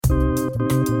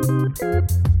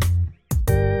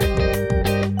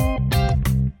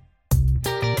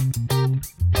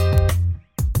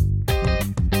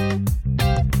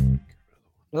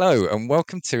Hello, and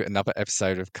welcome to another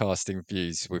episode of Casting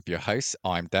Views with your hosts.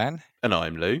 I'm Dan, And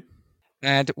I'm Lou.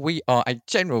 and we are a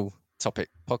general topic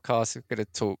podcast. We're going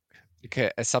to talk,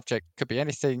 a subject could be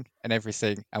anything and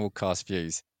everything, and we'll cast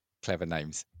views. Clever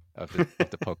names of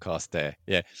the podcast there.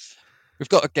 Yeah. We've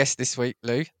got a guest this week,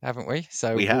 Lou, haven't we?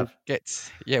 So We have.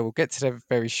 we'll get to them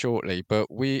very shortly, but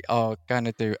we are going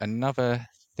to do another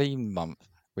theme month,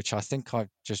 which I think I've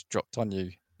just dropped on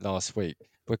you last week.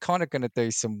 We're kind of going to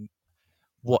do some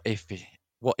what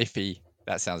ify,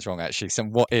 that sounds wrong actually, some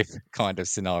what if kind of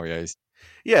scenarios.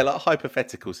 Yeah, like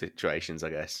hypothetical situations, I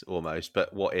guess, almost.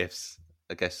 But what ifs,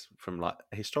 I guess, from like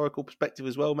a historical perspective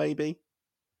as well, maybe.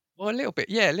 Well, a little bit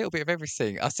of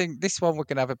everything. I think this one we're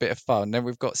going to have a bit of fun. Then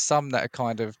we've got some that are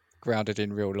kind of grounded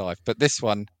in real life, but this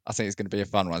one I think is going to be a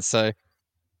fun one. So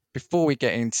before we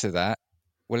get into that,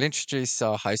 we'll introduce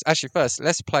our host. Actually, first,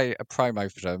 let's play a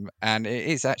promo for them, and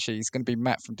it's going to be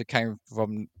Matt from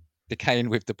Decaying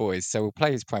with the Boys. So we'll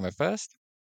play his promo first.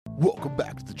 Welcome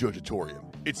back to the Judgeatorium.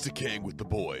 It's Decaying with the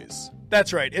Boys.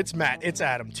 That's right, it's Matt, it's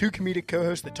Adam, two comedic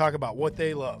co-hosts that talk about what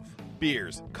they love.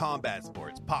 Beers, combat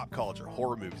sports, pop culture,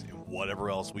 horror movies, and whatever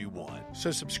else we want.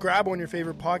 So subscribe on your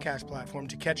favorite podcast platform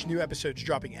to catch new episodes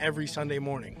dropping every Sunday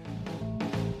morning.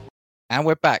 And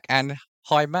we're back. And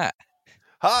hi, Matt.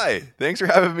 Hi, thanks for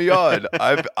having me on.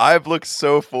 I've looked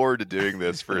so forward to doing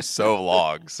this for so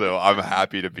long, so I'm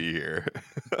happy to be here.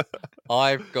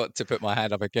 I've got to put my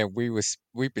hand up again.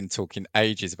 We've been talking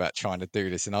ages about trying to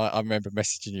do this, and I remember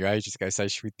messaging you ages ago, say,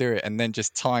 should we do it? And then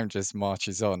time just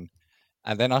marches on.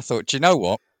 And then I thought, do you know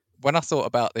what? When I thought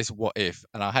about this what if,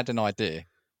 and I had an idea,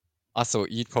 I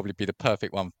thought you'd probably be the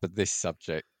perfect one for this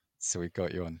subject. So we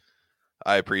got you on.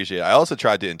 I appreciate it. I also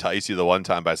tried to entice you the one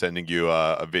time by sending you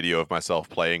a video of myself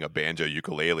playing a banjo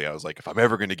ukulele. I was like, if I'm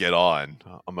ever going to get on,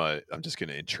 I'm just going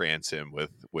to entrance him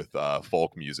with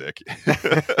folk music.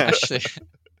 Actually,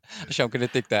 I'm going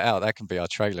to dig that out. That can be our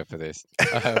trailer for this.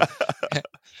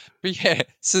 But yeah,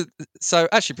 so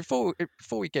actually, before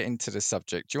we get into the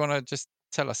subject, do you want to just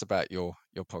tell us about your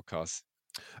podcast?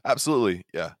 Absolutely,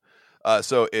 yeah.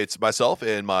 So it's myself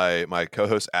and my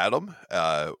co-host Adam.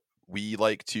 We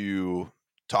like to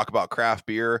talk about craft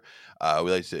beer. We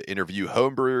like to interview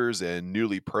home brewers and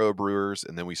newly pro brewers,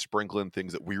 and then we sprinkle in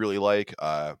things that we really like.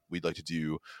 We'd like to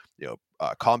do,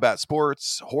 combat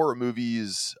sports, horror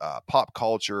movies, pop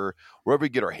culture, wherever we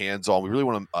get our hands on. We really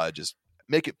want to just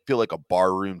make it feel like a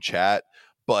barroom chat,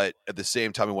 but at the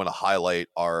same time, we want to highlight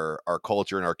our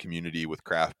culture and our community with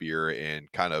craft beer and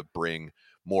kind of bring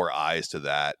more eyes to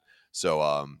that.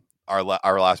 So,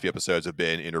 our last few episodes have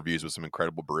been interviews with some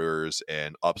incredible brewers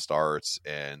and upstarts,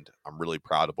 and I'm really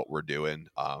proud of what we're doing.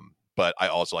 But I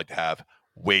also like to have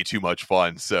way too much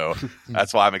fun, so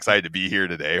that's why I'm excited to be here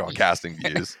today on Casting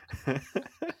Views.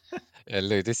 Yeah,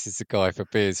 Lou, this is the guy for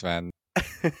beers, man.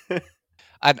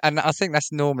 And I think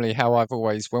that's normally how I've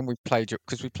always, when we played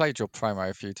because we played your promo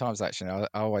a few times actually. I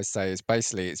always say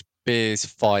it's beers,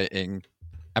 fighting,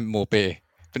 and more beer,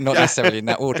 but not necessarily in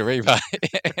that order either.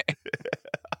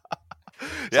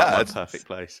 Yeah, it's perfect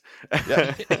place.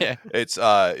 Yeah, yeah. It's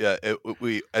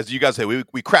we, as you guys say,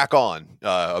 we crack on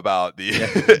about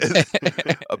the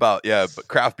about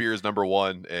craft beer is number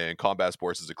one and combat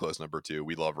sports is a close number two.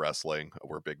 We love wrestling.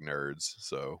 We're big nerds,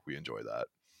 so we enjoy that.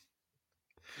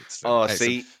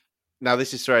 See, now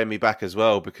this is throwing me back as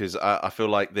well because I feel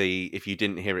like if you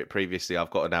didn't hear it previously, I've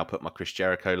got to now put my Chris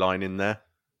Jericho line in there.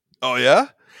 Oh yeah.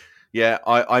 Yeah,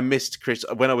 I missed Chris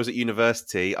when I was at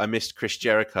university. I missed Chris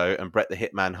Jericho and Bret the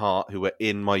Hitman Hart, who were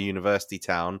in my university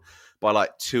town, by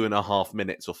like 2.5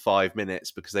 minutes or 5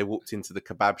 minutes because they walked into the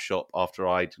kebab shop after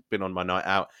I'd been on my night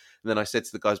out. And then I said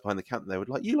to the guys behind the counter, they were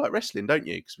like, "You like wrestling, don't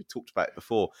you?" Because we talked about it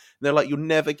before. And they're like, "You'll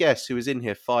never guess who was in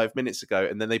here 5 minutes ago."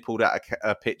 And then they pulled out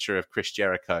a picture of Chris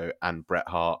Jericho and Bret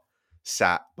Hart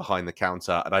sat behind the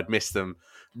counter, and I'd missed them.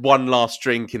 One last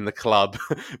drink in the club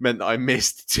meant that I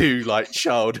missed two like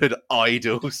childhood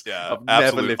idols. Yeah, I've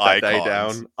never lived that day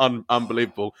down.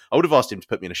 Unbelievable. I would have asked him to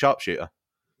put me in a sharpshooter.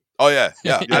 Oh yeah,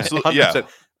 absolutely. 100%. Yeah,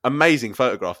 amazing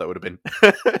photograph that would have been.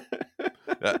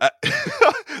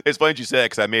 It's funny you say it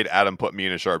because I made Adam put me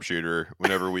in a sharpshooter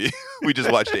whenever we just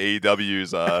watched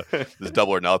AEW's this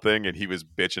Double or Nothing, and he was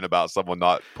bitching about someone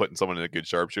not putting someone in a good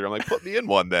sharpshooter. I'm like, put me in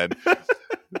one then.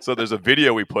 So there's a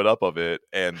video we put up of it,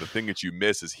 and the thing that you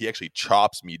miss is he actually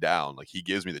chops me down. Like he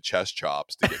gives me the chest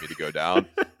chops to get me to go down,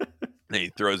 and he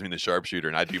throws me in the sharpshooter,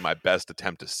 and I do my best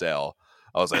attempt to sell.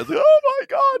 I was like, oh my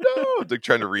god, no! Like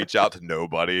trying to reach out to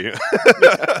nobody.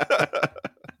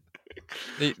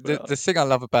 The thing I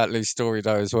love about Lou's story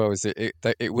though as well is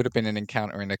it would have been an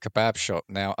encounter in a kebab shop.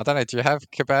 Now I don't know, do you have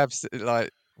kebabs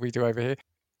like we do over here?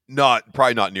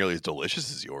 probably not nearly as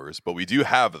delicious as yours, but we do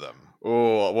have them.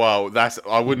 Oh, well,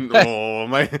 I wouldn't,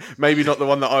 maybe not the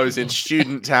one that I was in.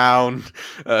 Student town,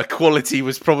 quality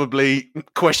was probably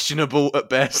questionable at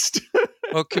best.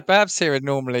 Well, kebabs here are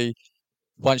normally,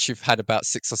 once you've had about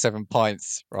 6 or 7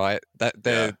 pints, right?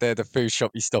 They're the food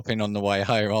shop you stop in on the way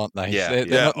home, aren't they? Yeah,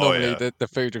 They're not Oh, normally yeah. the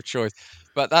food of choice.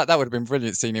 But that would have been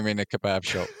brilliant seeing him in a kebab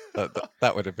shop.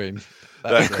 That would have been.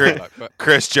 That would have been but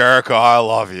Chris Jericho, I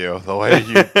love you. The way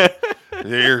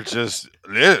you're just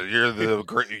you're the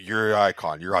great, you're an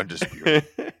icon. You're undisputed.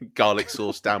 Garlic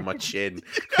sauce down my chin.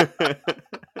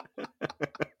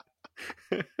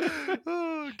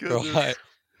 Oh, goodness. right.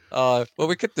 Well,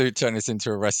 we could turn this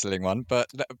into a wrestling one, but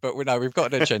we know we've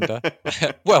got an agenda.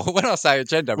 Well, when I say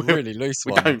agenda, really loose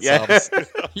We one. don't, So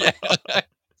yeah. yeah.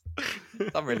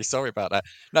 I'm really sorry about that.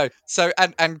 No, so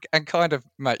and kind of,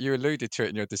 Matt, you alluded to it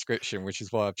in your description, which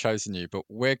is why I've chosen you. But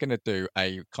we're going to do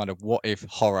a kind of what if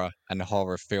horror and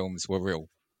horror films were real.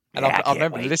 And Yeah, I I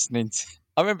remember can't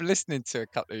wait. listening to a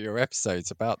couple of your episodes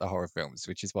about the horror films,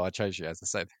 which is why I chose you. As I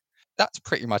said, that's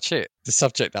pretty much it. The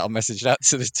subject that I messaged out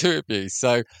to the two of you.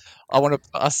 So I want to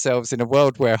put ourselves in a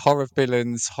world where horror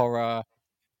villains, horror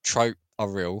trope are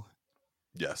real.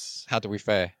 Yes. How do we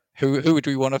fare? Who would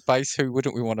we want to face? Who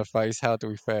wouldn't we want to face? How do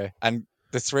we fare? And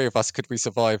the three of us, could we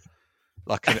survive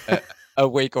like a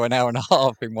week or an hour and a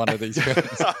half in one of these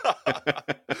films?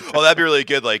 Oh, that'd be really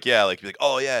good. Like, yeah, like,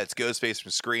 oh yeah, it's Ghostface from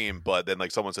Scream, but then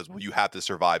like someone says, well, you have to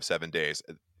survive 7 days.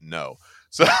 No.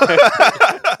 So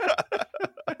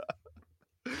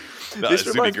No, This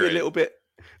it's gonna be reminds me a great. little bit.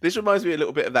 This reminds me a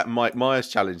little bit of that Mike Myers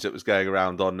challenge that was going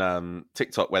around on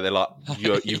TikTok, where they're like,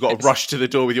 you've got to rush to the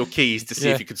door with your keys to see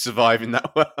Yeah. if you can survive in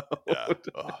that world. Yeah.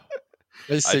 Oh.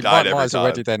 Let's I see, died Mike every Myers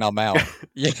already, time. then I'm out.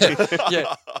 Yeah,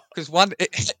 yeah. Because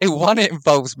it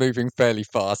involves moving fairly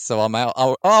fast, so I'm out.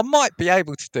 I might be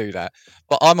able to do that,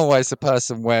 but I'm always the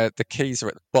person where the keys are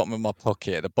at the bottom of my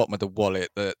pocket, at the bottom of the wallet,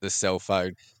 the cell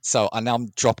phone. So I know I'm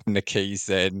dropping the keys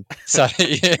then. So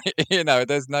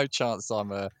there's no chance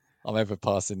I'm ever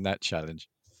passing that challenge.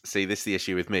 See, this is the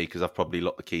issue with me because I've probably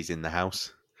locked the keys in the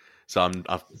house, so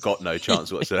I've got no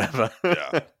chance whatsoever.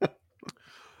 Yeah.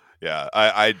 Yeah,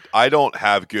 I don't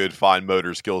have good fine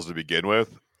motor skills to begin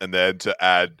with, and then to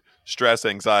add stress,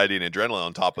 anxiety, and adrenaline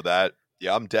on top of that,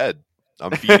 yeah, I'm dead. I'm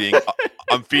feeding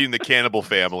the cannibal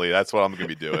family. That's what I'm going to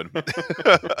be doing.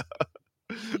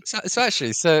 So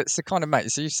actually, so kind of,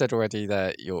 mate. So you said already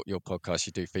that your podcast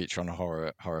you do feature on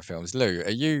horror films. Lou,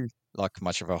 are you like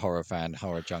much of a horror fan,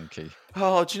 horror junkie?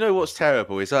 Oh, do you know what's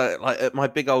terrible is like at my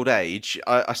big old age,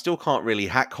 I still can't really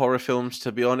hack horror films,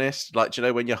 to be honest. Like, do you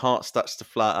know when your heart starts to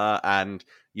flutter and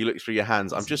you look through your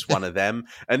hands? I'm just one of them.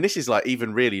 And this is like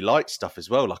even really light stuff as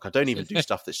well. Like, I don't even do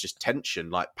stuff that's just tension.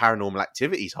 Like Paranormal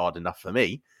Activity is hard enough for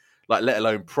me. Like, let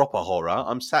alone proper horror.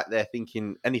 I'm sat there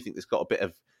thinking anything that's got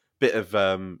a bit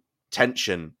of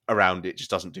tension around it just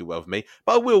doesn't do well for me.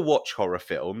 But I will watch horror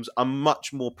films. I'm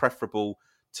much more preferable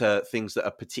to things that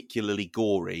are particularly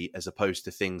gory as opposed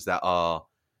to things that are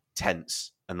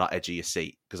tense and like edge of your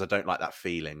seat, because I don't like that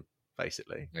feeling.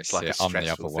 Basically, it's like a I'm the other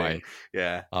stressful way. thing.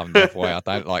 Yeah, I'm the other way. I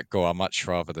don't like gore. I much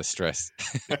rather the stress.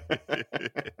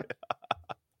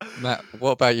 Matt,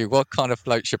 what about you? What kind of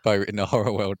floats your boat in the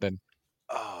horror world then?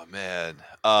 Oh man.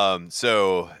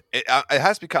 So it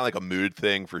has to be kind of like a mood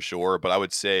thing for sure, but I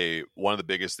would say one of the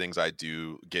biggest things I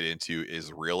do get into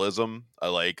is realism. I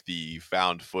like the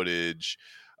found footage.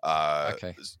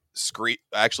 Okay. Scream.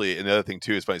 Actually, another thing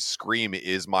too is funny. Scream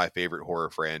is my favorite horror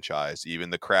franchise, even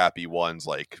the crappy ones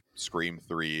like Scream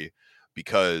 3,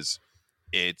 because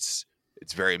it's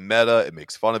very meta. It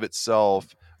makes fun of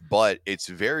itself, but it's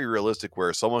very realistic.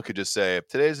 Where someone could just say,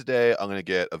 "Today's the day I'm going to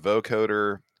get a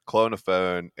vocoder, clone a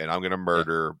phone, and I'm going to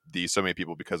murder these so many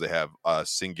people because they have a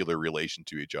singular relation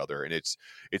to each other," and it's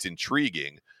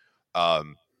intriguing.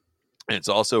 And it's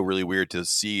also really weird to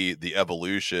see the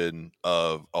evolution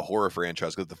of a horror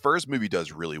franchise, because the first movie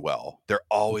does really well. They're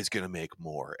always going to make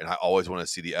more, and I always want to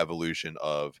see the evolution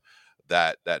of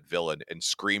that villain. And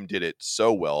Scream did it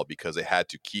so well because they had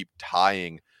to keep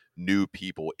tying new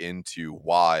people into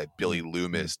why Billy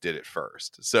Loomis did it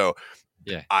first. So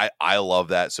Yeah. I love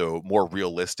that. So more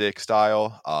realistic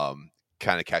style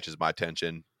kind of catches my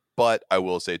attention. But I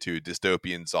will say too,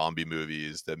 dystopian zombie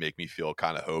movies that make me feel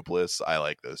kind of hopeless, I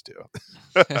like those too.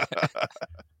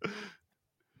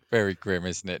 Very grim,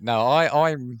 isn't it? No,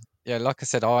 I'm like I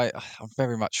said, I'm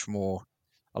very much more.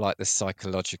 I like the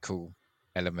psychological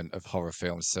element of horror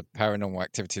films. So Paranormal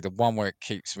Activity, the one where it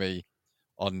keeps me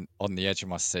on the edge of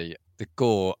my seat. The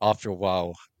gore, after a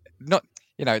while, not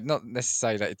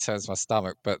necessarily that it turns my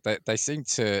stomach, but they seem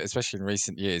to, especially in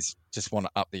recent years, just want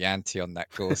to up the ante on that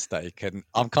gore steak, and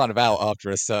I'm kind of out after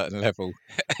a certain level.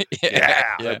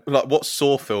 Yeah. Like, what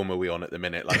Saw film are we on at the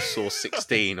minute? Like Saw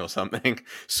 16 or something?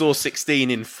 Saw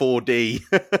 16 in 4D.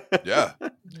 Yeah.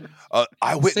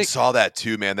 I went and Sick. saw that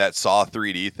too, man. That Saw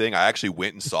 3D thing. I actually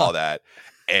went and saw that,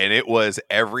 and it was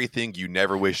everything you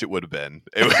never wish it would have been.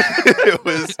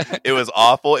 It was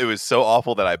awful. It was so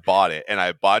awful that I bought it, and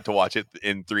I bought to watch it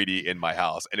in 3D in my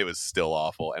house, and it was still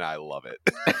awful, and I love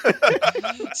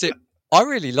it. See, I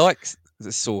really like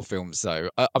the Saw films, though.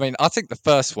 I mean, I think the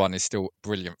first one is still a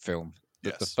brilliant film.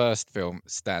 The Yes. first film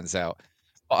stands out.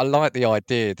 But I like the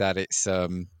idea that it's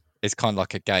kind of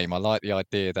like a game. I like the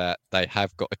idea that they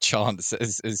have got a chance,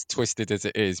 as twisted as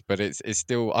it is, but it's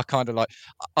still. I kind of like.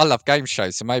 I love game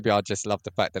shows, so maybe I just love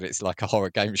the fact that it's like a horror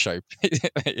game show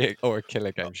or a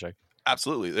killer game show.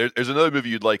 Absolutely. There's another movie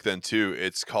you'd like then too.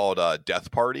 It's called Death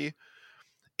Party.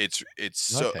 It's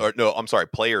so Okay. or no, I'm sorry,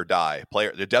 Play or Die.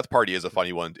 The Death Party is a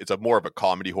funny one. It's a more of a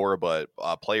comedy horror, but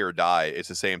Play or Die, it's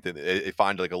the same thing. They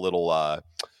find like a little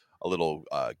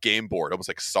game board, almost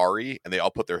like Sorry, and they all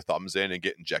put their thumbs in and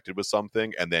get injected with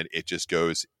something, and then it just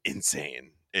goes insane.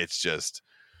 It's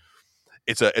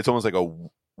almost like a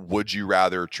would you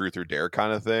rather truth or dare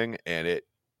kind of thing, and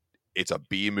it's a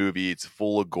B movie. It's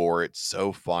full of gore. It's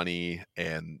so funny,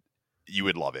 and you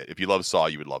would love it. If you love Saw,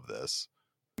 you would love this.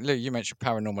 Lou, you mentioned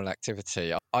Paranormal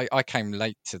Activity. I came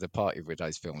late to the party with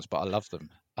those films, but I love them.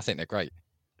 I think they're great.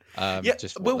 Yeah,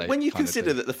 Just what well, they when you kind of consider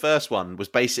do. that the first one was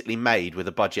basically made with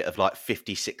a budget of like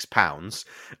 £56,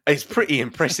 it's pretty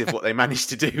impressive what they managed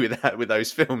to do with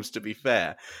those films. To be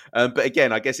fair, but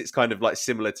again, I guess it's kind of like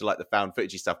similar to like the found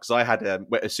footage stuff, because I had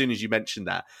as soon as you mentioned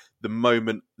that, the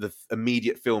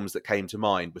immediate films that came to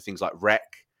mind were things like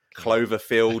Wreck,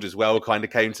 Cloverfield as well, kind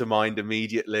of came to mind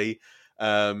immediately.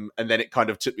 And then it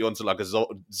kind of took me onto like a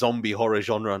zombie horror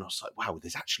genre, and I was like, wow,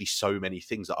 there's actually so many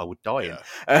things that I would die in.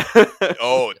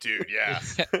 Oh, dude, yeah.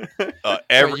 you got-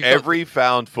 Every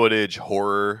found footage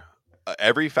horror,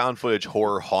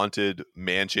 haunted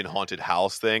mansion, haunted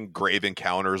house thing, Grave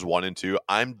Encounters 1 and 2.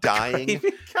 I'm dying Grave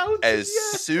Encounters, as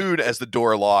yeah. soon as the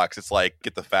door locks. It's like,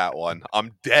 get the fat one.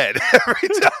 I'm dead every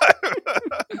time.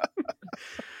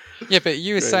 Yeah, but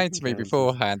you were Grave saying to me Encounters.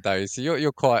 beforehand, though, so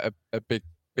you're quite a big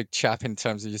chap in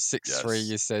terms of your 6'3", Yes.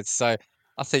 you said. So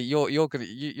I think you're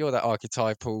that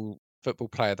archetypal football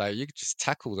player, though. You could just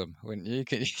tackle them, wouldn't you?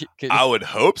 I would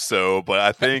hope so, but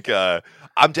I think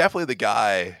I'm definitely the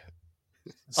guy.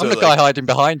 I'm the guy hiding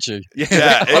behind you.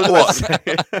 Yeah, I was well, about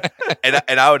to say.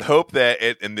 and I would hope that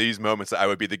in these moments I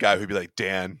would be the guy who'd be like,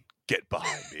 Dan, get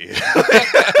behind me.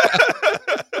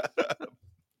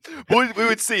 we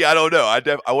would see. I don't know.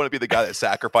 I want to be the guy that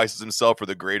sacrifices himself for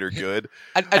the greater good.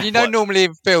 And you know, But- normally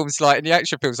in films, like in the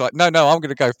action films, like, no, I'm going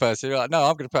to go first. You're like, no,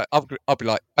 I'm going to. I'll be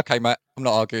like, okay, Matt, I'm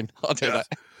not arguing. I'll do Yeah. that.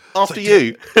 After like,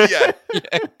 you. Yeah,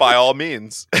 Yeah. by all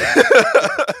means.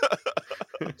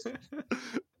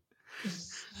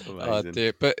 Oh Amazing.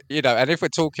 dear, but you know, and if we're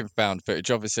talking found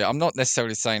footage, obviously, I'm not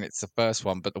necessarily saying it's the first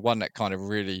one, but the one that kind of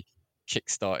really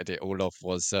kick-started it all off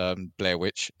was Blair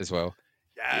Witch as well.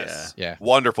 Yes. Yeah.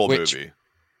 Wonderful Which- movie.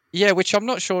 Yeah, which I'm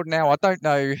not sure now. I don't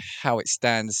know how it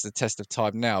stands the test of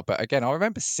time now, but again, I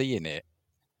remember seeing it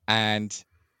and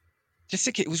just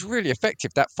think it was really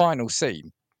effective. That final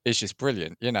scene is just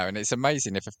brilliant, you know, and it's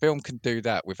amazing if a film can do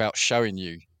that without showing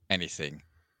you anything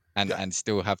and Yeah. and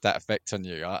still have that effect on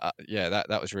you. Yeah,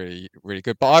 that was really, really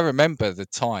good. But I remember the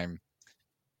time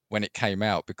when it came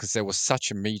out because there was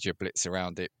such a media blitz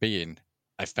around it being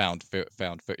a found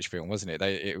footage film, wasn't it?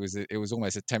 It was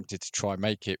almost attempted to try and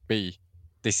make it be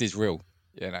this is real,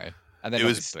 you know. And then It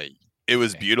was- obviously, It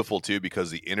was Yeah. beautiful too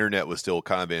because the internet was still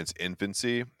kind of in its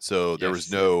infancy. So there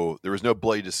was Yes. no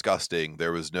bloody disgusting.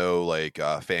 There was no like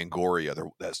Fangoria.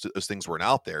 Those things weren't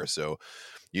out there. So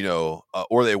you know,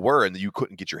 or they were, and you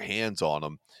couldn't get your hands on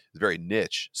them. It's very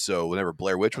niche. So whenever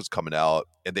Blair Witch was coming out,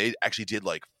 and they actually did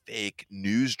like fake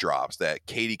news drops that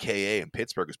KDKA in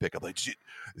Pittsburgh was picking up, like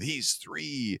these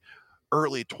 3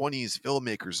 early 20s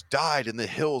filmmakers died in the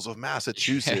hills of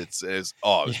Massachusetts. It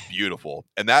was beautiful.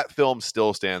 And that film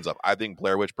still stands up. I think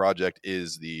Blair Witch Project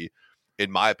is in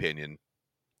my opinion,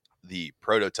 the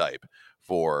prototype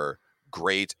for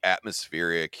great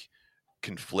atmospheric,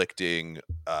 conflicting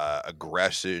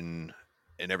aggression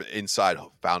and everything inside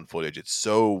found footage. It's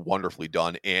so wonderfully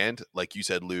done. And like you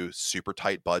said, Lou, super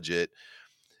tight budget.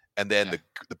 And then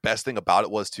the best thing about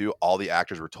it was too, all the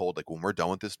actors were told, like, when we're done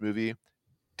with this movie,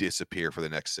 disappear for the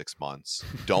next 6 months.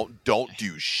 Don't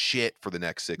do shit for the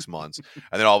next 6 months.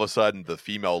 And then all of a sudden the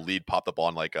female lead popped up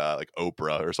on like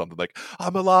Oprah or something, like,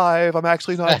 I'm alive, I'm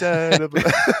actually not dead.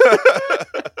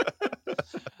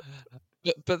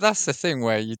 but but that's the thing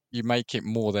where you make it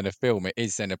more than a film. It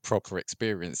is then a proper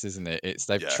experience, isn't it?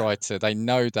 They've Yeah. tried to. They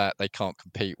know that they can't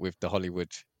compete with the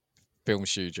Hollywood film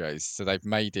studios, so they've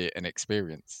made it an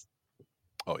experience.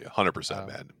 Oh yeah, 100%,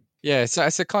 man. Yeah, so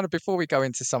kind of before we go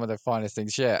into some of the finer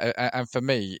things, and for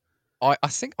me, I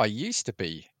think I used to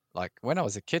be like when I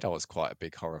was a kid, I was quite a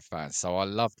big horror fan, so I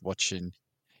loved watching,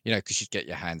 because you'd get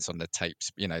your hands on the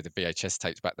tapes, the VHS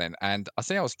tapes back then. And I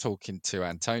think I was talking to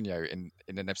Antonio in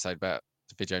an episode about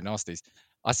the Video Nasties.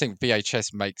 I think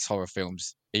VHS makes horror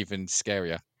films even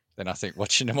scarier than I think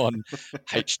watching them on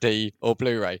HD or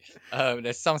Blu-ray.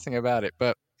 There's something about it,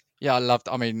 but. Yeah,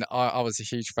 I mean, I was a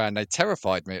huge fan. They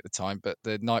terrified me at the time, but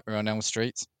the Nightmare on Elm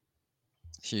Street,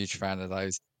 huge fan of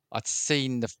those. I'd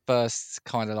seen the first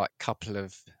kind of like couple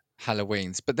of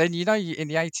Halloweens, but then in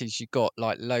the 80s you got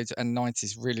like loads, and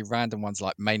 90s really random ones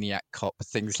like Maniac Cop,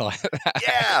 things like that.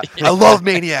 Yeah, I love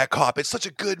Maniac Cop. It's such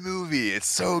a good movie. It's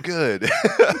so good.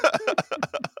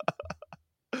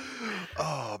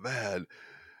 Oh man.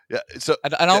 Yeah, so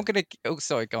and I'm gonna. Oh,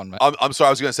 sorry, go on, man. I'm sorry. I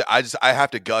was gonna say I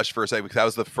have to gush for a second because that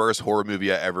was the first horror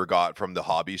movie I ever got from the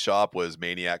hobby shop was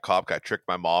Maniac Cop. I tricked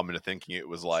my mom into thinking it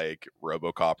was like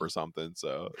RoboCop or something.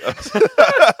 So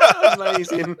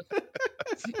amazing.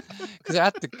 Because it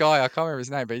had the guy, I can't remember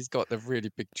his name, but he's got the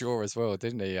really big jaw as well,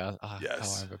 didn't he? I can't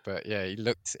Yes. remember, but yeah, he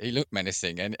looked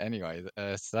menacing. Anyway,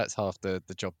 so that's half the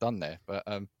job done there.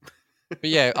 But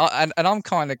yeah, and I'm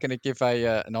kind of going to give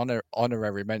an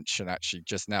honorary mention actually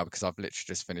just now because I've literally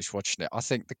just finished watching it. I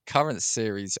think the current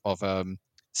series of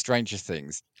Stranger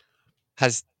Things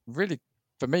has really,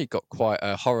 for me, got quite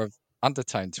a horror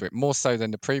undertone to it, more so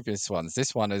than the previous ones.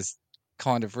 This one has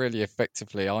kind of really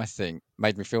effectively, I think,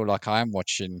 made me feel like I am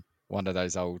watching one of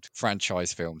those old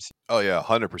franchise films. Oh yeah,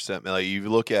 100%. Man, like you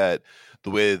look at the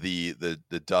way the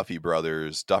Duffer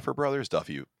brothers,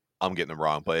 I'm getting them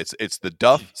wrong, but it's the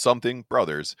Duff something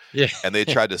brothers. Yeah. And they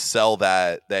tried to sell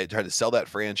that. They tried to sell that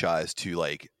franchise to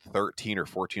like 13 or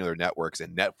 14 other networks,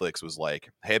 and Netflix was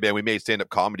like, "Hey man, we made stand-up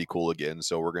comedy cool again,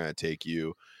 so we're gonna take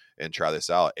you and try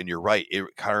this out." And you're right; it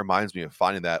kind of reminds me of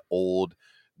finding that old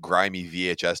grimy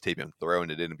VHS tape and throwing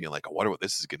it in and being like, "I wonder what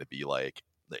this is gonna be like."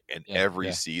 And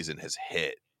every season has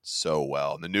hit so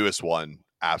well, and the newest one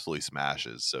absolutely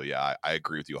smashes. So yeah, I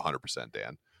agree with you 100%,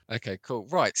 Dan. Okay, cool.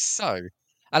 Right, so.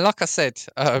 And like I said,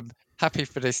 happy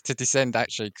for this to descend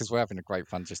actually because we're having a great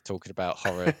fun just talking about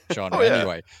horror genre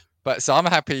anyway. But so I'm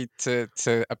happy to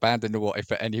abandon the what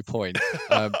if at any point.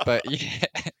 But yeah,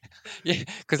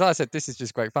 because like I said, this is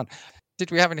just great fun. Did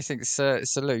we have anything,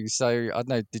 Salou? So I don't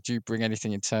know. Did you bring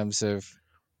anything in terms of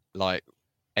like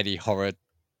any horror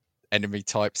enemy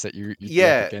types that you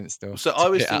up against? Or so I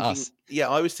was thinking,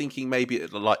 I was thinking maybe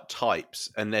like types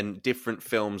and then different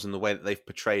films and the way that they've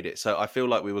portrayed it. So I feel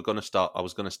like I was going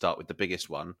to start with the biggest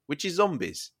one, which is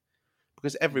zombies,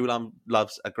 because everyone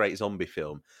loves a great zombie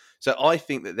film. So I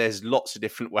think that there's lots of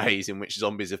different ways in which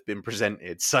zombies have been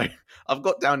presented. So I've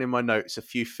got down in my notes a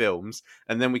few films,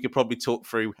 and then we could probably talk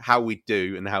through how we'd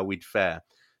do and how we'd fare.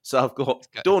 So I've got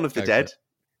Dawn of the Dead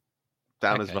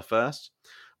down as my first.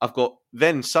 I've got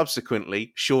then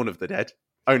subsequently Shaun of the Dead,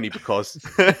 only because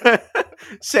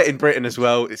set in Britain as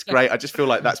well. It's great. I just feel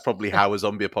like that's probably how a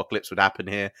zombie apocalypse would happen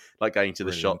here, like going to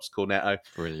the shops, Cornetto.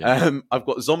 Brilliant. I've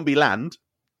got Zombieland.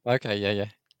 Okay, yeah.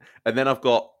 And then I've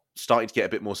got, starting to get a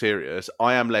bit more serious,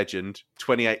 I Am Legend,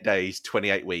 28 Days,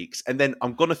 28 Weeks. And then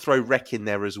I'm going to throw Wreck in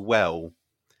there as well,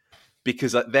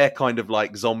 because they're kind of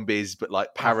like zombies, but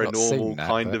like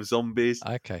paranormal of zombies.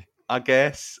 Okay. I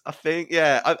guess. I think,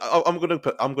 yeah. I'm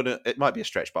gonna. It might be a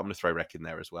stretch, but I'm gonna throw Wreck in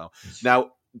there as well.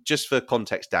 Now, just for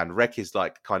context, Dan, Wreck is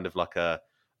like kind of like a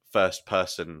first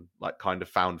person, like kind of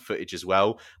found footage as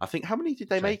well. I think how many did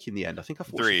they make in the end? I think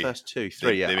I've watched the first two,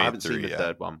 three. Yeah, I haven't seen the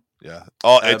third one. Yeah.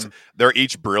 Oh, they're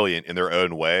each brilliant in their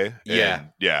own way.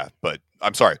 Yeah. But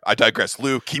I'm sorry, I digress.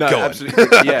 Lou, keep going. Absolutely.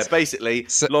 Yeah. Basically,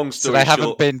 long story short, they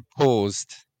haven't been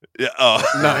paused. Yeah. Oh.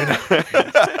 No.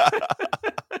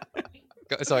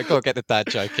 Sorry, got to get the dad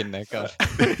joke in there. God.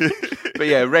 But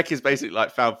yeah, Wreck is basically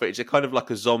like found footage. They're kind of like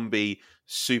a zombie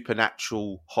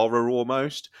supernatural horror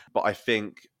almost. But I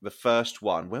think the first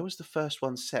one, where was the first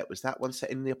one set? Was that one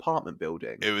set in the apartment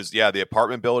building? It was, the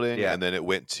apartment building, and then it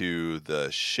went to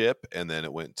the ship, and then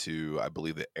it went to, I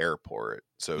believe, the airport.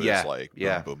 So it was like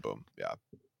boom, boom, boom. Yeah.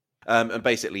 And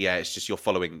basically, it's just you're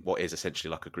following what is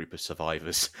essentially like a group of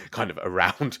survivors kind of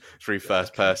around through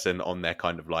first person on their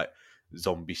kind of like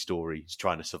zombie stories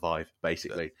trying to survive,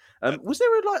 basically. Was there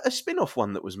a spin-off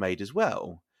one that was made as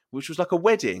well, which was like a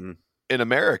wedding? In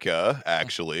America,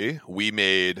 actually, we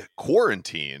made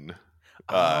Quarantine.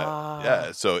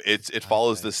 So it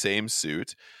follows the same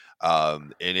suit.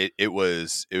 And it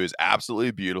was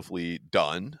absolutely beautifully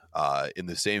done. In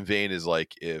the same vein as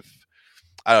like if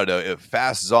I don't know if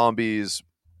Fast Zombies,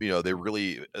 they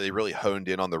really honed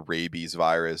in on the rabies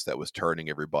virus that was turning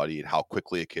everybody and how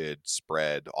quickly it could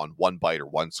spread on one bite or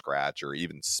one scratch or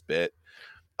even spit.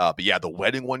 But yeah, the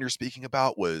wedding one you're speaking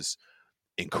about was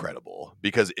incredible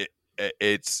because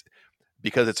it's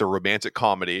a romantic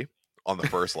comedy on the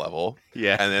first level,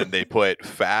 Yeah. and then they put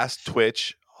fast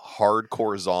twitch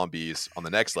hardcore zombies on the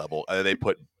next level, and then they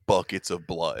put buckets of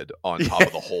blood on top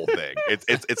of the whole thing.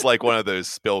 It's like one of those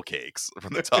spill cakes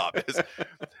from the top. It's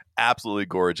absolutely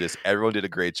gorgeous. Everyone did a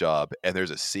great job, and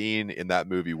there's a scene in that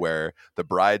movie where the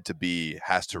bride to be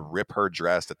has to rip her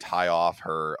dress to tie off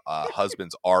her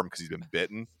husband's arm because he's been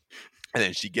bitten. And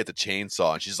then she gets a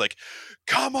chainsaw and she's like,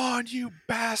 "Come on, you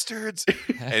bastards!"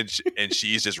 and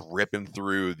she's just ripping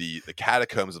through the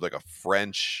catacombs of like a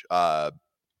French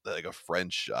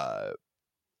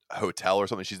hotel or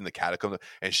something. She's in the catacombs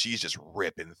and she's just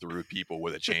ripping through people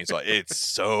with a chainsaw. It's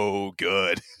so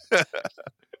good.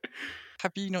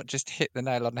 Have you not just hit the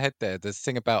nail on the head there? The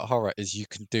thing about horror is you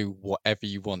can do whatever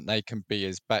you want. They can be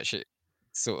as batshit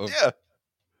sort of. Yeah,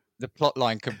 The plot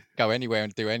line can go anywhere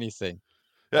and do anything.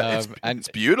 yeah, it's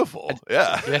beautiful.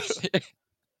 Yeah.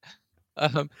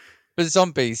 But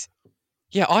zombies,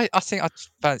 yeah, I think I'd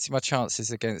fancy my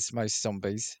chances against most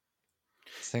zombies.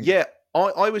 Yeah,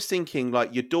 I was thinking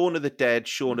like your Dawn of the Dead,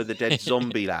 Shaun of the Dead,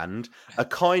 Zombieland are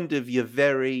kind of your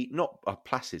very not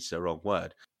placid's the wrong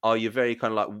word. Are you very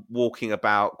kind of like walking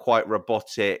about, quite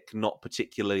robotic, not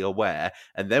particularly aware,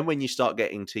 and then when you start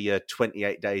getting to your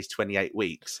 28 days, 28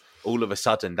 weeks, all of a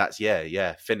sudden that's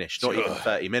finished. Not even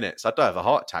 30 minutes. I'd die of a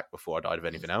heart attack before I died of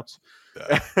anything else.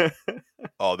 Yeah.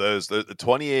 Oh, the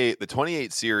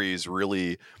 28 series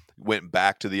really went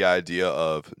back to the idea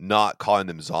of not calling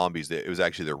them zombies. It was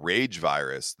actually the rage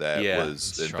virus that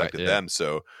was infected them.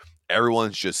 So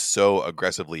everyone's just so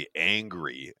aggressively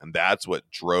angry, and that's what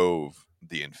drove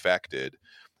the infected.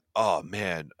 Oh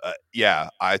man,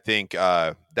 I think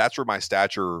that's where my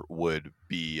stature would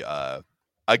be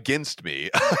against me.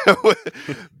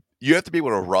 You have to be able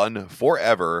to run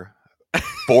forever.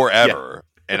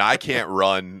 And I can't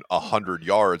run 100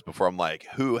 yards before I'm like,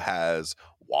 who has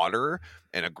water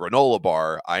and a granola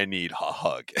bar? I need a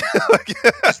hug.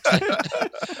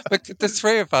 But the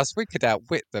three of us, we could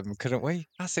outwit them, couldn't we?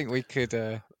 I think we could.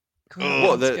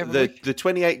 What the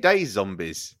 28 days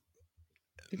zombies?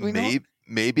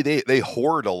 Maybe they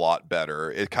hoard a lot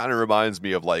better. It kind of reminds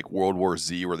me of like World War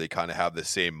Z, where they kind of have the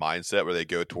same mindset where they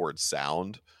go towards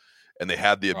sound, and they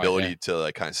have the ability to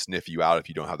like kind of sniff you out if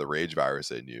you don't have the rage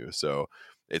virus in you. So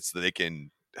they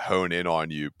can hone in on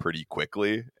you pretty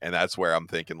quickly, and that's where I'm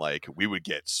thinking like we would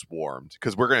get swarmed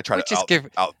because we're going to try to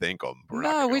outthink them.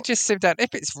 No, we just sit down.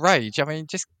 If it's rage, I mean,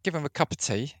 just give them a cup of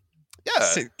tea.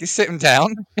 Yeah, sit them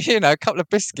down. A couple of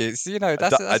biscuits.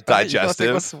 That's a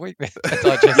digestive. What's the weakness?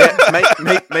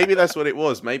 Maybe that's what it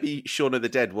was. Maybe Shaun of the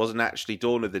Dead wasn't actually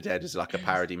Dawn of the Dead as like a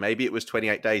parody. Maybe it was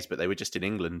 28 days, but they were just in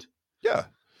England. Yeah.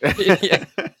 Yeah.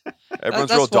 Everyone's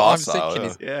real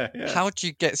docile. How do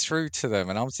you get through to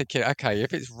them? And I'm thinking, okay,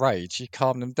 if it's rage, you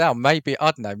calm them down. Maybe I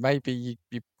don't know. Maybe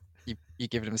you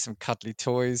give them some cuddly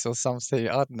toys or something.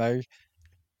 I don't know.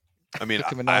 I mean, give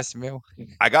them a nice meal.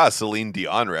 I got a Celine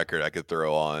Dion record I could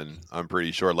throw on. I'm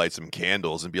pretty sure, light some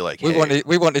candles and be like, hey.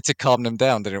 We wanted to calm them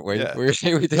down, didn't we? Yeah. We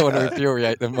didn't want to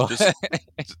infuriate them more.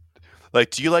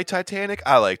 Like, do you like Titanic?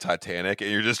 I like Titanic. And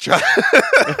you're just trying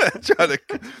to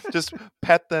just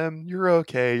pet them. You're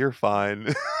okay. You're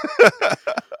fine.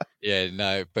 Yeah,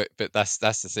 no, but that's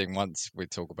the thing. Once we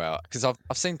talk about, because I've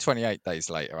seen 28 Days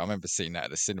Later. I remember seeing that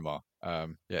at the cinema.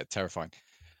 Terrifying.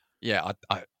 Yeah,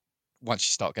 I once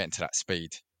you start getting to that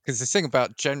speed, because the thing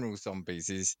about general zombies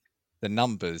is the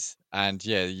numbers, and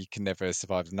you can never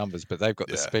survive the numbers, but they've got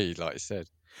the speed, like you said.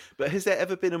 But has there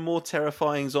ever been a more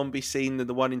terrifying zombie scene than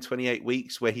the one in 28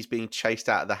 Weeks where he's being chased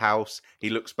out of the house,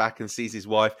 he looks back and sees his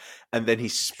wife, and then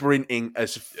he's sprinting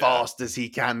as fast as he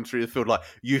can through the field? Like,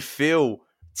 you feel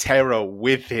terror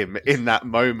with him in that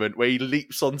moment where he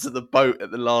leaps onto the boat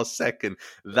at the last second.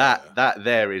 That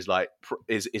there is like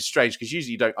is strange, because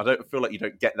usually I don't feel like you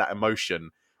don't get that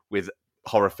emotion with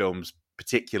horror films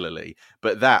particularly,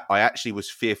 but that I actually was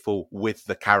fearful with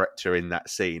the character in that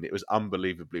scene. It was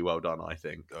unbelievably well done, I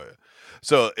think.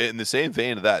 So in the same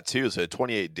vein of that too, so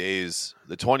 28 days,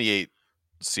 the 28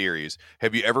 series,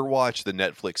 have you ever watched the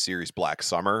Netflix series Black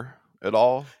Summer at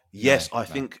all? Yes, I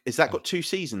think is that got 2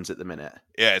 seasons at the minute?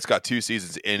 Yeah, it's got 2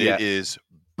 seasons, and it is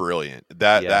brilliant.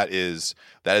 That is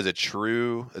a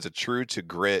true to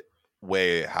grit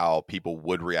way how people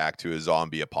would react to a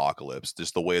zombie apocalypse.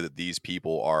 Just the way that these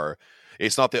people are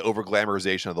it's not the over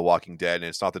glamorization of The Walking Dead, and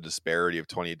it's not the disparity of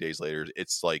 28 Days Later.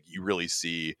 It's like you really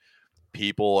see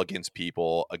people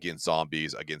against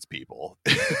zombies against people.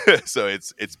 So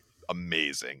it's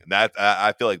amazing. And that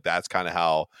I feel like that's kind of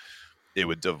how it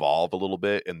would devolve a little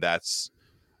bit, and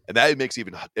that makes it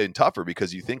even tougher,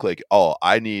 because you think like, oh,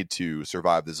 I need to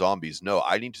survive the zombies. No,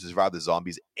 I need to survive the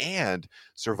zombies and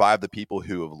survive the people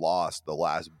who have lost the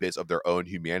last bits of their own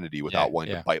humanity without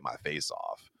wanting to bite my face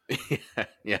off.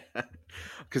 Yeah,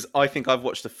 because I think I've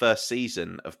watched the first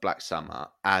season of Black Summer,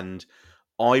 and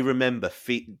I remember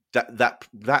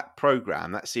that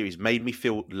program, that series, made me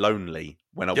feel lonely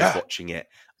when I was watching it.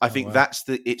 I think that's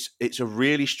it's a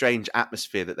really strange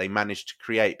atmosphere that they managed to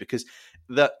create, because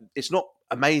it's not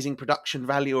amazing production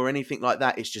value or anything like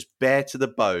that. It's just bare to the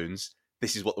bones.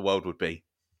 This is what the world would be,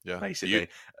 basically.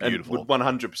 Beautiful. And would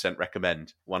 100%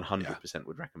 recommend. 100%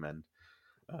 would recommend.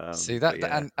 See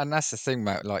that, and that's the thing,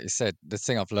 Matt. Like you said, the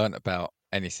thing I've learned about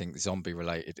anything zombie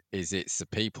related is it's the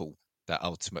people that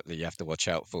ultimately you have to watch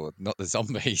out for, not the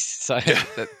zombies. So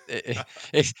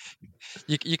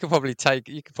you could probably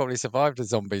survive the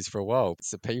zombies for a while.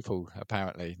 It's the people,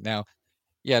 apparently. Now,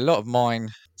 a lot of mine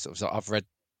sort of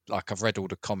I've read all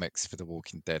the comics for The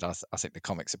Walking Dead. I think the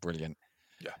comics are brilliant.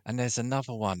 Yeah. And there's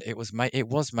another one. It was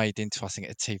made into, I think,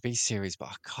 a TV series, but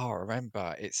I can't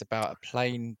remember. It's about a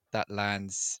plane that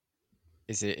lands.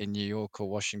 Is it in New York or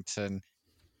Washington?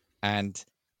 And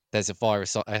there's a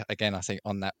virus again, I think,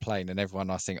 on that plane, and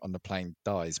everyone, I think, on the plane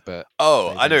dies. But I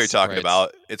know what you're talking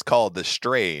about. It's called The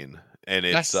Strain, and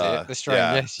it's that's it, The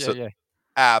Strain. Yeah.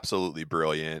 Absolutely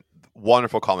brilliant.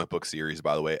 Wonderful comic book series,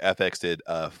 by the way. FX did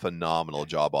a phenomenal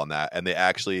job on that, and they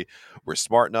actually were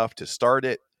smart enough to start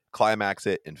it, climax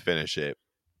it, and finish it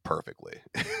perfectly.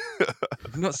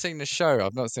 I've not seen the show,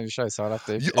 so I'll have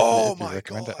to. Oh my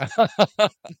god,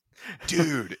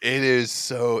 dude! It's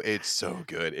so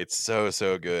good. It's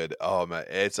so good. Oh man,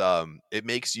 it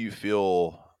makes you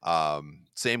feel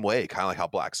same way, kind of like how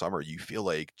Black Summer. You feel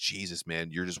like, Jesus,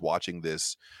 man, you're just watching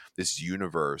this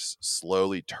universe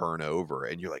slowly turn over,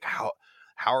 and you're like, how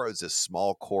is this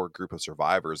small core group of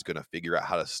survivors going to figure out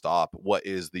how to stop what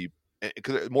is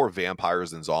because more vampires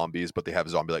than zombies, but they have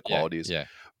zombie-like qualities. Yeah.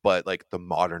 But like the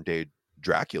modern day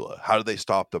Dracula, how do they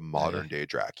stop the modern day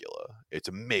Dracula? It's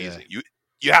amazing. You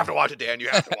have to watch it, Dan. You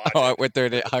have to watch it. All right, we're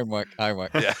doing it. Homework.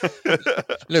 Yeah.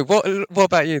 Luke, what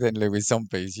about you then, Lou, with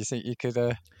zombies? You think you could?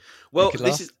 Well,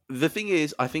 the thing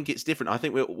is, I think it's different. I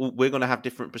think we're going to have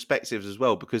different perspectives as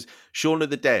well, because Shaun of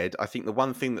the Dead, I think the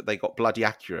one thing that they got bloody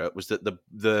accurate was that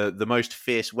the most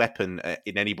fierce weapon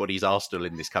in anybody's arsenal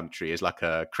in this country is like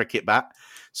a cricket bat.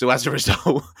 So as a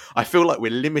result, I feel like we're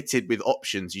limited with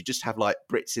options. You just have like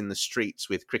Brits in the streets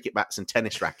with cricket bats and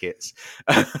tennis rackets,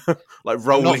 like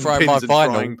rolling not throwing pins my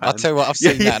and vinyl. frying pans. I'll tell you what, I've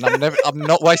seen that, and I'm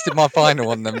not wasting my vinyl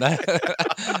on them. That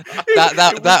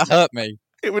hurt me.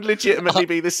 It would legitimately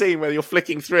be the scene where you're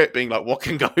flicking through it, being like, "What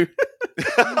can go?"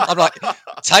 I'm like,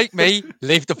 take me,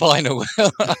 leave the vinyl.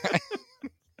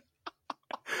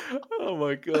 Oh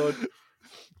my god!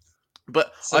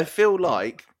 But I feel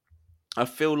like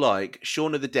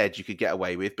Shaun of the Dead you could get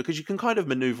away with, because you can kind of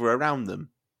maneuver around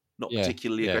them, not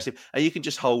particularly aggressive, and you can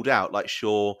just hold out. Like,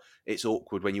 sure, it's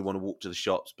awkward when you want to walk to the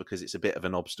shops because it's a bit of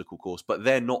an obstacle course, but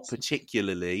they're not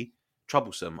particularly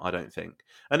troublesome, I don't think.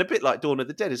 And a bit like Dawn of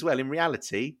the Dead as well. In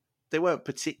reality, they weren't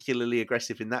particularly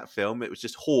aggressive in that film. It was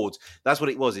just hordes. That's what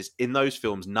it was. Is in those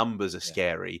films, numbers are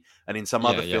scary, and in some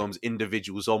other films,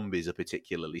 individual zombies are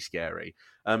particularly scary.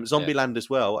 Zombieland as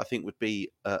well, I think, would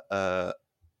be a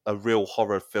real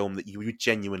horror film that you would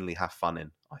genuinely have fun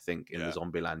in. I think in the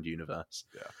Zombieland universe.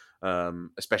 Yeah.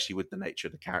 Especially with the nature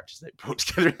of the characters they brought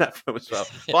together in that film as well.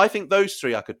 But I think those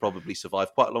three I could probably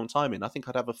survive quite a long time in. I think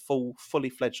I'd have a fully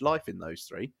fledged life in those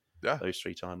three. Yeah. Those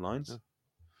three timelines.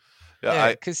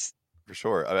 Yeah, because for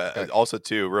sure. Also,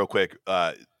 too, real quick,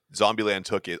 Zombieland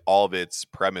took all of its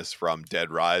premise from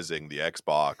Dead Rising, the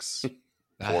Xbox.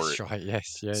 That's right.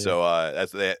 Yes. Yeah. So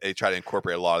they try to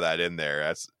incorporate a lot of that in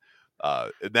there.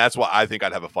 That's why I think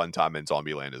I'd have a fun time in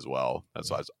Zombieland as well.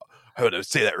 That's why I would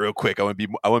say that real quick. I want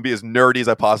to be as nerdy as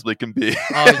I possibly can be.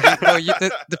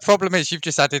 The problem is you've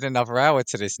just added another hour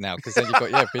to this now, because then you've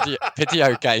got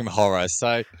video game horror.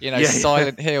 So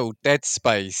Silent Hill, Dead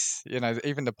Space.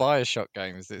 Even the BioShock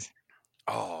games.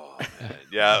 Oh man,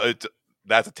 yeah,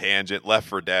 that's a tangent. Left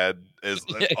 4 Dead is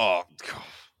oh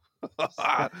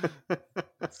god.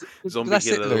 Zombie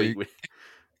Killer of the Week.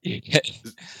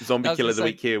 Zombie Killer of the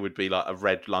Week here would be like a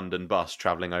red London bus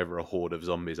travelling over a horde of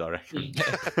zombies, I reckon.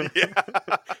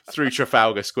 Through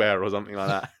Trafalgar Square or something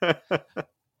like that. Well,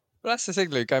 that's the thing,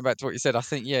 Luke, going back to what you said. I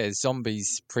think,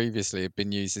 zombies previously have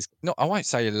been used as, I won't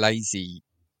say a lazy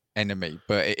enemy,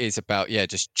 but it is about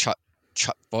just chuck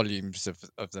volumes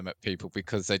of them at people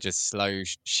because they're just slow,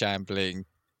 shambling,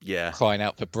 Yeah. crying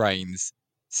out for brains.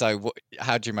 So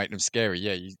how do you make them scary?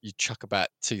 Yeah, you chuck about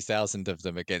 2,000 of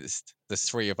them against the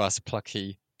three of us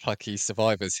plucky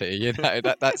survivors here. You know,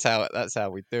 that's how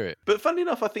we do it. But funnily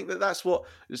enough, I think that's what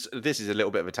this is a little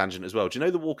bit of a tangent as well. Do you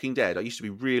know The Walking Dead? I used to be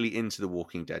really into The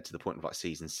Walking Dead to the point of like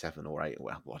season 7 or 8.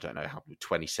 Well, I don't know how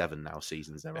 27 now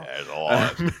seasons there are. There's a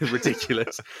lot.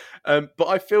 Ridiculous. But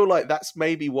I feel like that's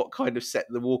maybe what kind of set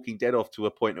The Walking Dead off to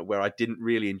a point at where I didn't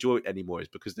really enjoy it anymore, is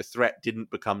because the threat didn't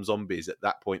become zombies. At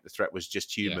that point, the threat was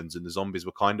just humans, and the zombies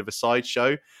were kind of a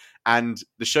sideshow. And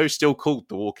the show's still called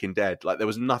The Walking Dead. Like, there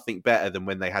was nothing better than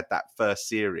when they had that first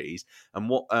series. And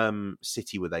what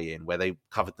city were they in, where they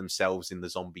covered themselves in the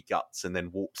zombie guts and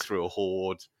then walked through a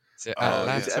horde? Is it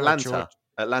Atlanta,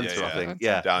 Yeah. I think.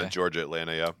 Yeah. Down in Georgia,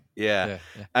 Atlanta, Yeah.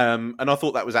 And I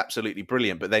thought that was absolutely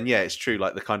brilliant. But then, it's true.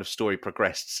 Like, the kind of story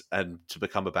progressed and to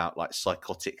become about like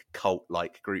psychotic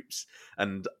cult-like groups.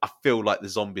 And I feel like the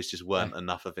zombies just weren't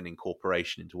enough of an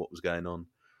incorporation into what was going on.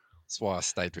 That's why I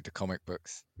stayed with the comic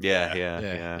books.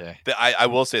 Yeah. I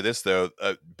will say this though,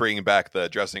 bringing back the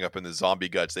dressing up in the zombie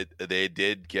guts, they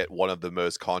did get one of the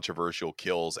most controversial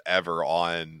kills ever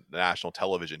on national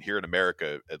television here in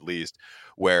America, at least,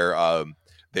 where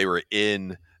they were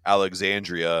in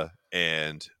Alexandria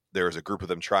and there was a group of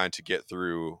them trying to get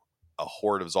through a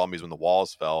horde of zombies when the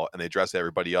walls fell, and they dressed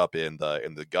everybody up in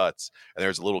the guts. And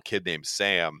there's a little kid named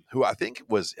Sam who I think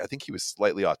he was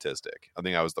slightly autistic. I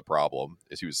think that was the problem,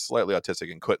 is he was slightly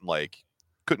autistic and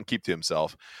couldn't keep to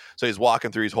himself. So he's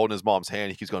walking through, he's holding his mom's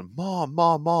hand, he keeps going, "Mom,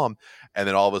 mom, mom," and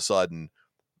then all of a sudden,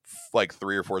 like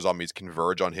 3 or 4 zombies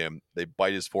converge on him. They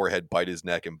bite his forehead, bite his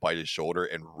neck, and bite his shoulder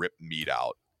and rip meat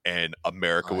out. And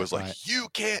America was like, "You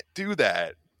can't do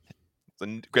that."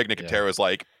 And Greg Nicotero was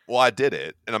like, "Well, I did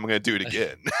it, and I'm going to do it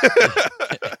again."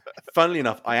 Funnily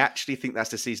enough, I actually think that's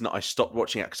the season that I stopped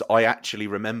watching it, because I actually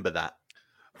remember that.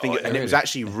 And it was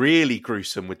actually really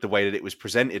gruesome with the way that it was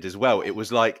presented as well. It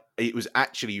was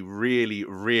actually really,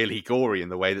 really gory in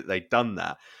the way that they'd done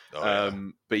that.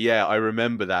 But I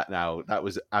remember that now. That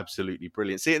was absolutely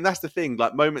brilliant. See, and that's the thing,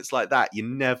 like moments like that, you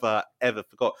never, ever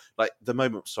forgot. Like the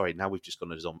moment, sorry, now we've just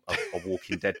gone a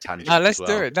Walking Dead tangent. Let's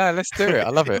do it. I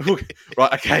love it.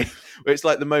 Right, okay. It's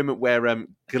like the moment where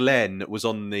Glenn was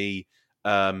on the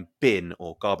bin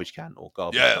or garbage can or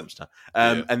garbage dumpster,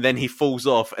 and then he falls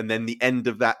off, and then the end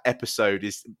of that episode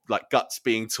is like guts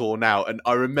being torn out. And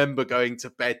I remember going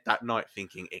to bed that night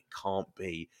thinking, it can't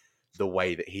be the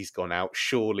way that he's gone out,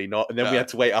 surely not. And then we had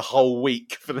to wait a whole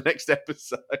week for the next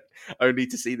episode only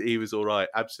to see that he was all right.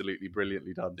 Absolutely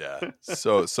brilliantly done.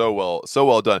 So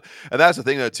well done. And that's the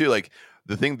thing though too, like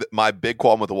the thing that my big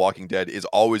qualm with The Walking Dead is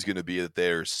always going to be that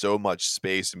there's so much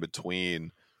space in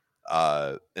between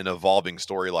an evolving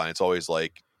storyline. It's always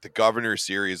like the Governor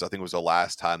series, I think, was the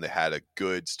last time they had a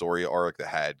good story arc that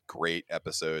had great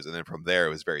episodes, and then from there it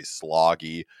was very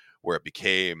sloggy, where it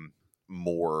became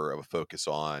more of a focus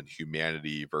on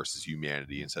humanity versus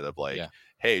humanity instead of like,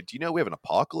 hey, do you know we have an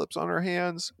apocalypse on our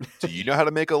hands? Do you know how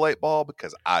to make a light bulb?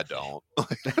 Because I don't.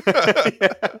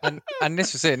 and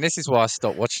this was it. And this is why I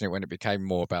stopped watching it when it became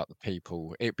more about the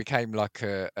people. It became like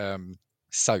a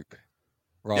soap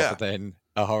rather than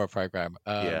a horror program.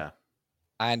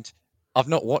 And I've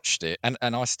not watched it, and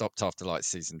I stopped after like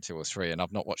season 2 or 3, and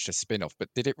I've not watched a spin-off. But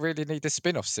did it really need a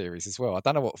spin-off series as well? I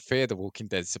don't know what Fear the Walking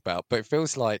Dead's about, but it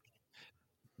feels like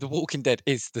The Walking Dead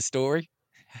is the story.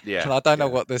 And I don't know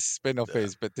what the spin-off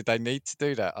is, but did they need to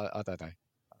do that? I don't know.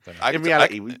 In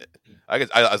reality, I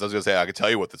was going to say, I could tell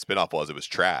you what the spin-off was. It was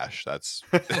trash. That's.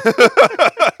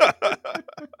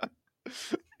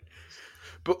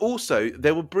 But also,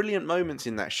 there were brilliant moments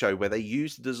in that show where they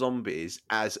used the zombies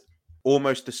as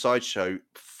almost a sideshow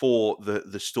for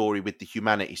the story with the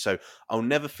humanity. So I'll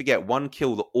never forget one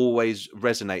kill that always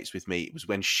resonates with me. It was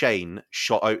when Shane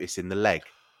shot Otis in the leg.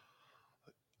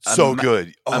 So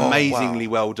good. Amazingly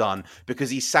well done,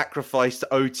 because he sacrificed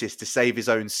Otis to save his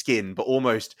own skin, but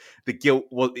almost the guilt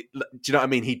was, do you know what I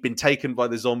mean? He'd been taken by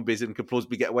the zombies and could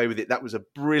plausibly get away with it. That was a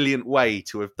brilliant way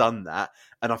to have done that.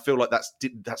 And I feel like that's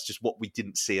just what we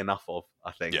didn't see enough of,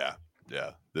 I think. Yeah.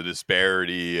 The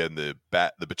disparity and the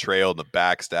betrayal and the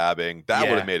backstabbing, that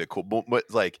would have made it cool. But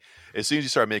like, as soon as you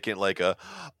start making it like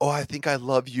I think I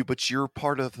love you, but you're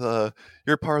part of the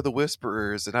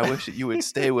Whisperers, and I wish that you would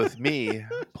stay with me.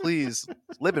 Please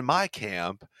live in my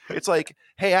camp. It's like,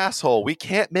 hey asshole, we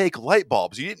can't make light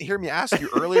bulbs. You didn't hear me ask you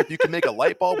earlier if you can make a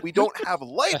light bulb? We don't have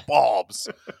light bulbs.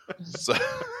 So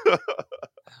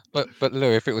But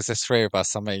Lou, if it was the three of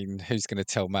us, I mean, who's going to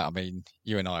tell Matt? I mean,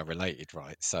 you and I are related,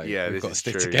 right? So Yeah, we've this got to is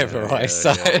stick true. together, Yeah, right? yeah,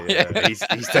 So yeah.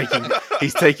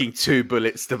 He's taking 2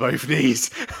 bullets to both knees.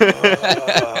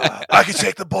 I can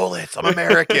take the bullets. I'm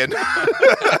American.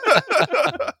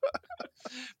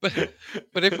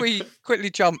 but if we quickly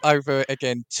jump over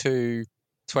again to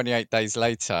 28 days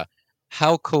later,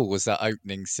 how cool was that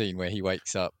opening scene where he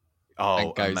wakes up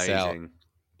and goes out? Amazing.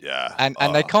 Yeah.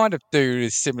 And they kind of do a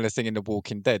similar thing in The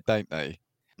Walking Dead, don't they?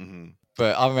 Mhm.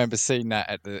 But I remember seeing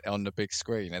that on the big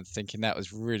screen and thinking that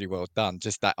was really well done.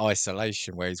 Just that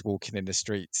isolation where he's walking in the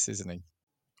streets, isn't he?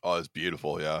 Oh, it's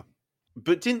beautiful. Yeah.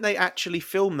 But didn't they actually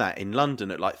film that in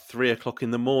London at like 3:00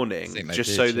 in the morning, think they just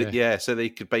did, so that so they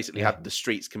could basically Yeah. have the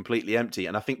streets completely empty?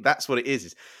 And I think that's what it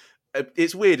is.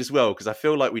 It's weird as well because I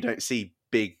feel like we don't see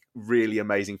big, really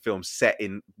amazing films set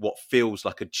in what feels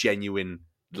like a genuine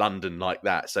London like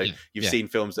that. So Yeah, you've yeah. seen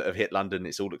films that have hit London,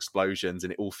 it's all explosions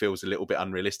and it all feels a little bit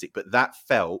unrealistic. But that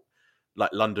felt like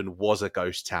London was a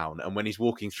ghost town. And when he's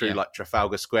walking through Yeah. like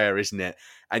Trafalgar Square, isn't it?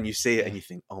 And you see it and Yeah. you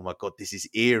think, oh my God, this is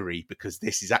eerie because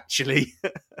this is actually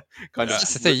kind Yeah. of.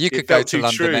 That's the thing. You it could go felt to too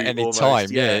London true at any almost. time.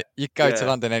 Yeah, you could go Yeah. to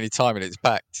London any time and it's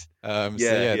packed. So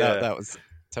Yeah, yeah. that was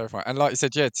terrifying. And like you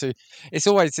said,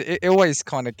 it always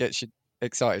kind of gets you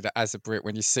excited as a Brit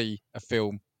when you see a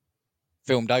film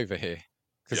filmed over here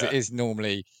because it Yeah. is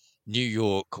normally New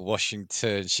York,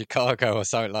 Washington, Chicago, or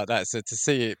something like that. So to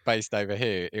see it based over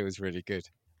here, it was really good.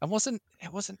 And wasn't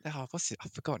what's it?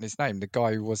 I've forgotten his name. The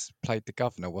guy who played the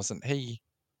governor, wasn't he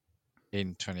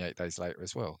in 28 Days Later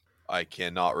as well? I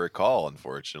cannot recall,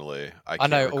 unfortunately. I I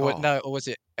can't know, recall.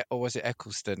 or was it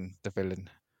Eccleston, the villain?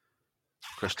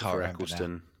 Christopher remember now.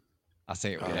 Eccleston. I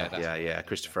think, Yeah.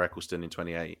 Christopher Eccleston in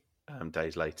 28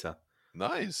 Days Later.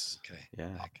 Nice. Okay,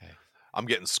 Yeah. okay. I'm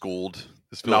getting schooled.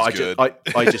 This feels No, good.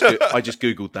 I just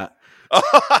googled that.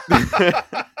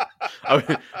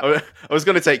 I was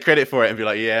going to take credit for it and be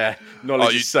like, yeah,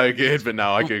 knowledge is so good, but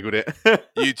no, I googled it.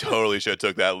 You totally should have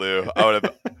took that, Lou. I would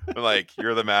have been like,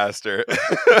 you're the master.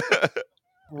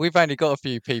 We've only got a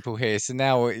few people here, so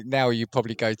now you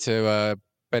probably go to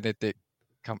Benedict.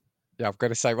 Yeah, I've got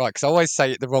to say right because I always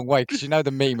say it the wrong way because you know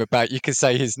the meme about you can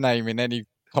say his name in any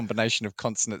combination of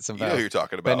consonants and You know vowels. who you're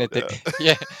talking about. Benedict,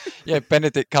 yeah,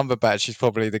 Benedict Cumberbatch is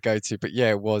probably the go-to, but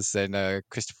yeah, it was then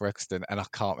Christopher Eccleston, and I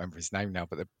can't remember his name now,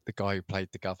 but the guy who played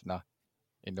the governor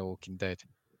in The Walking Dead,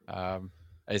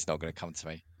 it's not going to come to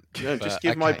me. No, just But,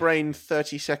 give my okay. brain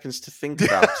 30 seconds to think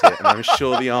about it, and I'm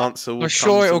sure the answer will I'm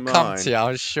sure it'll to come mine. to you.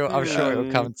 I'm sure it'll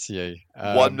come to you.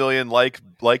 1 million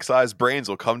like-sized brains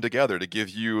will come together to give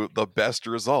you the best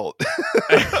result.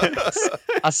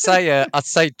 I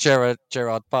say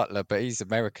Gerard Butler, but he's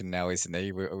American now, isn't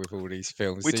he? With all these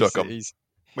films, We took him.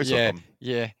 We took him.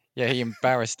 Yeah. He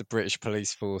embarrassed the British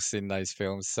police force in those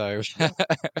films. So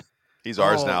He's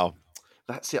ours Oh, now.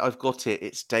 That's it. I've got it.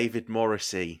 It's David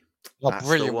Morrissey. oh, That's the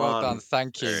brilliant, well one. done,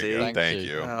 thank you, There you go. Thank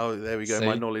you. Oh, there we go. See,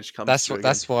 My knowledge comes That's through what.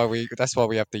 That's why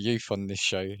we have the youth on this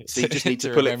show. So you just need to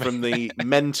to pull it remember. from the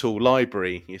mental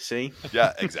library, you see?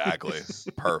 Yeah, exactly.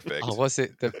 Perfect. Oh, was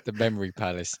it the Memory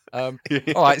Palace? All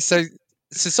right, so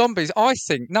zombies. I'm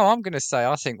going to say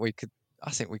I think we could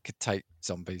take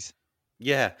zombies.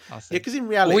 Yeah. I Yeah, think. because in Or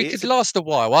reality, we could last a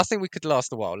while. I think we could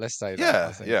last a while. Let's say that. I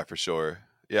Yeah, think. yeah, for sure.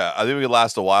 Yeah, I think we could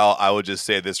last a while. I would just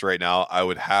say this right now. I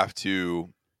would have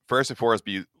to, first and foremost,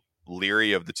 be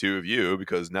leery of the two of you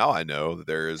because now I know that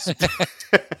there's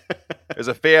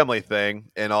a family thing,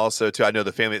 and also too, I know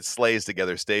the family that slays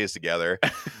together stays together.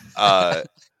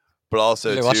 But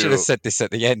also Lou, too, I should have said this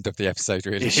at the end of the episode,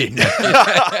 really. shouldn't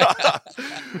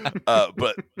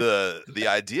but the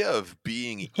idea of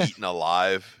being eaten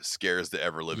alive scares the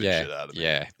ever living Yeah, shit out of me.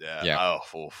 yeah. Oh,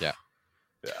 oof. Yeah.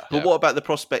 Yeah. But Yeah. what about the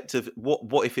prospect of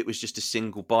what if it was just a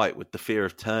single bite? Would the fear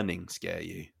of turning scare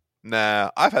you? Nah,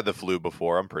 I've had the flu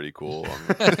before. I'm pretty cool.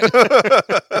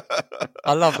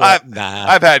 I love that.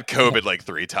 I've had COVID like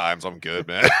 3 times. I'm good,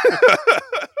 man.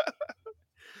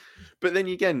 But then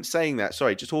again, saying that,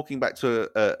 sorry, just talking back to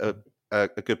a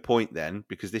good point then,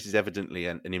 because this is evidently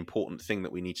an important thing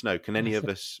that we need to know. Can any of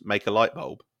us make a light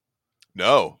bulb?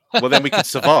 No, Well, then we could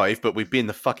survive, but we'd be in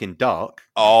the fucking dark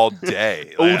all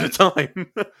day. all man. the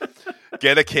time.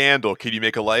 Get a candle. Can you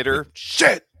make a lighter?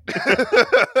 Shit.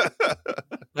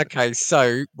 Okay,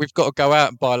 so we've got to go out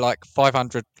and buy like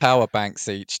 500 power banks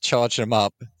each, charge them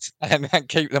up, and then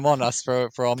keep them on us for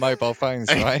our mobile phones,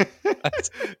 right?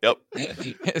 Yep.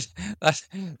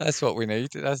 That's what we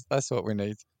need. That's what we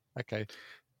need. Okay.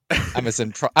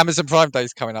 Amazon Prime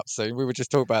Day's coming up soon. We were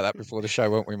just talking about that before the show,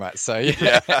 weren't we, Matt? So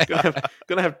Yeah.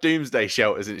 gonna have doomsday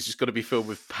shelters, and it's just got to be filled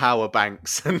with power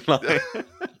banks and like.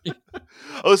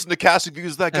 listen to casting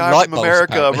views of that And guy light from bulbs,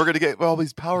 America. apparently. We're gonna get all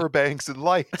these power banks and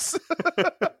lights.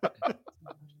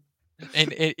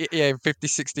 In 50,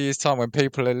 60 years time, when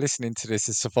people are listening to this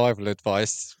as survival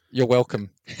advice, you're welcome.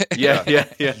 Yeah.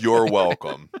 You're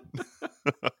welcome.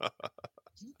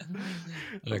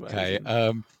 Okay.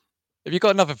 Amazing. Have you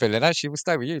got another villain? Actually, we'll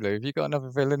stay with you, Lou. Have you got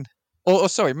another villain? Or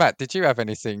sorry, Matt, did you have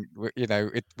anything,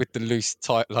 with the loose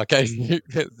title I gave you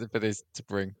for this to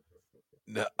bring?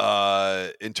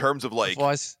 In terms of like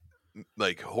Otherwise,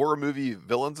 horror movie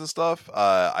villains and stuff,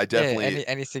 I definitely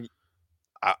anything.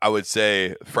 I would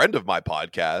say friend of my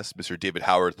podcast, Mr. David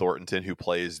Howard Thornton, who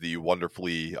plays the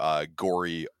wonderfully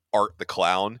gory Art the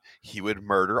Clown. He would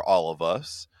murder all of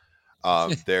us.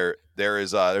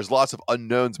 There's lots of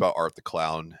unknowns about Art the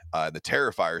Clown in the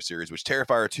Terrifier series, which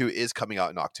Terrifier 2 is coming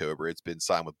out in October. It's been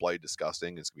signed with Bloody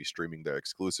Disgusting. It's going to be streaming there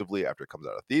exclusively after it comes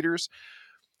out of theaters.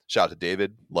 Shout out to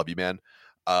David. Love you, man.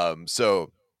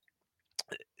 So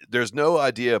there's no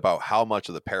idea about how much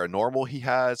of the paranormal he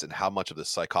has and how much of the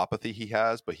psychopathy he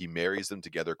has, but he marries them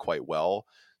together quite well.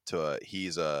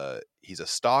 He's a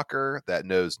stalker that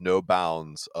knows no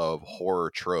bounds of horror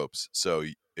tropes. So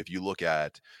if you look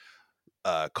at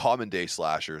common day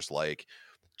slashers like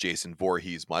Jason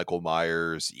Voorhees, Michael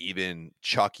Myers, even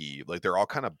Chucky, like they're all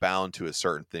kind of bound to a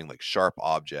certain thing, like sharp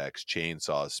objects,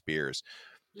 chainsaws, spears.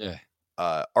 Yeah.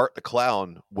 Art the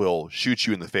Clown will shoot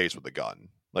you in the face with a gun.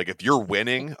 Like if you're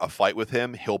winning a fight with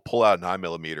him, he'll pull out a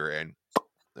 9mm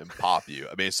and pop you.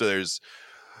 I mean, so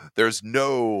there's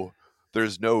no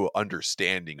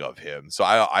understanding of him. So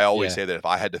I always say that if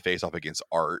I had to face off against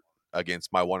Art,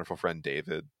 against my wonderful friend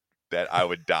David, that I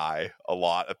would die a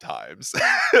lot of times.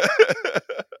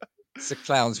 So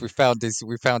clowns, we found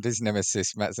his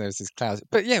nemesis, Matt's nemesis, clowns.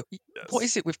 But yeah, what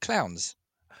is it with clowns?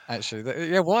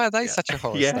 Actually, why are they such a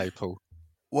horror staple?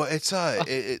 Well, it's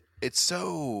it's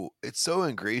so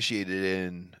ingratiated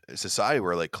in a society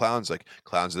where like clowns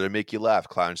that make you laugh.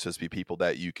 Clowns are supposed to be people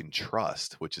that you can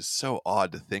trust, which is so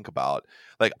odd to think about.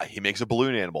 Like he makes a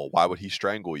balloon animal. Why would he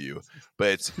strangle you? But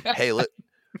it's hey,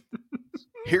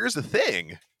 here's the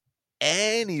thing.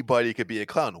 Anybody could be a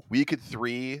clown. We could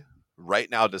three right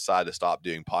now decide to stop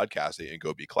doing podcasting and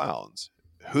go be clowns.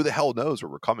 Who the hell knows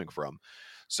where we're coming from?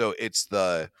 So it's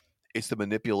the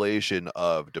manipulation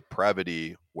of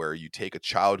depravity where you take a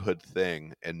childhood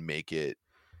thing and make it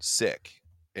sick.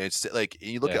 And it's like, and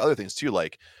you look at other things too,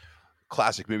 like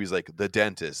classic movies like The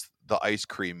Dentist, The Ice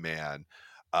Cream Man,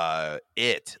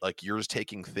 It. Like you're just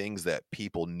taking things that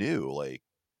people knew, like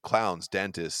clowns,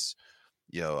 dentists,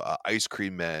 ice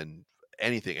cream men,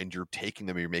 anything, and you're taking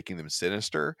them and you're making them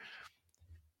sinister.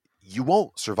 You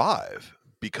won't survive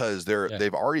because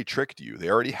they've already tricked you. They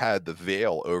already had the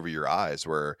veil over your eyes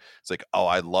where it's like, oh,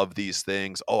 I love these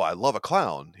things. Oh, I love a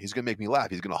clown. He's gonna make me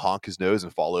laugh. He's gonna honk his nose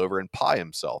and fall over and pie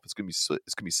himself. It's gonna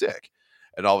be sick.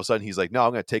 And all of a sudden he's like, no,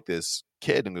 I'm gonna take this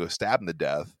kid and go stab him to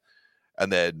death.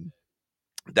 And then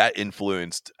that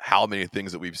influenced how many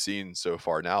things that we've seen so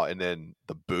far now. And then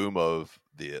the boom of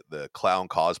the clown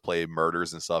cosplay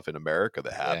murders and stuff in America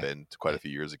that happened quite a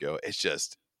few years ago. It's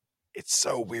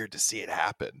so weird to see it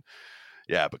happen.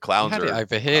 Yeah, but clowns we had are it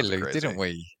over here, Lou, crazy. didn't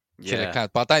we? Killer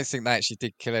clowns, but I don't think they actually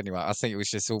did kill anyone. I think it was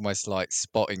just almost like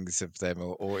spottings of them,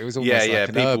 or it was almost like an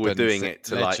people urban were doing it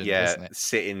to legend,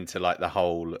 sit into like the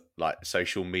whole like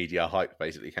social media hype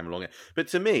basically came along. But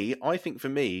to me, I think for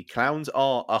me, clowns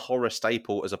are a horror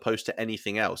staple as opposed to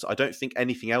anything else. I don't think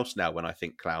anything else now when I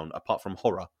think clown apart from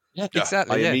horror. Yeah,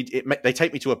 exactly. They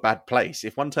take me to a bad place.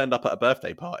 If one turned up at a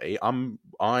birthday party,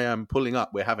 I am pulling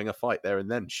up. We're having a fight there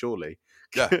and then, surely.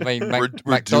 Yeah, I mean, we're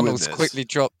McDonald's doing this. quickly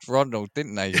dropped Ronald,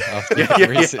 didn't they? After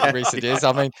recent years.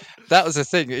 I mean, that was the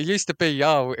thing. It used to be,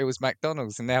 it was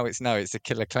McDonald's, and now it's a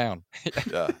killer clown.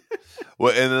 Yeah.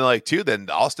 Well, and then then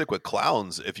I'll stick with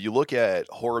clowns. If you look at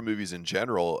horror movies in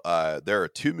general, there are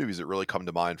two movies that really come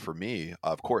to mind for me.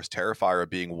 Of course, Terrifier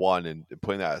being one, and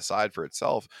putting that aside for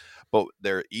itself. But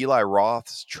they're Eli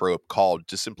Roth's trope called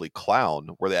just simply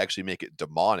clown, where they actually make it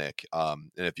demonic.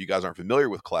 And if you guys aren't familiar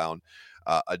with clown,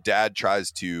 a dad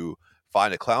tries to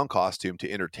find a clown costume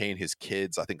to entertain his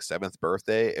kid's, I think, 7th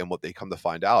birthday. And what they come to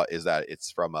find out is that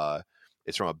it's from a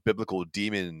biblical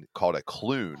demon called a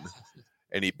clown.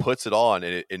 And he puts it on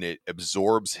and it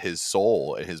absorbs his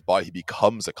soul and his body. He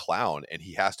becomes a clown and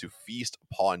he has to feast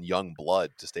upon young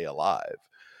blood to stay alive.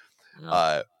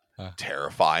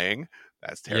 Terrifying.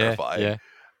 That's terrifying. Yeah.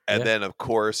 And then, of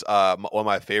course, one of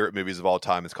my favorite movies of all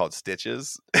time is called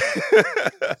Stitches.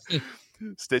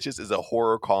 Stitches is a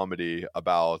horror comedy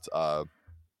about a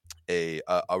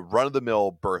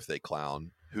run-of-the-mill birthday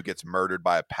clown who gets murdered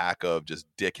by a pack of just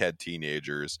dickhead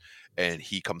teenagers, and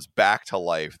he comes back to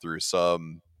life through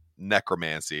some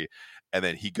necromancy. And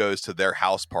then he goes to their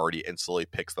house party and slowly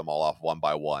picks them all off one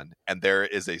by one. And there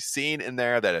is a scene in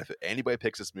there that if anybody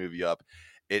picks this movie up,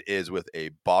 it is with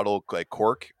a bottle, like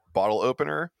cork bottle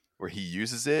opener, where he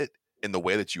uses it in the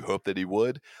way that you hope that he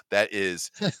would. That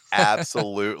is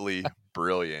absolutely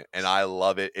brilliant. And I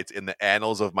love it. It's in the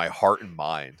annals of my heart and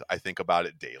mind. I think about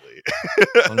it daily.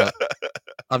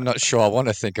 I'm not sure I want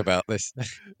to think about this.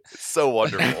 It's so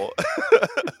wonderful.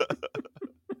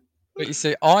 But you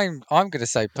see, I'm going to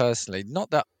say personally,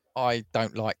 not that I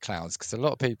don't like clowns, because a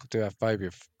lot of people do have phobia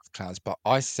of clowns, but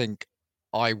I think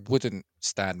I wouldn't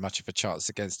stand much of a chance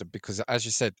against them because, as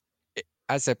you said,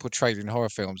 as they're portrayed in horror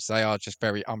films, they are just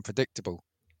very unpredictable.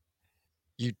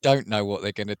 You don't know what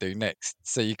they're going to do next,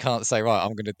 so you can't say, right,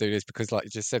 I'm going to do this because, like you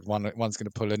just said, one's going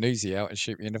to pull an Uzi out and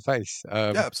shoot me in the face.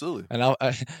 Yeah, absolutely. And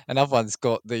another one's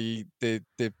got the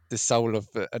soul of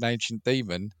an ancient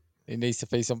demon. He needs to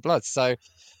feast on blood. So,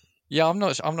 yeah, I'm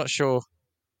not sure.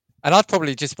 And I'd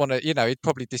probably just want to, it'd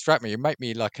probably distract me. It'd make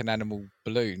me like an animal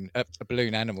balloon, a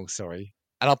balloon animal, sorry.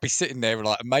 And I'd be sitting there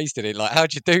like amazed at it, like,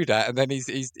 how'd you do that? And then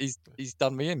he's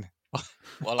done me in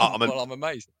while I'm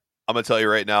amazed. I'm gonna tell you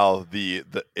right now, the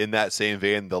in that same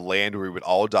vein, the land where we would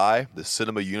all die, the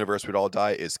cinema universe we'd all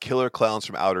die, is Killer Clowns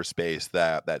from Outer Space,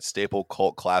 that staple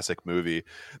cult classic movie,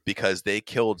 because they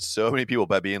killed so many people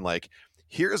by being like,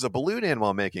 here's a balloon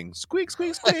animal I'm making, squeak,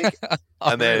 squeak, squeak.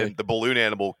 And then the balloon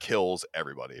animal kills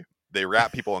everybody. They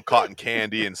wrap people in cotton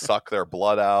candy and suck their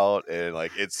blood out, and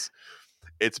like it's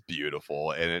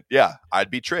beautiful. And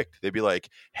I'd be tricked. They'd be like,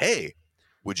 hey,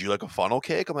 would you like a funnel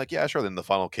cake? I'm like, yeah, sure. Then the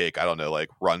funnel cake, I don't know, like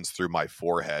runs through my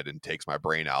forehead and takes my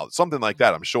brain out. Something like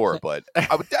that, I'm sure. But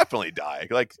I would definitely die.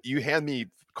 Like, you hand me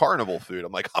carnival food,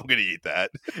 I'm like, I'm going to eat that.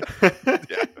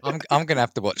 Yeah. I'm going to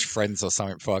have to watch Friends or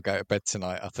something before I go to bed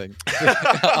tonight, I think.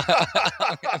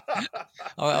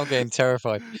 I'm getting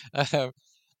terrified.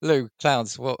 Lou,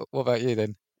 clowns, what about you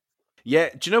then? Yeah,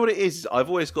 do you know what it is? I've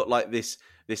always got like this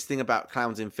thing about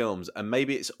clowns in films, and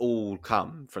maybe it's all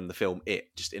come from the film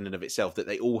It, just in and of itself, that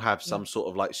they all have some sort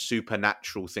of like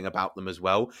supernatural thing about them as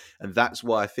well. And that's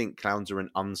why I think clowns are an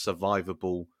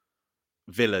unsurvivable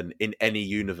villain in any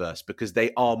universe, because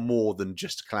they are more than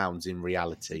just clowns in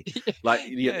reality. Like,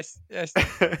 yes. that's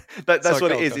Sorry,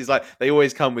 what it is. Is like they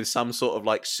always come with some sort of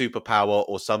like superpower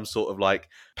or some sort of like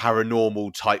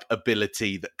paranormal type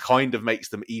ability that kind of makes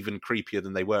them even creepier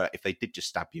than they were if they did just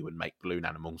stab you and make balloon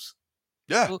animals.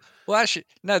 Yeah. Well, actually,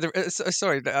 no.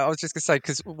 Sorry, I was just gonna say,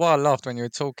 because why I laughed when you were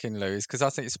talking, Lou, is because I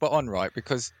think it's spot on, right?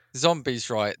 Because zombies,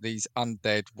 right? These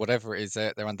undead, whatever it is,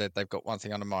 they're undead. They've got one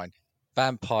thing on the mind.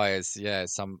 Vampires, yeah,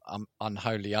 some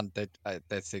unholy undead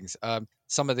dead things.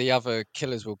 Some of the other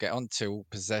killers we'll get onto, all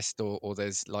possessed, or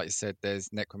there's, like you said, there's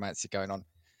necromancy going on.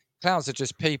 Clowns are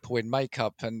just people in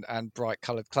makeup and bright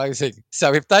coloured clothing.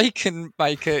 So if they can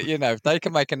make if they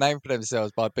can make a name for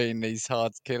themselves by being these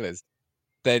hard killers,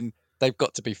 then they've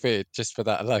got to be feared just for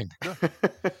that alone.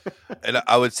 And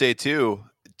I would say too,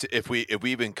 if we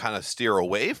even kind of steer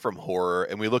away from horror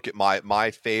and we look at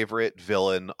my favorite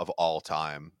villain of all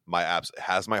time,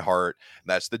 has my heart, and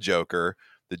that's the Joker.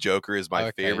 The Joker is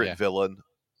my favorite villain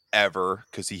ever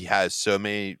because he has so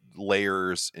many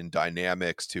layers and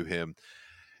dynamics to him.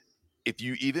 If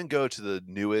you even go to the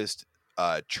newest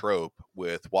trope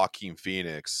with Joaquin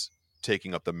Phoenix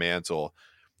taking up the mantle,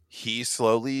 he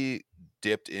slowly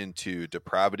dipped into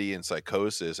depravity and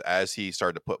psychosis as he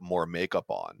started to put more makeup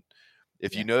on.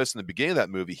 If you notice in the beginning of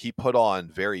that movie, he put on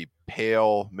very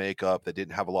pale makeup that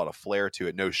didn't have a lot of flair to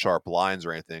it, no sharp lines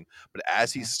or anything. But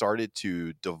as he started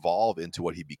to devolve into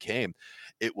what he became,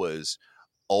 it was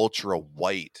ultra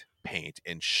white paint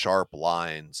and sharp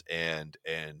lines, and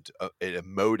it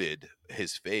emoted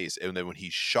his face. And then when he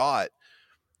shot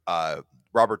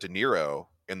Robert De Niro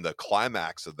in the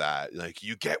climax of that, like,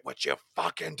 you get what you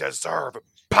fucking deserve,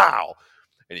 pow,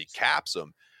 and he caps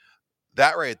him.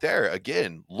 That right there,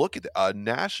 again, look at a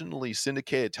nationally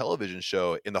syndicated television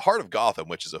show in the heart of Gotham,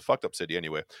 which is a fucked up city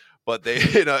anyway. But they,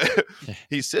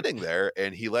 he's sitting there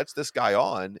and he lets this guy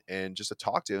on and just to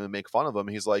talk to him and make fun of him.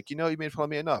 He's like, you made fun of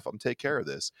me enough. I'm take care of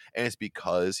this. And it's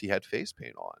because he had face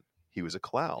paint on. He was a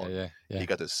clown. Yeah. He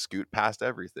got to scoot past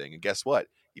everything. And guess what?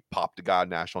 He popped a guy on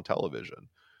national television.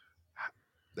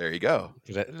 There you go.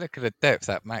 Look at the depth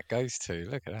that Matt goes to.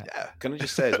 Look at that. Yeah. Can I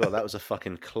just say as well, that was a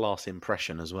fucking class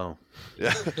impression as well.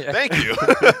 Yeah. Thank you.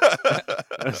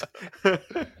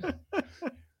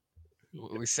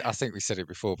 I think we said it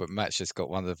before, but Matt's just got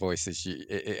one of the voices.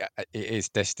 It is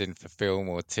destined for film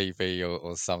or TV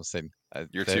or something.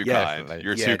 You're too definitely. kind.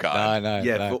 You're Yeah, too kind.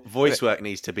 No. Voice work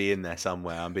needs to be in there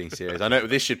somewhere. I'm being serious. I know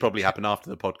this should probably happen after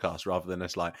the podcast rather than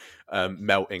us like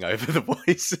melting over the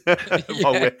voice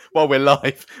while we're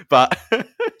live. But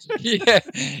yeah.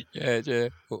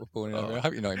 Falling over. I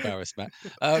hope you're not embarrassed, Matt.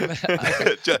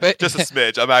 Okay. Just a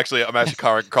smidge. I'm actually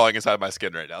crawling inside my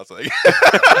skin right now. So like,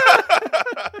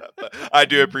 I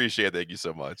do appreciate it. Thank you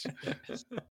so much.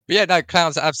 Yeah, no,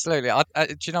 clowns, absolutely.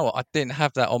 Do you know what? I didn't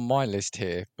have that on my list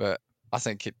here, but I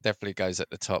think it definitely goes at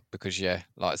the top because, yeah,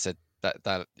 like I said,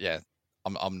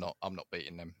 I'm not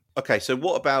beating them. okay, so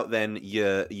what about then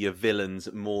your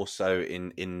villains more so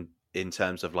in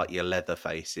terms of like your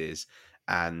Leatherfaces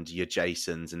and your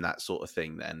Jasons and that sort of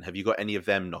thing? Then have you got any of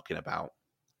them knocking about?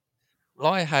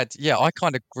 Well, I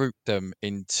kind of grouped them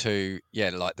into,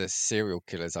 like the serial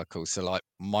killers I call. So like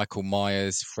Michael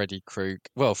Myers, Freddy Krueger.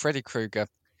 Well, Freddy Krueger,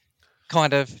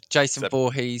 kind of Jason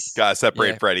Voorhees. Gotta separate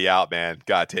Yeah, Freddy out, man.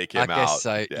 Gotta take him I out. guess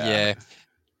so. Yeah.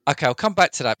 Okay, I'll come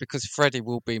back to that because Freddy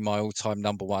will be my all-time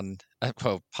number one.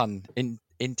 Well, pun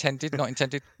intended, not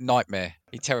intended. Nightmare.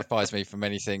 He terrifies me for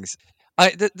many things.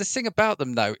 The thing about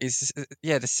them though is,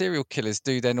 the serial killers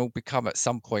do then all become at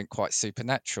some point quite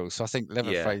supernatural. So I think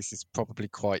Leatherface is probably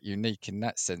quite unique in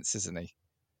that sense, isn't he?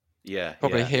 Yeah,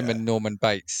 Probably yeah. him and Norman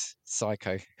Bates,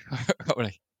 Psycho.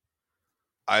 Probably.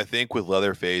 I think with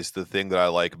Leatherface, the thing that I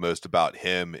like most about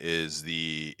him is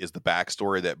the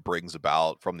backstory that brings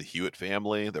about from the Hewitt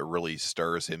family that really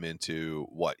stirs him into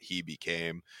what he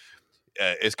became.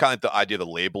 It's kind of like the idea of the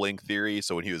labeling theory.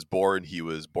 So when he was born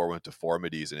with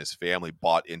deformities, and his family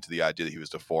bought into the idea that he was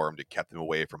deformed and kept him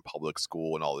away from public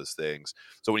school and all these things.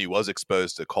 So when he was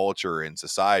exposed to culture and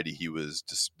society, he was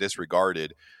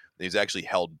disregarded. And he was actually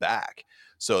held back.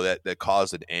 So that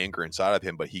caused an anger inside of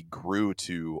him, but he grew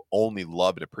to only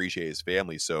love and appreciate his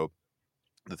family. So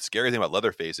the scary thing about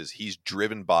Leatherface is he's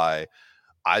driven by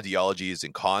ideologies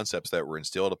and concepts that were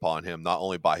instilled upon him, not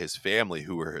only by his family,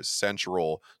 who were his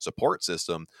central support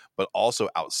system, but also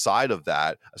outside of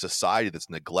that, a society that's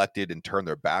neglected and turned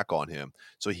their back on him.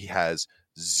 So he has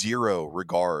zero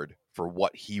regard for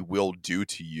what he will do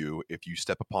to you if you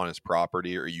step upon his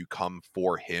property or you come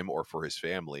for him or for his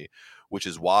family, which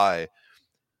is why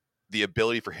the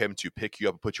ability for him to pick you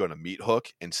up and put you on a meat hook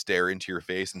and stare into your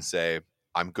face and say,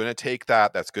 I'm going to take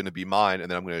that, that's going to be mine,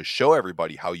 and then I'm going to show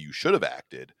everybody how you should have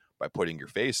acted by putting your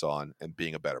face on and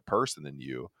being a better person than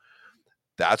you.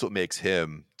 That's what makes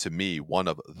him, to me, one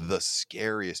of the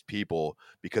scariest people,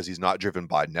 because he's not driven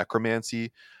by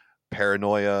necromancy,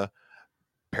 paranoia,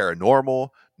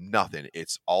 paranormal, nothing.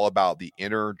 It's all about the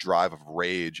inner drive of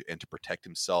rage and to protect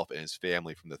himself and his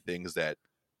family from the things that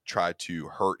tried to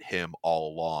hurt him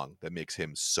all along. That makes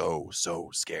him so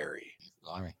scary.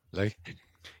 Blimey, Lou.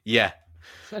 Yeah.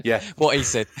 What he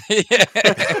said.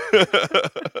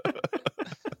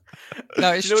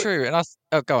 No, it's true.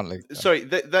 And go on, Lou. Sorry,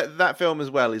 that film as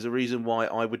well is a reason why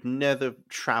I would never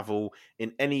travel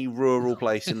in any rural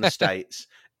place in the States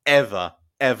ever,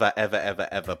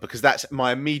 because that's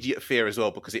my immediate fear as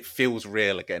well, because it feels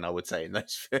real again, I would say, in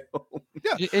those films.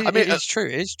 Yeah, it's true.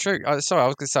 It's true. Sorry, I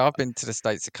was going to say I've been to the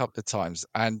States a couple of times,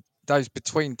 and those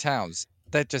between towns,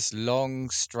 they're just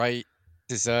long, straight,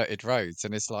 deserted roads,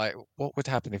 and it's like, what would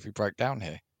happen if we broke down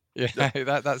here?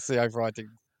 That's the overriding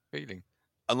feeling.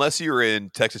 Unless you're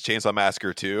in Texas Chainsaw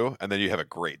Massacre 2, and then you have a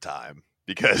great time.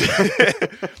 Because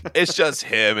it's just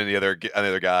him and the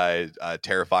other guy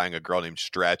terrifying a girl named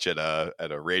Stretch at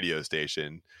a radio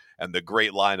station, and the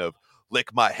great line of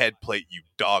 "Lick my head plate, you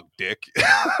dog dick." But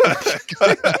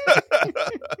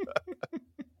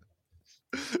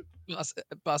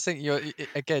I think you're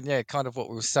again, kind of what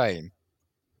we were saying.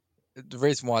 The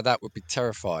reason why that would be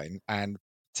terrifying, and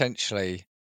potentially,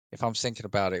 if I'm thinking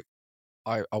about it,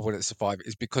 I wouldn't survive it,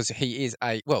 is because he is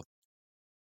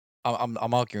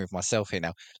I'm arguing with myself here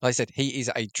now. Like I said, he is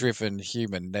a driven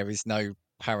human. There is no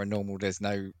paranormal. There's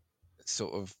no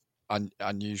sort of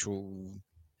unusual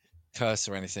curse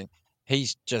or anything.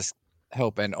 He's just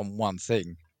hell bent on one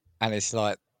thing, and it's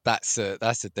like that's a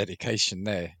dedication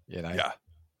there. Yeah.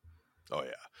 Oh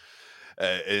yeah.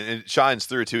 And it shines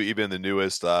through too, even in the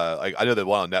newest. I know that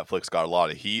one on Netflix got a lot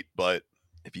of heat, but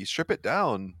if you strip it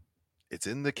down, it's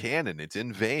in the canon. It's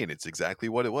in vein. It's exactly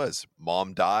what it was.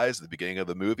 Mom dies at the beginning of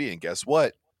the movie, and guess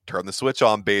what? Turn the switch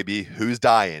on, baby. Who's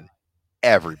dying?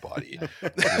 Everybody.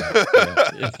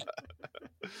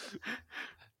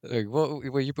 Well,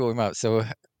 you brought him up. So,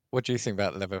 what do you think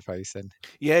about Leatherface then?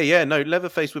 Yeah. No,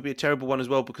 Leatherface would be a terrible one as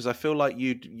well, because I feel like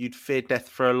you'd fear death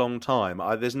for a long time.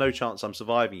 There's no chance I'm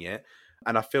surviving it.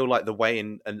 And I feel like the way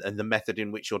and the method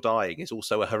in which you're dying is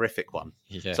also a horrific one.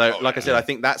 Yeah. So, I said, I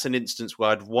think that's an instance where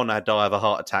I'd want to die of a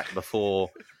heart attack before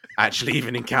actually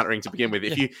even encountering to begin with.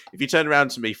 If you turned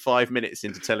around to me 5 minutes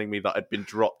into telling me that I'd been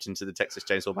dropped into the Texas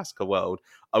Chainsaw Massacre world,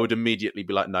 I would immediately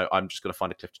be like, no, I'm just going to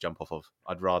find a cliff to jump off of.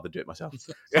 I'd rather do it myself.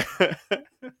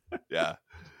 Yeah.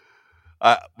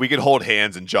 We could hold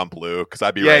hands and jump, Lou, because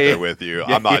I'd be right there with you.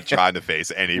 I'm not trying to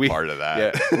face any part of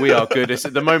that. Yeah, we are good. It's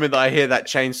the moment that I hear that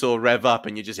chainsaw rev up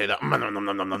and you just hear that,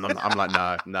 I'm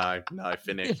like, no,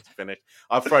 finished.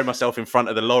 I'll throw myself in front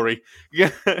of the lorry.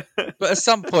 But at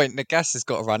some point, the gas has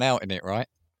got to run out in it, right?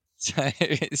 So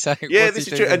yeah, this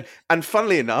is true. And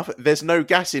funnily enough, there's no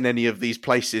gas in any of these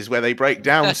places where they break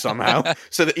down somehow,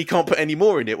 so that he can't put any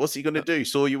more in it. What's he going to do?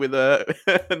 Saw you with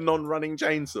a non-running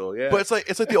chainsaw? Yeah, but it's like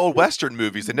the old Western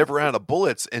movies. They never ran out of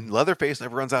bullets, and Leatherface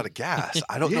never runs out of gas.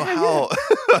 I don't know how.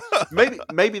 Yeah.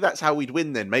 maybe that's how we'd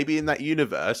win then. Maybe in that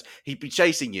universe, he'd be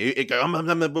chasing you. It'd go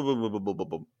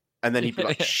and then he'd be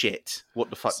like, shit,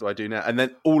 what the fuck do I do now? And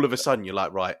then all of a sudden you're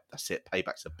like, right, that's it.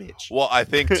 Payback's a bitch. Well, I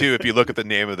think, too, if you look at the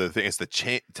name of the thing, it's the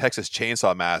Texas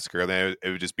Chainsaw Massacre, then it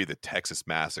would just be the Texas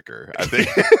Massacre. I think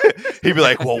he'd be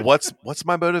like, well, what's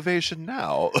my motivation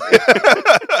now?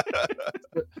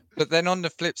 But then on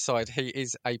the flip side, he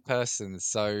is a person.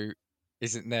 So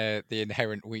isn't there the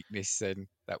inherent weakness then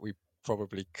that we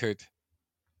probably could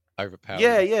overpower?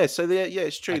 Yeah. So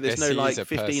it's true. There's no like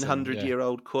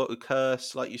 1500-year-old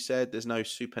curse, like you said. There's no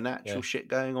supernatural shit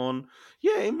going on.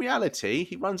 Yeah, in reality,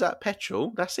 he runs out of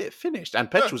petrol. That's it, finished. And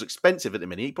petrol's expensive at the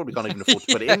minute. He probably can't even afford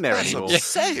to put it in there anymore.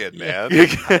 That's what I'm saying, man.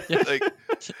 Like,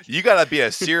 you gotta be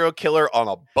a serial killer on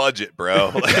a budget,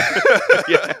 bro.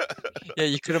 Yeah,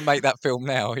 you couldn't make that film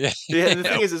now. Yeah. The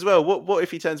thing is as well, what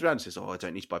if he turns around and says, "Oh, I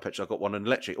don't need to buy petrol. I've got one on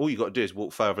electric." All you got to do is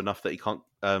walk further enough that he can't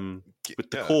with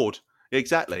the cord.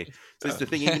 Exactly. So it's the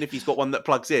thing. Even if he's got one that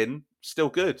plugs in, still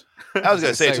good. I was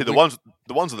going to say too, the ones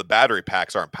with the battery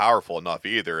packs aren't powerful enough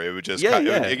either. It would just like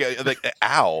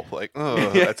ow, like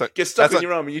get stuck in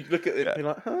your arm, and you look at it and be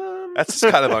like, that's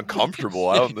just kind of uncomfortable.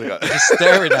 I don't think just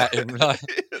staring at him like,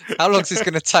 how long is this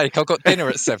going to take? I've got dinner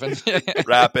at 7.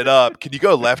 Wrap it up. Can you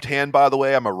go left hand? By the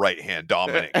way, I'm a right hand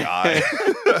dominant guy.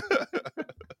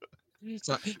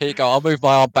 So, here you go. I'll move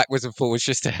my arm backwards and forwards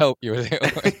just to help you a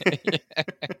little.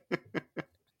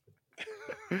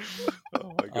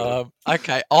 Oh my god.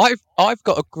 Okay, I've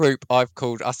got a group I've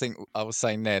called. I think I was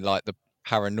saying there like the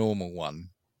paranormal one.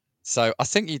 So I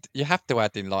think you have to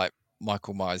add in like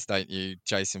Michael Myers, don't you?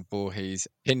 Jason Voorhees,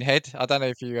 Pinhead. I don't know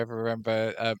if you ever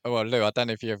remember. Well, Lou, I don't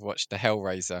know if you ever watched the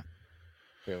Hellraiser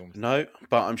films. No,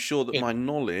 but I'm sure that my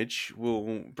knowledge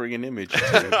will bring an image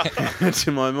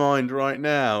to my mind right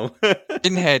now.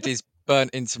 Pinhead is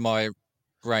burnt into my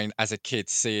brain as a kid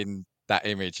seeing that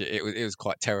image. It was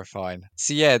quite terrifying.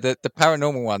 So yeah, the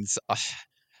paranormal ones, I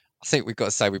think we've got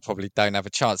to say we probably don't have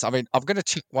a chance. I mean, I'm going to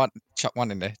chuck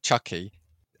one in there, Chucky.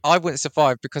 I wouldn't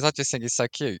survive because I just think it's so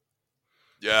cute.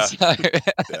 Yeah. So,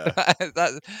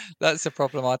 that's the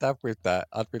problem I'd have with that.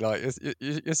 I'd be like,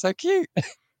 you're so cute.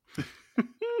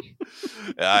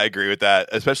 Yeah, I agree with that,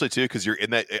 especially too because you're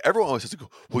in that. Everyone always says,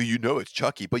 "Well, you know it's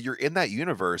Chucky," but you're in that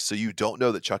universe, so you don't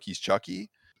know that Chucky's Chucky.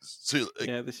 So,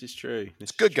 yeah, this is true.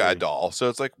 It's good guy doll, so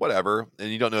it's like whatever, and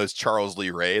you don't know it's Charles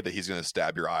Lee Ray that he's going to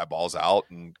stab your eyeballs out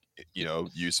and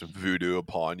use some voodoo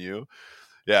upon you.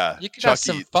 Yeah, you could have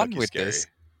some fun with this.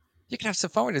 You could have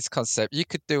some fun with this concept. You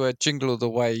could do a Jingle All the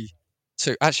Way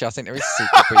 2. Actually, I think there is a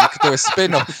sequel, but you could do a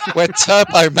spin-off where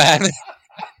Turbo Man.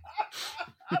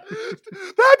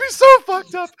 That'd be so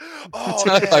fucked up. Oh,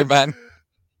 Turbo Man.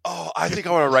 Oh, I think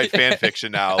I want to write fan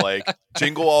fiction now, like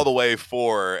Jingle All the Way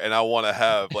 4, and I want to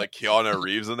have like Keanu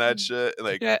Reeves in that shit. And,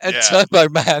 like, Turbo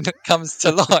Man comes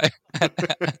to life.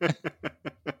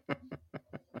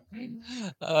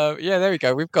 There we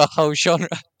go. We've got a whole genre.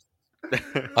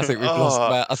 I think we've lost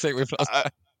Matt. I think we've lost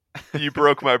Matt. You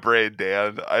broke my brain,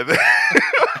 Dan. I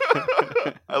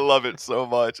love it so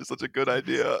much. It's such a good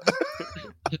idea.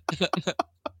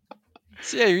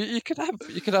 So yeah, you could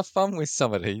have fun with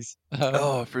some of these.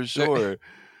 For sure.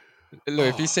 Look,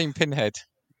 have you seen Pinhead?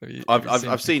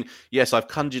 I've seen. Yes, I've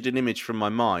conjured an image from my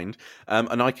mind,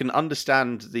 and I can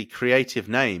understand the creative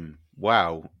name.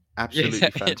 Wow, absolutely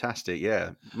fantastic!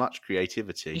 Yeah, much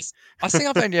creativity. I think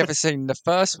I've only ever seen the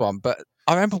first one, but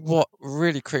I remember what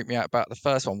really creeped me out about the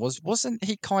first one wasn't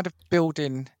he kind of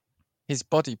building his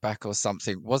body back or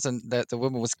something? Wasn't that the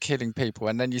woman was killing people,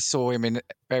 and then you saw him in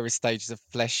various stages of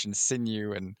flesh and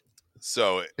sinew? And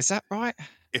so, is that right?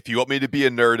 If you want me to be a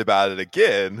nerd about it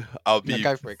again, I'll be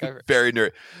go for it. Very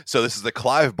nerd. So this is the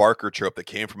Clive Barker trope that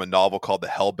came from a novel called The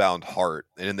Hellbound Heart.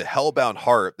 And in The Hellbound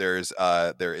Heart, there is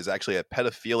actually a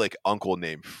pedophilic uncle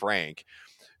named Frank,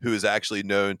 who is actually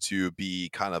known to be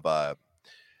kind of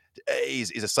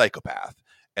he's a psychopath.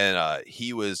 And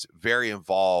he was very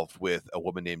involved with a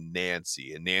woman named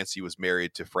Nancy, and Nancy was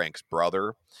married to Frank's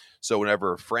brother. So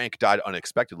whenever Frank died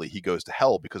unexpectedly, he goes to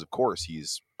hell because, of course,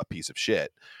 he's a piece of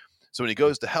shit. So when he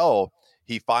goes to hell,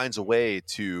 he finds a way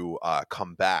to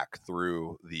come back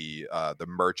through the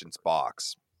merchant's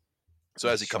box. So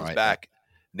as he That's comes right, back,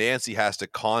 Nancy has to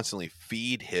constantly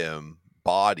feed him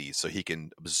bodies so he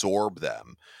can absorb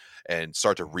them and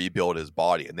start to rebuild his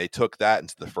body. And they took that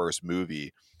into the first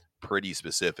movie pretty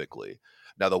specifically.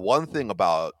 Now, the one thing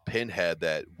about Pinhead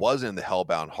that was in the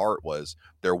Hellbound Heart was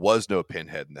there was no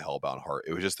Pinhead in the Hellbound Heart.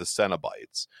 It was just the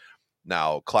Cenobites.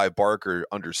 Now, Clive Barker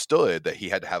understood that he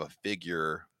had to have a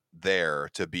figure there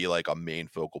to be like a main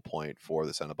focal point for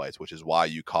the Cenobites, which is why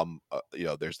you come,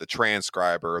 there's the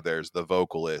transcriber, there's the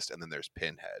vocalist, and then there's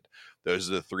Pinhead. Those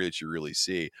are the three that you really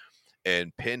see.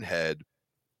 And Pinhead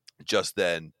just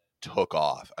then took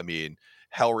off. I mean,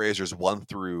 Hellraisers 1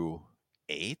 through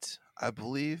 8, I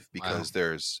believe, because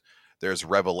there's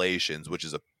Revelations, which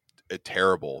is a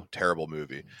terrible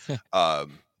movie.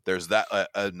 There's that,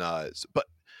 but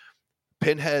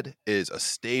Pinhead is a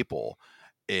staple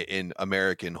in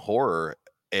American horror,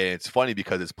 and it's funny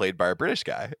because it's played by a British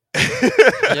guy.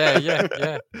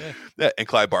 yeah. And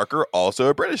Clive Barker, also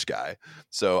a British guy.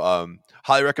 So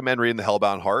highly recommend reading The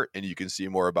Hellbound Heart, and you can see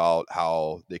more about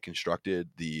how they constructed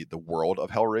the world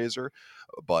of Hellraiser.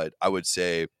 But I would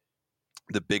say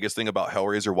the biggest thing about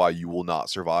Hellraiser, why you will not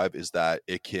survive, is that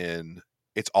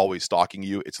it's always stalking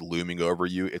you. It's looming over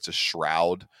you. It's a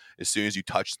shroud. As soon as you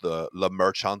touch the Le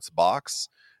Merchant's box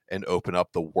and open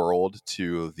up the world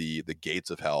to the gates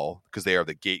of hell, because they are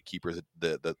the gatekeepers,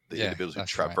 the individuals who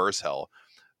traverse hell,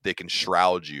 they can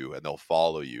shroud you and they'll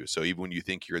follow you. So even when you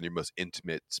think you're in your most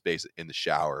intimate space, in the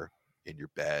shower, in your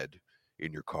bed,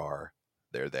 in your car,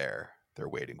 they're there. They're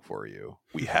waiting for you.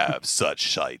 We have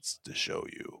such sights to show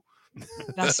you.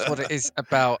 That's what it is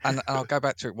about. And I'll go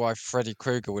back to it. Why Freddy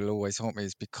Krueger will always haunt me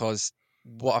is because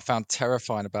what I found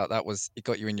terrifying about that was it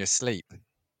got you in your sleep.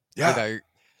 Yeah. You know,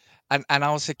 and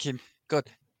I was thinking, God,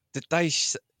 the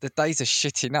days are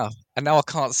shit enough, and now I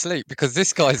can't sleep because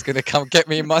this guy's going to come get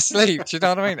me in my sleep. Do you know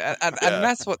what I mean? And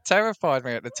that's what terrified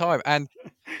me at the time. And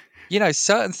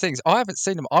certain things I haven't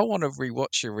seen them. I want to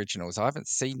rewatch the originals. I haven't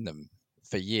seen them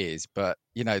for years, but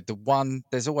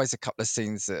there's always a couple of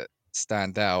scenes that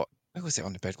stand out. Who was it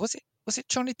on the bed? Was it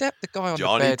Johnny Depp, the guy on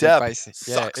Johnny the bed? Depp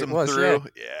Basically, sucks him through.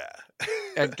 Yeah.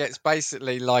 And gets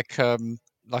basically like a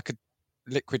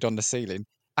liquid on the ceiling.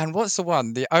 And what's the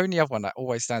one? The only other one that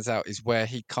always stands out is where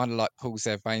he kind of like pulls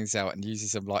their veins out and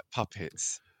uses them like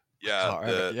puppets. Yeah,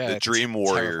 the Dream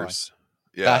Warriors.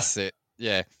 Yeah, that's it.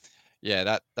 Yeah,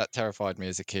 that terrified me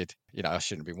as a kid. I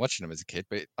shouldn't have been watching them as a kid,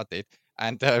 but I did.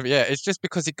 And it's just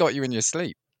because it got you in your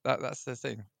sleep. That's the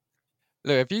thing.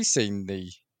 Lou, have you seen the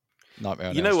Nightmare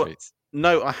on Elm Street?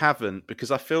 No, I haven't,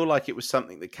 because I feel like it was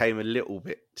something that came a little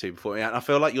bit too before me. And I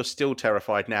feel like you're still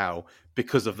terrified now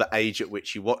because of the age at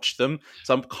which you watched them.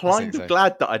 So I'm kind of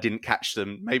glad that I didn't catch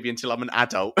them maybe until I'm an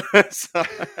adult. So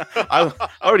I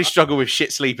already struggle with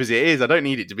shit sleep as it is. I don't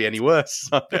need it to be any worse.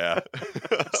 Yeah.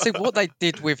 See, what they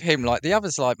did with him, like the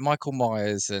others, like Michael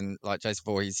Myers and like Jason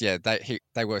Voorhees,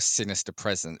 they were a sinister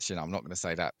presence. I'm not going to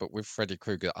say that. But with Freddy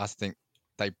Krueger, I think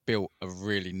they built a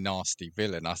really nasty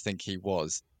villain. I think he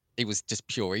was just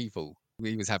pure evil.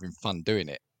 He was having fun doing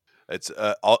it. It's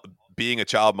being a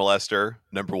child molester,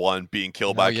 number one, being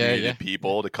killed by community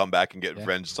people to come back and get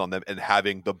vengeance on them, and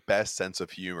having the best sense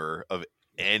of humor of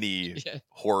any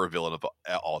horror villain of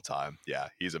all time. Yeah,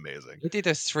 he's amazing. He did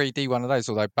a 3D one of those,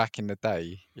 although back in the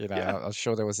day, I'm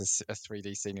sure there was a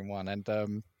 3D scene in one. And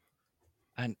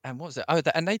what was it? Oh,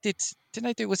 and didn't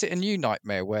they do, was it a New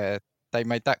Nightmare where they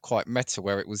made that quite meta,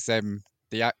 where it was them,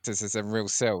 the actors as in real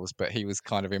cells, but he was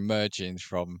kind of emerging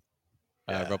from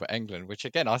Robert Englund, which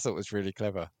again I thought was really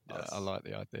clever. Yes. I like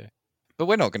the idea. But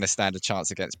we're not going to stand a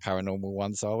chance against paranormal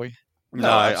ones, are we? No,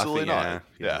 absolutely not.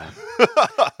 Yeah.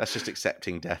 That's just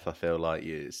accepting death. I feel like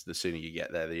the sooner you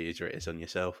get there, the easier it is on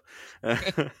yourself.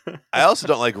 I also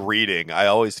don't like reading. I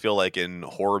always feel like in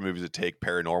horror movies that take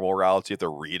paranormal routes, you have to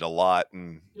read a lot.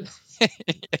 And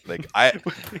like I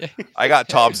got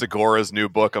Tom Segura's new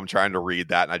book. I'm trying to read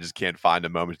that, and I just can't find a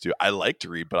moment to. I like to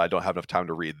read, but I don't have enough time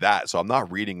to read that. So I'm not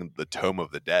reading the Tome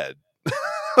of the Dead.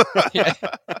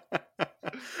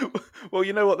 Well,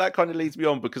 you know what? That kind of leads me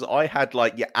on, because I had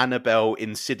like your Annabelle,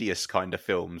 Insidious kind of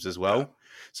films as well. Yeah.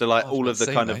 So like all of the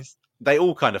kind of, they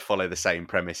all kind of follow the same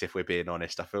premise, if we're being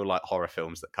honest. I feel like horror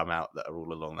films that come out that are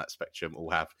all along that spectrum all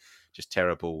have just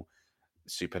terrible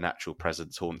supernatural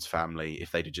presence haunts family,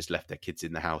 if they'd have just left their kids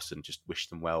in the house and just wished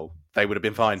them well, they would have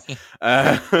been fine.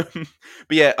 But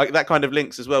yeah, that kind of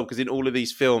links as well, because in all of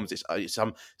these films, it's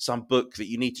some book that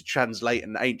you need to translate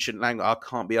an ancient language. I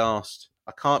can't be asked.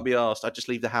 I just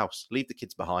leave the house, leave the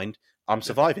kids behind. I'm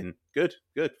surviving. Good,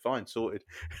 fine, sorted.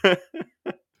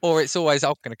 Or it's always,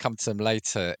 I'm going to come to them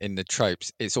later in the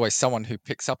tropes. It's always someone who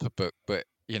picks up a book, but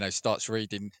starts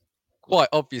reading quite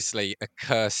obviously a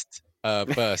cursed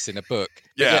verse in a book.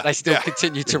 But yet they still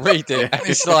continue to read it, and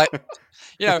it's like,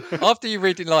 after you're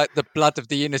reading like the blood of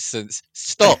the innocents,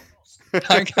 stop.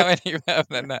 Don't go any further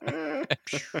than that.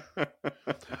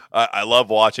 I love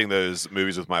watching those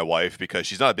movies with my wife because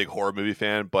she's not a big horror movie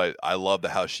fan, but I love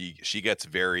how she gets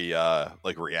very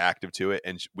reactive to it.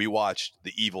 And we watched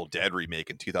the Evil Dead remake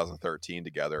in 2013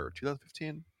 together, or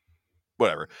 2015,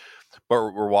 whatever.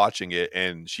 But we're watching it,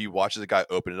 and she watches a guy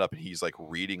open it up, and he's like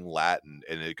reading Latin,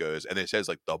 and it goes, and it says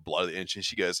like the blood of the innocent. And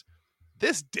she goes,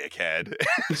 "This dickhead."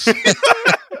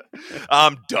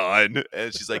 I'm done.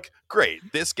 And she's like, great,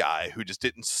 this guy who just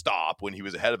didn't stop when he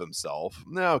was ahead of himself.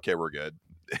 No, okay, we're good.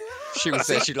 She was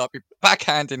there, she'd like be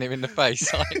backhanding him in the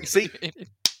face. See,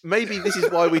 maybe this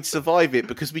is why we'd survive it,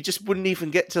 because we just wouldn't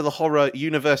even get to the horror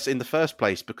universe in the first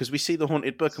place, because we see the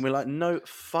haunted book and we're like, no,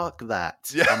 fuck that.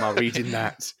 Yeah. Am I reading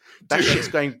that? That shit's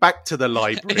going back to the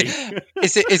library.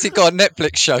 Is it got a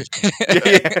Netflix show?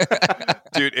 Yeah.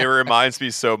 Dude, it reminds me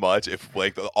so much if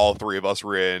like all three of us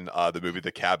were in the movie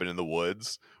The Cabin in the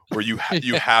Woods, where you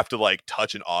have to like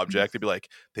touch an object and be like,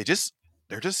 they're just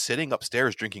sitting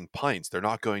upstairs drinking pints. They're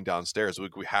not going downstairs.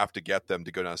 We have to get them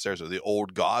to go downstairs, or the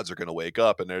old gods are going to wake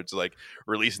up, and they're just like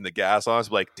releasing the gas on us.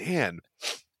 Like, Dan,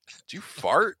 did you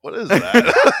fart? What is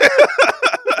that?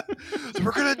 So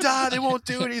we're gonna die. They won't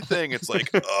do anything. It's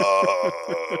like,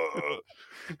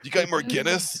 you got more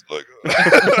Guinness? Like,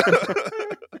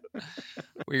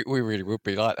 we really would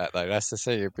be like that though. That's the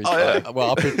thing. It'd be yeah.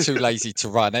 Well, I've been too lazy to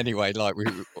run anyway. Like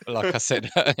I said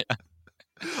earlier.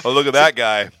 Oh, look at that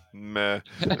guy. Meh.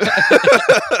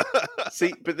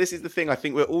 See, but this is the thing. I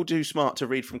think we're all too smart to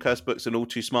read from cursed books, and all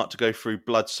too smart to go through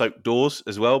blood-soaked doors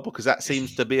as well, because that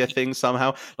seems to be a thing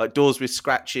somehow. Like doors with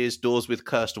scratches, doors with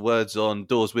cursed words on,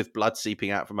 doors with blood seeping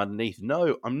out from underneath.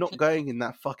 No, I'm not going in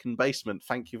that fucking basement.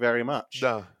 Thank you very much.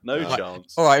 No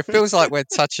chance. All right, it feels like we're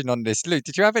touching on this. Luke,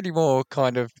 did you have any more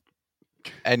kind of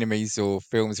enemies or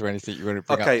films or anything you want to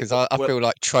bring up? Because I feel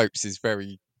like tropes is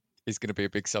going to be a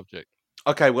big subject.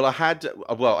 Okay, well,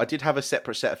 I did have a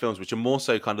separate set of films, which are more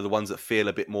so kind of the ones that feel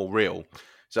a bit more real.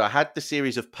 So I had the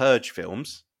series of Purge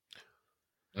films.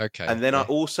 Okay. And then I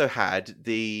also had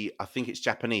I think it's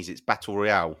Japanese, it's Battle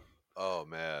Royale. Oh,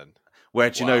 man. Where,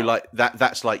 like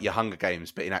that's like your Hunger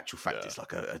Games, but in actual fact, it's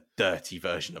like a dirty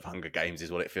version of Hunger Games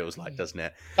is what it feels like, doesn't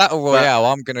it? Battle Royale,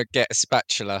 I'm going to get a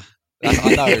spatula.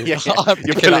 I know. Yeah.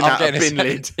 You're pulling out a bin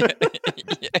lid.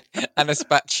 And a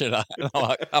spatula. And I'm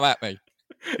like, come at me.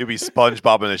 You'll be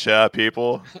SpongeBob in the show,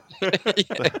 people.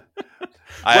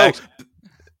 Yeah.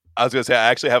 I was going to say,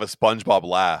 I actually have a SpongeBob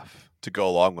laugh to go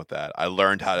along with that. I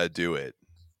learned how to do it.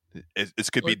 This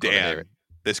could be Dan.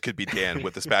 This could be Dan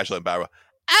with the spatula and battle.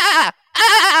 Ah!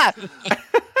 I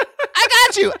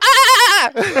got you!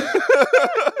 Ah!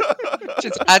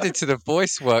 Just added to the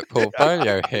voice work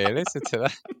portfolio here. Listen to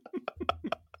that.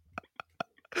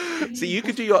 So you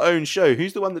could do your own show.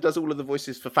 Who's the one that does all of the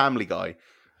voices for Family Guy?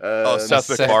 Seth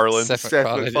MacFarlane. Seth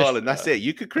MacFarlane. That's it.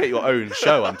 You could create your own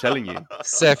show. I'm telling you.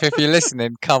 Seth, if you're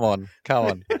listening, come on.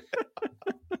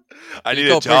 I need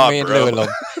a job, bro.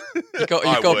 You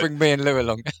got to bring me and Lou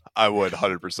along. I would,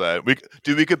 100%.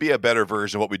 We could be a better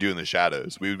version of what we do in the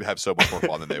shadows. We would have so much more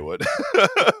fun than they would.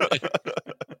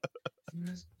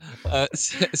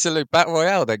 So Luke, Battle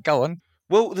Royale then, go on.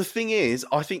 Well, the thing is,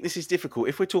 I think this is difficult.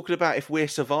 If we're talking about if we're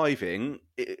surviving,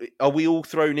 are we all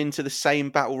thrown into the same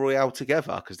battle royale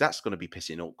together? Because that's going to be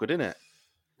pissing awkward, isn't it?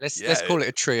 Let's call it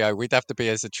a trio. We'd have to be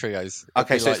as a trios.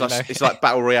 Okay, so it's like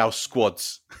battle royale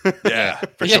squads. Yeah,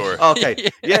 for sure.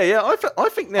 Okay, yeah. I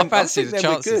think them. I fancy the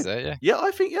chances good. there. Yeah. I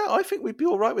think we'd be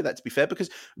all right with that. To be fair, because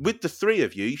with the three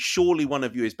of you, surely one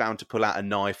of you is bound to pull out a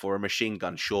knife or a machine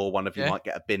gun. Sure, one of you might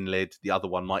get a bin lid, the other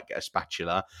one might get a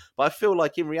spatula. But I feel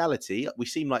like in reality, we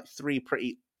seem like three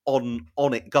pretty on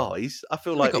it guys. I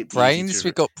feel like we've got brains,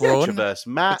 we've got brawn, traverse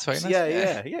maps. Yeah,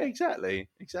 exactly.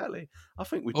 I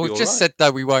think we'd be all right. We've just said though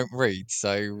we won't read,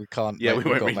 so we can't. Yeah, we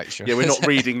won't read. Make sure. Yeah, we're not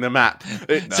reading the map.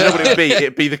 Do you know what it'd be?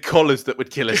 It'd be the collars that would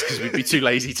kill us because we'd be too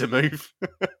lazy to move.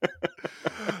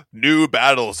 New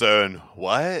battle zone.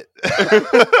 What?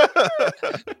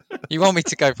 You want me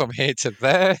to go from here to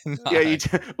there? No. Yeah,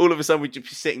 all of a sudden we'd just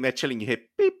be sitting there chilling. You hear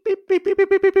beep beep beep beep beep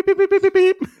beep beep beep beep beep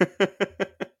beep.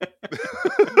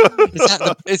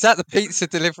 Is that the pizza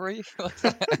delivery?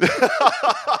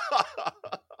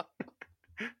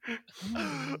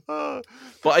 But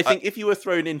I think if you were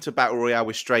thrown into battle royale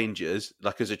with strangers,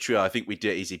 like as a trio, I think we'd do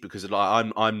it easy because like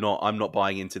I'm not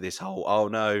buying into this whole oh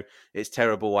no, it's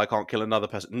terrible, I can't kill another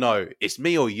person. No, it's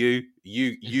me or you.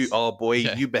 You oh boy,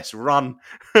 Yeah. you best run.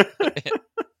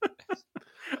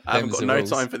 I haven't Them's got the no rules.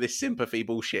 time for this sympathy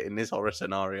bullshit in this horror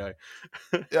scenario.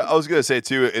 Yeah, I was gonna say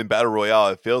too, in Battle Royale,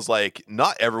 it feels like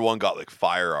not everyone got like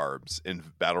firearms in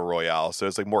Battle Royale, so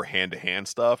it's like more hand to hand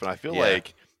stuff. And I feel Yeah.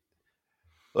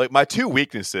 like my two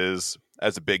weaknesses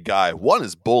as a big guy, one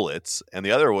is bullets, and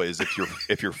the other one is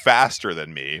if you're faster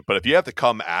than me. But if you have to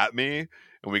come at me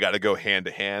and we got to go hand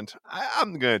to hand,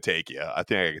 I'm gonna take you. I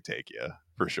think I can take you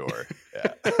for sure.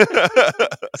 Yeah.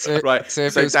 So, Right, so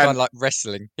it so feels Dan- kind of like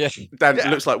wrestling. Yeah. Dan, Yeah.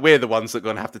 it looks like we're the ones that are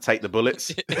going to have to take the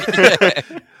bullets. Yeah.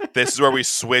 This is where we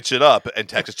switch it up. In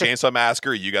Texas Chainsaw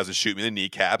Massacre, you guys would shoot me in the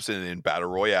kneecaps, and in Battle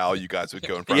Royale, you guys would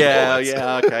go in front of the Yeah, bullets.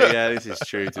 yeah, okay, yeah, this is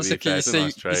true. To I was be thinking, fair, you it's a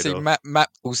nice see trade-off. Matt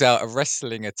pulls out a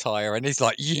wrestling attire and he's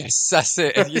like, yes, that's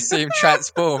it. And you see him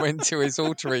transform into his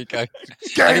alter ego. And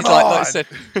Game he's like I on! said,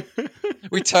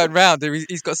 we turn round and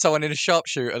he's got someone in a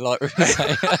sharpshooter, like we were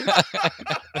saying.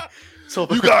 So-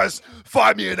 You guys,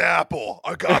 find me an apple.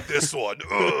 I got this one.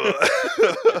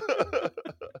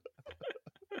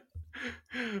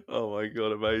 Oh my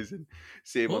god, amazing!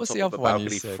 See him What on was top the of a other one you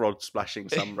balcony, said? frog splashing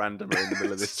some randomer in the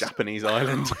middle of this Japanese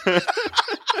island.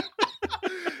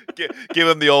 Give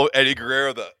him the old Eddie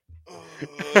Guerrero.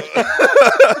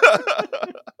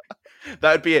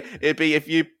 That'd be it. It'd be if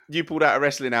you pulled out a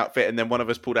wrestling outfit and then one of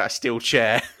us pulled out a steel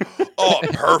chair, Oh,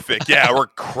 perfect. Yeah, we're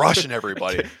crushing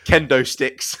everybody. kendo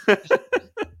sticks. I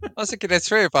was thinking there's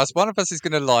three of us. One of us is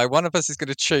going to lie, one of us is going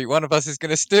to cheat, one of us is going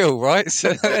to steal, right?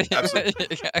 So Absolutely. there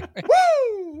you go.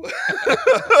 Woo!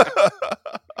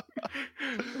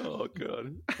 Oh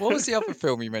god. What was the other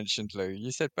film you mentioned, Lou?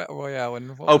 You said Battle Royale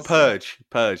and what Oh, was the-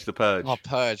 Purge, the Purge. Oh,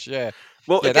 Purge, yeah.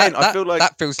 Well, Yeah, again, that, I feel like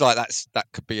that feels like that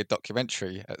could be a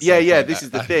documentary. At Yeah, some yeah, point, this is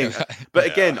the that thing. feels like- But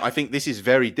Yeah. again, I think this is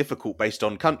very difficult based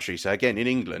on country. So again, in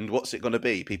England, what's it going to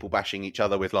be? People bashing each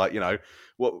other with like,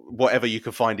 whatever you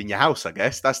can find in your house, I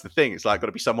guess. That's the thing. It's like got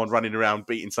to be someone running around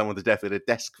beating someone to death with a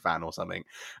desk fan or something.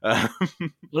 I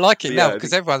like it So, now yeah,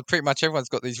 because pretty much everyone's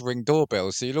got these Ring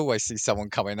doorbells, so you'll always see someone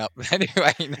coming up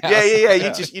anyway. Now. Yeah.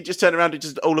 Yeah. You just turn around and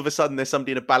just all of a sudden there's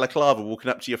somebody in a balaclava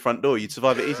walking up to your front door. You'd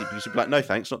survive it easy because you'd be like, no,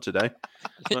 thanks, not today.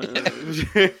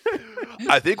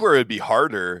 I think where it would be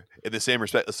harder in the same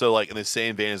respect, so like in the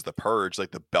same vein as The Purge, like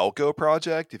the Belko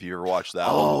Project, if you ever watched that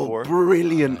one Oh, before.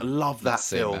 brilliant! Love that Not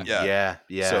seen film. that.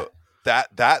 Yeah. So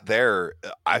that there,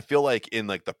 I feel like in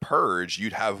like The Purge,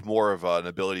 you'd have more of an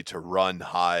ability to run,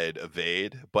 hide,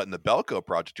 evade. But in the Belko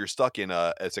Project, you're stuck in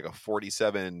it's like a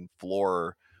 47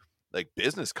 floor like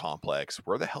business complex.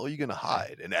 Where the hell are you going to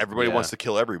hide? And everybody Yeah. wants to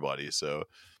kill everybody. So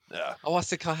yeah. Oh, I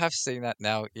think I have seen that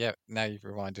now. Yeah, now you've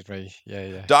reminded me.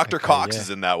 Yeah. Dr. Okay, Cox yeah. is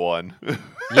in that one.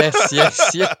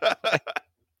 Yes, yeah.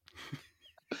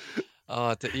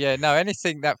 Oh, yeah. No,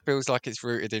 anything that feels like it's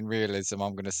rooted in realism,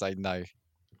 I'm going to say no.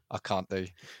 I can't do.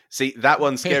 See, that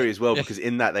one's scary as well Yeah. because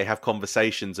in that they have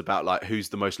conversations about like who's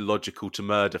the most logical to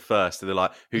murder first. So they're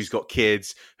like, who's got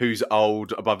kids, who's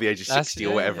old, above the age of 60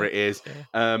 or whatever it is.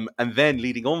 Yeah. And then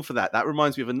leading on for that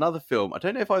reminds me of another film. I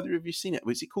don't know if either of you seen it.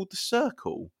 Was it called The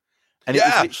Circle? And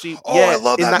Yeah. it was literally Oh, I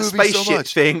love in that that movie so spaceship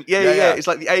much. thing. Yeah. Yeah. It's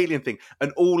like the alien thing.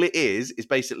 And all it is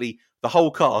basically the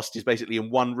whole cast is basically in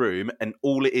one room, and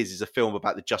all it is a film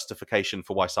about the justification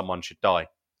for why someone should die.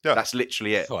 Yeah. That's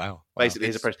literally it. Wow. Basically,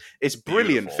 It's it's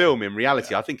brilliant beautiful. film in reality.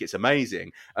 Yeah. I think it's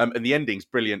amazing, and the ending's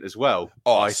brilliant as well.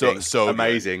 Oh, I so- think. so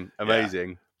good.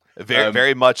 amazing. Very,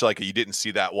 very much like you didn't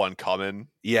see that one coming.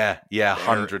 Yeah, Very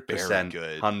 100%,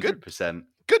 good. 100%.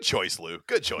 Good choice, Lou.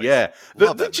 Good choice. Yeah,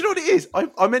 Love do that you know what it is?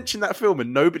 I mentioned that film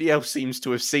and nobody else seems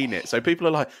to have seen it. So people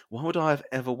are like, "Why would I have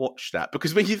ever watched that?"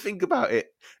 Because when you think about it,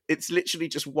 it's literally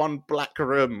just one black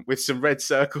room with some red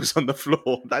circles on the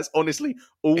floor. That's honestly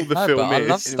all the No, film but I is.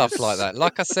 love stuff like that.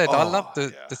 Like I said, I love Oh,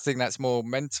 the yeah. thing that's more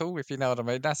mental, if you know what I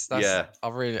mean. That's Yeah. I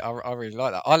really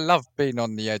like that. I love being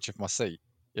on the edge of my seat.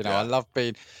 I Yeah. love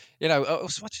being, I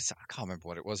was watching, I can't remember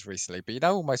what it was recently, but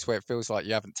almost where it feels like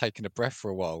you haven't taken a breath for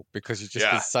a while because you've just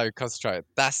Yeah. been so concentrated.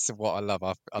 That's what I love.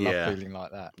 I Yeah. love feeling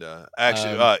like that. Yeah.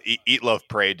 Actually, Eat, Love,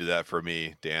 Pray did that for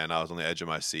me, Dan. I was on the edge of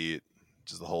my seat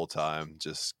just the whole time.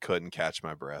 Just couldn't catch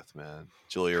my breath, man.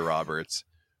 Julia Roberts.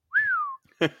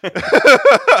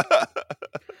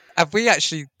 Have we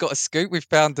actually got a scoop? We've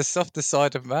found the softer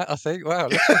side of Matt, I think. Wow.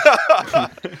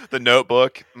 The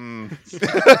Notebook. Mm.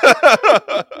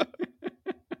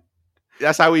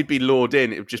 That's how he'd be lured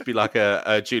in. It would just be like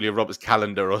a Julia Roberts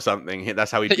calendar or something.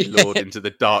 That's how he'd be lured into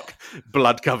the dark,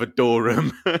 blood-covered door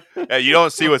room. Yeah, you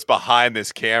don't see what's behind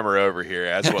this camera over here.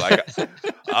 That's what I got.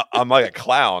 I'm like a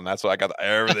clown. That's what I got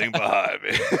everything behind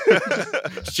me.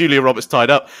 Julia Roberts tied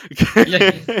up.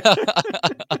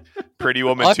 Pretty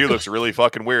Woman 2 looks really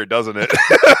fucking weird, doesn't it?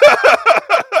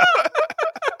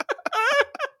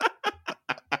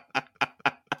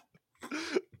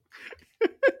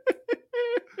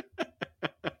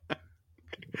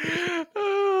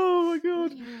 Oh my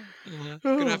god!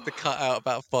 I'm gonna have to cut out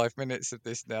about 5 minutes of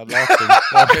this now. Laughing.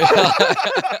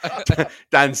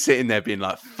 Dan's sitting there being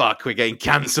like, "Fuck, we're getting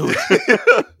cancelled."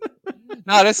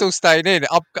 No, that's all staying in.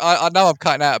 I know I'm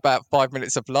cutting out about 5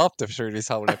 minutes of laughter through this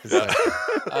whole episode.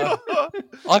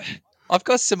 I've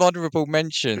got some honourable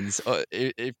mentions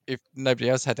if nobody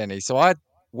else had any. So I had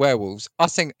werewolves. I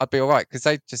think I'd be all right because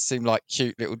they just seem like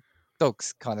cute little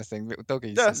dogs kind of thing, little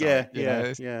doggies. or something, you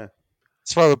know. yeah.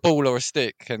 Throw a ball or a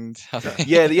stick and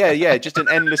Yeah. Just an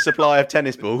endless supply of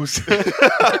tennis balls.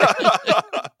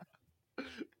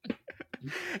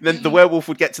 Then the werewolf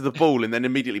would get to the ball and then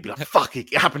immediately be like, "Fuck!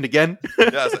 It happened again."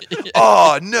 Yeah, it's like,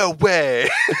 oh, no way.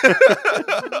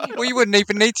 Well, you wouldn't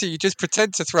even need to. You just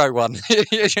pretend to throw one.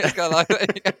 You just go like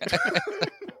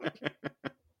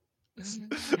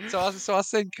so I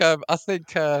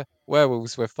think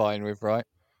werewolves we're fine with, right?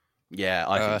 Yeah,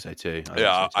 I think so too.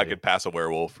 I could pass a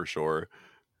werewolf for sure.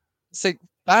 See,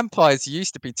 vampires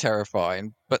used to be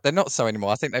terrifying, but they're not so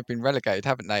anymore. I think they've been relegated,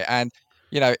 haven't they? And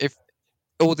if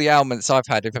all the ailments I've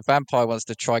had, if a vampire wants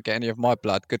to try get any of my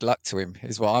blood, good luck to him,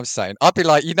 is what I'm saying. I'd be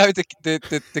like,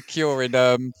 the cure in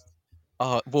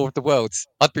War of the Worlds.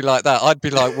 I'd be like that. I'd be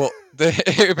like, what?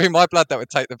 It would be my blood that would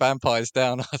take the vampires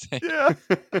down, I think. Yeah.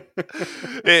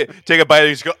 Hey, take a bite and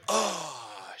just go,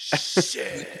 oh,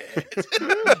 shit.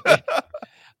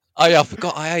 Oh yeah, I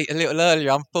forgot I ate a little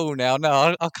earlier. I'm full now.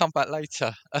 No, I'll come back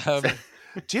later.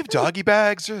 Do you have doggy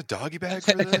bags? There's a doggy bag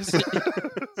for this?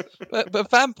 but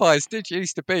vampires did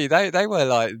used to be. They were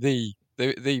like the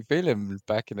villain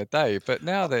back in the day. But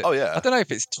now that yeah. I don't know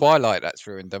if it's Twilight that's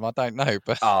ruined them. I don't know.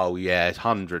 But oh yeah,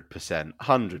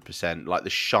 100%. Like the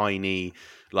shiny,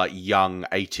 like young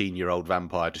 18-year-old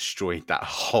vampire destroyed that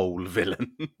whole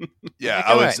villain. Yeah,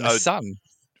 I was sun.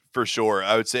 For sure.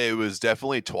 I would say it was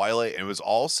definitely Twilight, and it was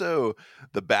also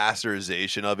the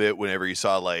bastardization of it whenever you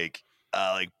saw like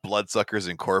Bloodsuckers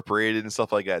Incorporated and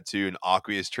stuff like that too, and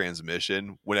Aqueous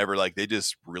Transmission, whenever like they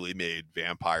just really made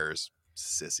vampires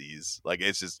sissies. Like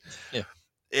it's just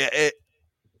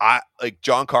I like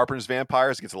John Carpenter's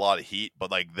vampires gets a lot of heat,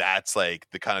 but like that's like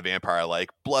the kind of vampire I like.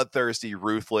 Bloodthirsty,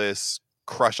 ruthless,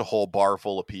 crush a whole bar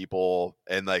full of people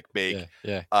and like make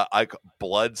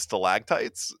blood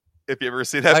stalactites. If you ever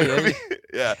seen that movie.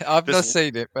 Yeah. I've not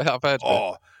seen it, but I've heard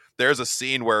of it. There's a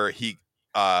scene where he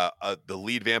the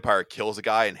lead vampire kills a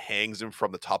guy and hangs him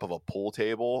from the top of a pool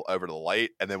table over to the light,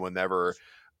 and then whenever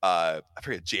I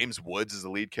forget, James Woods is the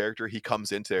lead character, he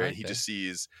comes into there and he just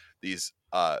sees these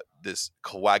this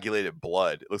coagulated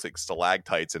blood. It looks like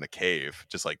stalactites in a cave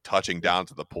just like touching down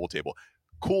to the pool table.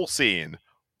 Cool scene.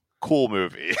 Cool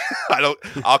movie.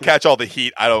 I'll catch all the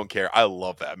heat. I don't care. I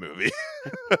love that movie.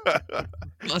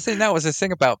 I think that was the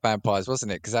thing about vampires,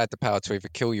 wasn't it? Because they had the power to either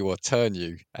kill you or turn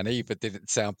you, and either didn't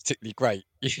sound particularly great.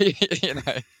 You know,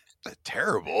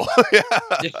 terrible.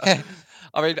 Yeah.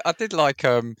 I mean, I did like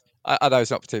I know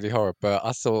it's not particularly horror, but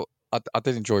I thought I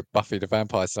did enjoy Buffy the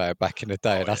Vampire Slayer back in the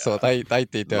day, and I thought they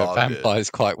did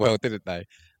vampires quite well, didn't they?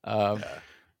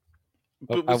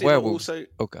 But was it also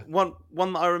one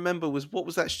that I remember was, what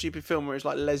was that stupid film where it's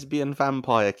like lesbian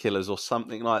vampire killers or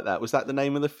something like that? Was that the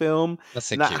name of the film? I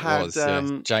think it was.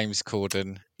 James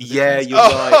Corden. Yeah, you're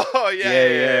right. Oh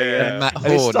yeah. And Matt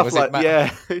Horn. Was it Matt?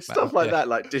 Yeah, stuff like that.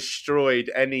 Like destroyed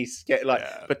any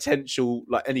potential,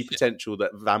 like any potential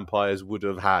that vampires would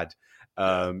have had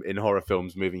in horror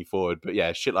films moving forward. But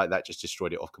yeah, shit like that just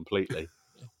destroyed it off completely.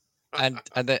 And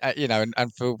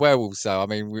for werewolves though, I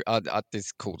mean, I did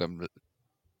call them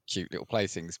cute little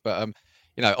playthings, but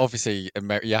obviously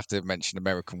you have to mention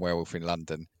American Werewolf in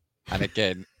London. And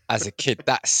again, as a kid,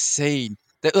 that scene,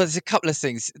 there's a couple of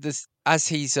things. There's as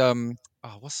he's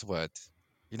what's the word?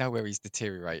 Where he's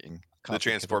deteriorating. The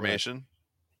transformation.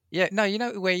 Yeah, no,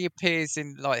 where he appears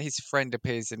in, like, his friend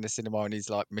appears in the cinema and he's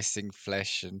like missing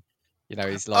flesh and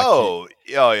he's like,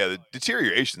 the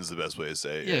deterioration is the best way to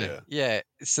say it. Yeah.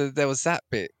 So there was that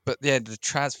bit, but the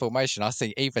transformation, I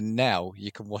think even now you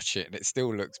can watch it and it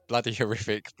still looks bloody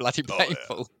horrific, bloody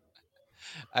painful.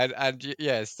 And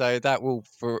so that will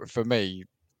for me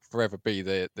forever be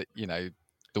the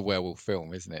werewolf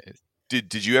film, isn't it?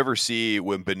 Did you ever see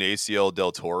when Benicio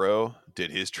del Toro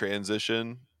did his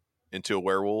transition? into a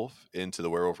werewolf into the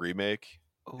werewolf remake,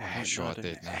 Oh, I'm not sure I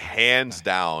did. No. hands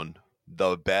down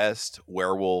the best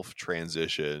werewolf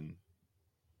transition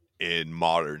in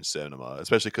modern cinema,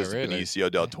 especially because really? Benicio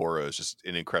del Toro is just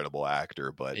an incredible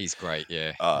actor. But He's great,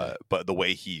 yeah. but the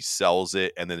way he sells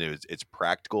it, and then it's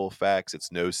practical effects,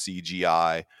 it's no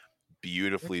CGI,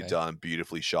 beautifully Okay. done,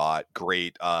 beautifully shot,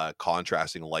 great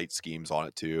contrasting light schemes on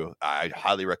it too. I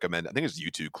highly recommend. I think it's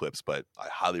YouTube clips, but I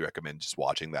highly recommend just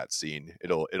watching that scene.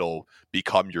 It'll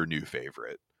become your new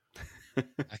favorite.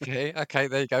 Okay,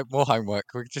 there you go. More homework.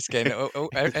 We're just getting nothing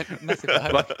but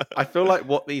homework. Like, I feel like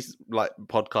what these like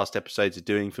podcast episodes are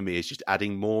doing for me is just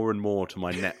adding more and more to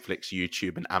my Netflix,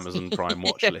 YouTube, and Amazon Prime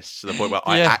watch Yeah. lists to the point where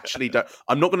I Yeah. actually don't.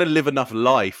 I'm not going to live enough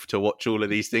life to watch all of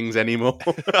these things anymore.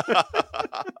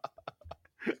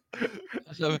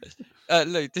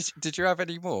 Lou, did you have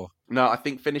any more? No, I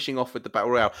think finishing off with the Battle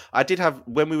Royale, I did have,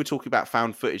 when we were talking about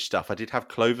found footage stuff, I did have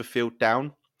Cloverfield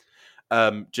down.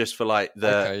 Just for like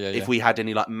if we had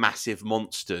any like massive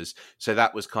monsters. So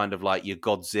that was kind of like your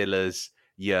Godzillas,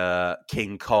 your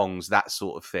King Kongs, that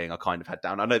sort of thing I kind of had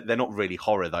down. I know they're not really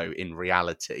horror though in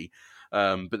reality.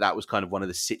 But that was kind of one of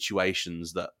the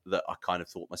situations that I kind of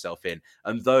thought myself in.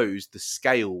 And those, the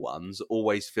scale ones,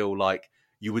 always feel like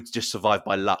you would just survive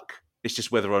by luck. It's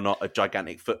just whether or not a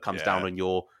gigantic foot comes down on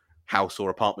your house or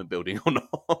apartment building or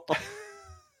not.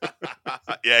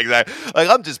 Yeah, exactly. Like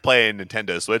I'm just playing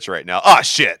Nintendo Switch right now. Oh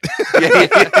shit!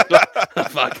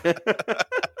 Fuck.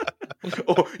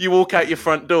 Or you walk out your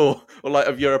front door or like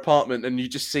of your apartment and you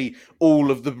just see all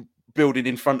of the building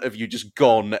in front of you just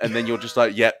gone, and then you're just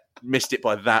like, yep, missed it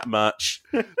by that much.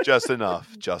 Just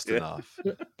enough. Just enough.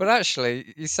 But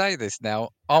actually, you say this now,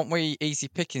 aren't we easy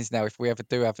pickings now if we ever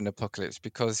do have an apocalypse?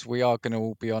 Because we are going to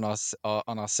all be on our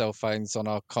cell phones, on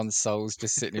our consoles,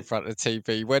 just sitting in front of the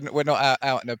TV. When we're not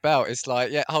out and about, it's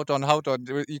like, yeah, hold on,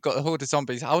 you've got a horde of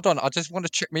zombies. Hold on, I just want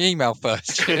to check my email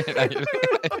first. You know?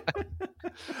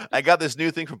 I got this new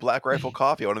thing from Black Rifle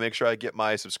Coffee. I want to make sure I get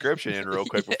my subscription in real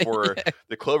quick before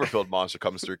the Cloverfield monster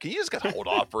comes through. Can you just hold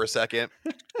off for a second?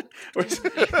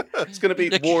 It's going to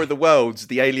be War of the Worlds.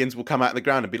 The aliens will come out of the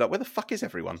ground and be like, where the fuck is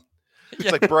everyone?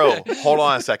 It's like, bro, hold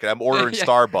on a second. I'm ordering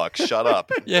Starbucks. Shut up.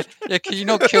 Yeah. Can you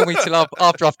not kill me till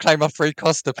after I've claimed my free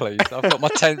Costa, please? I've got my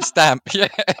 10th stamp. Yeah.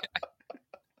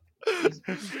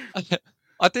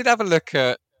 I did have a look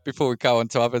at, before we go on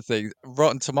to other things,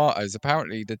 Rotten Tomatoes.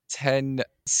 Apparently, the 10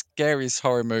 scariest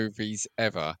horror movies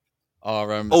ever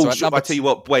are. I number tell you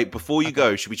what. Wait, before you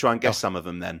go, should we try and guess some of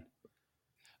them then?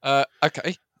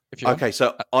 Okay. If you want. Okay,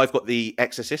 so I've got The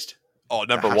Exorcist. Oh,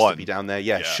 number That has one. to be down there.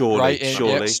 Yeah, Yeah.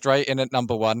 surely. Straight in at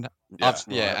number one.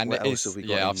 Yeah. And what it else is. have we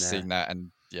got in I've there? seen that,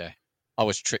 and I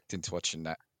was tricked into watching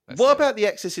that. What about The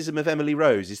Exorcism of Emily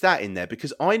Rose? Is that in there?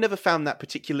 Because I never found that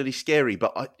particularly scary,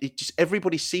 but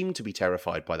everybody seemed to be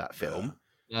terrified by that film.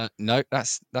 No,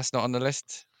 that's not on the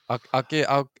list.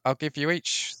 I'll give you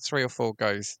each 3 or 4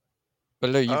 goes. But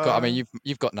Lou,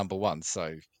 you've got number one, so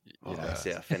you know. That's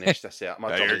it. I finished. That's it.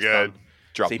 My job You're is good. done.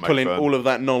 Drop See, the pulling microphone. all of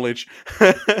that knowledge.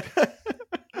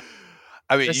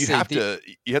 I mean, Let's you see, have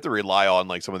to rely on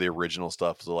like some of the original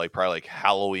stuff. So like probably like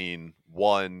Halloween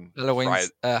 1,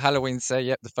 Halloween's there.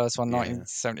 Yep, the first one, Yeah.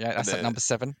 1978. That's at then- number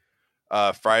 7.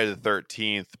 Friday the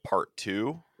 13th Part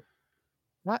 2.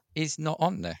 That is not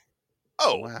on there.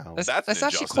 Oh, Wow. that's There's an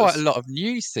actually quite a injustice. lot of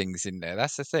new things in there.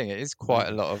 That's the thing. It is quite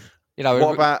a lot of, you know.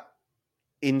 What about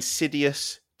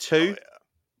Insidious 2?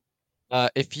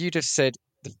 If you'd have said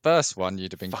the first one,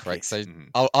 you'd have been Fuck correct. it. So Mhm.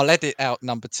 I'll edit out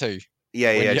number 2.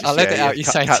 Yeah, When yeah. you- just- I'll let yeah, it yeah, out, you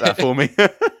cut, say cut that it. for me.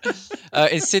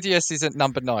 Insidious is at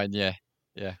number 9. Yeah.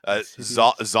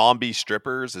 Zombie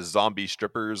strippers. Is zombie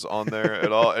strippers on there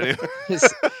at all?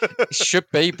 It should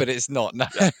be, but it's not. No.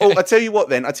 Oh, I tell you what.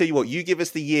 Then I tell you what. You give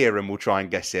us the year, and we'll try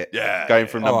and guess it. Yeah, Going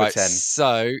from All number right, 10,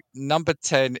 so number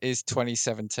 10 is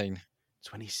 2017.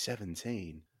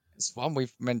 2017. It's one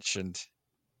we've mentioned.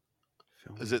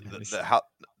 Is it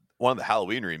one of the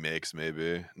Halloween remakes?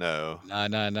 Maybe no.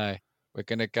 No. We're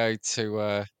gonna go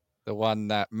to the one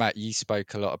that Matt, you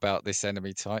spoke a lot about, this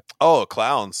Enemy Type. Oh,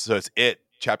 clowns. So it's It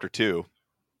Chapter 2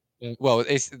 Well,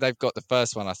 they've got the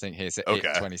first one, I think. Here, so It Okay.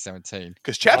 2017.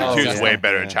 because Chapter Oh, 2 is yeah. way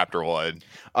better than Yeah. Chapter 1.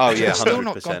 Oh yeah, I've still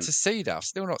not 100%. gone to see that. I've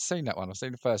still not seen that one. I've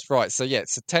seen the first. Right. So yeah.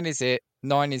 So 10 is It.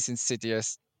 9 is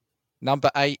Insidious. Number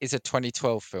 8 is a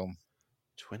 2012 film.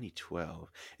 2012.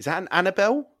 Is that an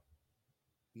Annabelle?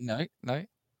 No.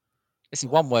 It's a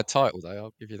one-word title, though.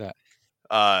 I'll give you that.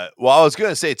 Well, I was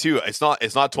gonna say too. It's not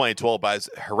 2012, but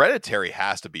Hereditary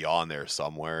has to be on there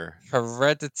somewhere.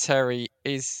 Hereditary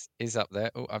is up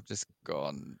there. Oh, I've just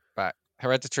gone back.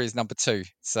 Hereditary is number 2.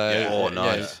 So Yeah. Oh,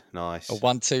 yeah, nice. a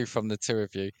 1-2 from the two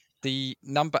of you. The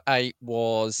number 8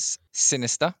 was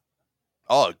Sinister.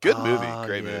 Oh, good movie. Ah,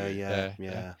 Great yeah, movie.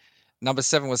 Yeah. Number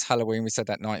 7 was Halloween. We said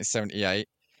that 1978.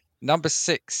 Number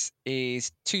 6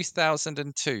 is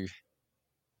 2002.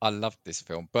 I loved this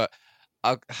film, but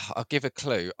I'll, I'll give a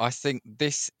clue. I think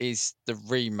this is a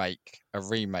remake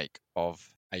of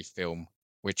a film,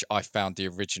 which I found the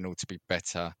original to be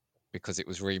better because it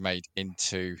was remade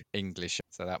into English.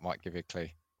 So that might give you a clue.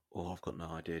 Oh, I've got no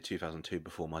idea. 2002,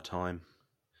 before my time.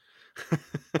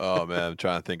 Oh man, I'm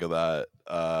trying to think of that.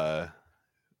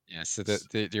 Yeah, so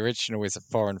the original is a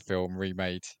foreign film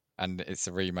remade, and it's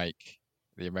a remake.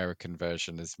 The American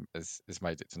version has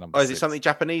made it to number Oh, is it 6. something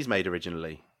Japanese made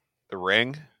originally? The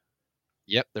Ring.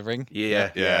 Yep, The Ring. Yeah.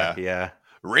 Comboed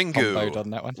Ringu. on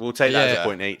that one. We'll take that as Yeah. a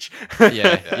point each.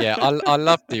 Yeah. I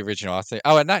love the original. I think.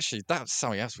 Oh, and actually, that was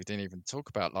something else we didn't even talk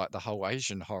about, like the whole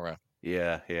Asian horror.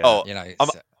 Yeah. Oh, You know,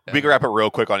 we can wrap it real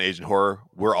quick on Asian horror.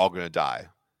 We're all gonna die.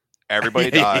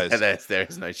 Everybody dies. There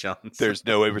is no chance. There's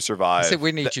no way we I survive. think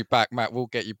we need you back, Matt. We'll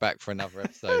get you back for another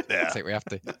episode. Yeah. I think we have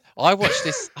to. I watched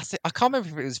this. I can't remember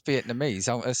if it was Vietnamese.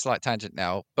 I'm a slight tangent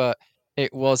now, but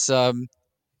it was a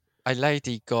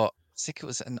lady got. I think it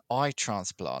was an eye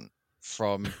transplant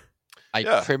from a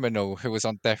Yeah. criminal who was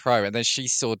on death row, and then she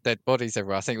saw dead bodies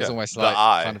everywhere. I think it was Yeah, almost the like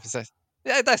eye. kind of possessed.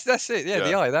 Yeah, that's it. Yeah, the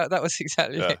Yeah. eye. That was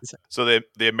exactly Yeah. it. So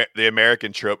the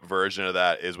American trope version of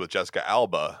that is with Jessica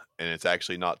Alba, and it's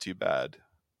actually not too bad.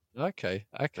 Okay.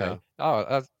 Yeah.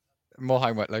 Oh, more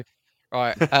homework, Lou.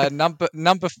 Right.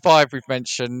 Number 5 we've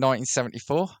mentioned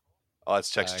 1974. Oh,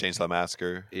 it's Texas Okay. Chainsaw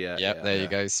Massacre. Yep, there you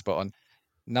go, spot on.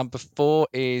 Number 4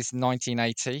 is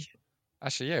 1980.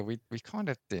 Actually, yeah, we kind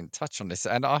of didn't touch on this,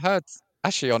 and I heard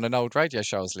actually on an old radio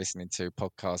show I was listening to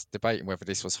podcast debating whether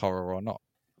this was horror or not.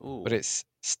 Ooh. But it's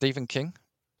Stephen King,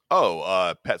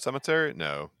 Oh, Pet Cemetery?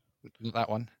 No. not that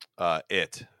one,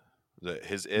 It.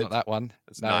 His It. not that one.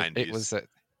 It's No, 90s. it was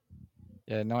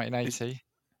 1980.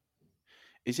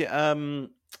 Is it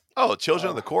Oh, Children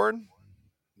of the Corn?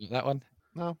 Not that one.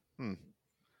 No.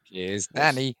 Here's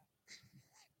Danny.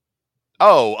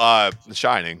 Oh, The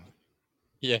Shining.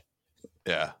 Yeah.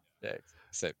 Yeah. Yeah,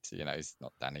 except he's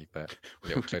not Danny, but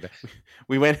little clue there.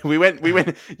 we went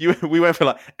for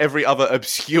like every other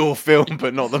obscure film,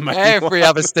 but not the main Every one.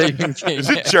 other Stephen King. Is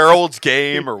it Gerald's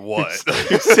Game or what?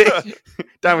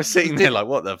 Dan was sitting there like,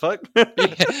 what the fuck?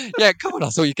 yeah, come on! I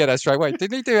thought you'd get that straight away.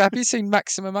 Didn't he do? Have you seen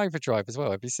Maximum Overdrive as well?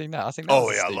 Have you seen that? I think. That Oh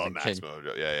was a yeah, I Stephen love King. Maximum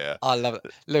Overdrive. Yeah. I love it.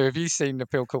 Lou, have you seen the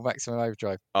film called Maximum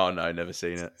Overdrive? Oh no, never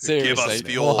seen it. Seriously, us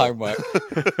fuel. more homework.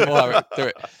 More homework. Do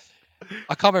it.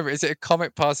 I can't remember. Is it a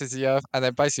comet passes the Earth and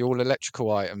then basically all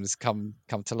electrical items come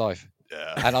to life?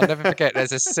 Yeah. And I'll never forget.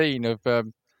 There's a scene of.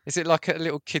 Is it like a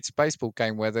little kids' baseball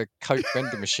game where the Coke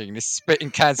vending machine is spitting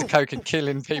cans of Coke and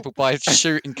killing people by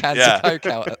shooting cans of Coke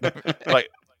out at them? Like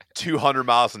 200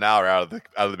 miles an hour out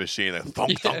of the machine, like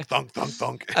thunk, thunk, thunk, thunk,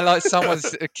 thunk. And like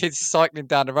a kid's cycling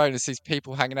down the road and sees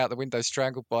people hanging out the window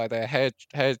strangled by their hair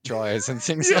dryers and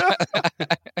things like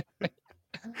that.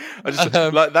 I just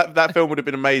like that film would have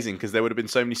been amazing because there would have been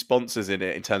so many sponsors in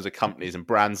it in terms of companies and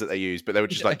brands that they use, but they were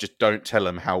just like, just don't tell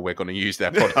them how we're going to use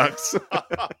their products.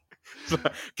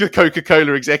 The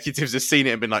Coca-Cola executives have seen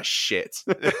it and been like, shit.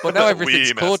 Well, now everything's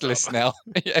We messed cordless up. now.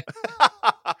 Yeah.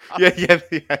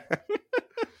 Yeah.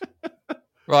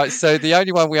 Right, so the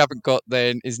only one we haven't got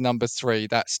then is number 3.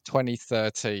 That's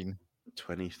 2013.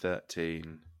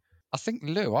 2013. I think,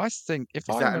 Lou, if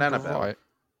I that an remember Annabelle? right,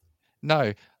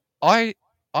 no, I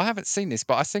haven't seen this,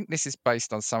 but I think this is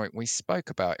based on something we spoke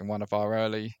about in one of our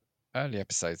early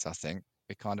episodes. I think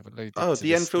we kind of alluded. Oh, to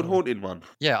the this Enfield story. Haunted one.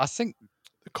 Yeah, I think The is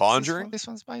this Conjuring? what this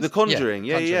one's based. The Conjuring.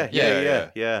 Yeah.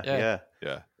 Conjuring.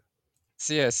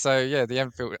 Yeah. So the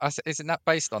Enfield. Isn't that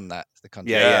based on that? The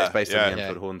Conjuring. Yeah, it's based on Yeah. the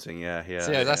Enfield Haunting. Yeah.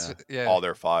 So that's All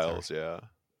their files, yeah.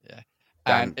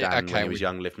 Dan, And when he was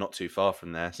young, lived not too far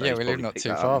from there. So yeah, he's we live probably not picked too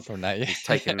that up far and from that. Yeah.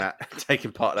 He's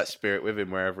taking part of that spirit with him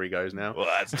wherever he goes now. Well,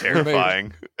 that's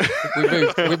terrifying.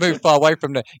 we moved far away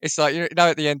from there. It's like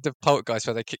at the end of Poltergeist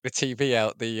where they kick the TV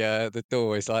out the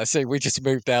door. It's like, see, we just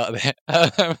moved out of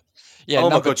there. Yeah. Oh my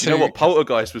number god! 2, You know what?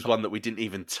 Poltergeist was one that we didn't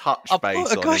even touch Oh, base on in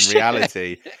Poltergeist, yeah.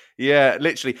 reality. Yeah,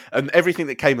 literally, and everything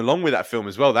that came along with that film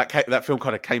as well. That film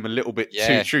kind of came a little bit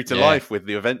too true to life with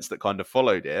the events that kind of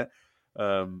followed it.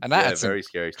 And that had some very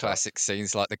scary stuff. classic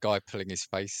scenes like the guy pulling his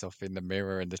face off in the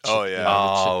mirror and the chick, Oh, yeah. the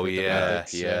chick Oh with the yeah,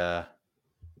 rabbits,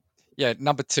 yeah.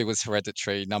 Number 2 was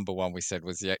Hereditary. Number 1 we said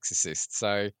was The Exorcist.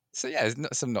 So yeah,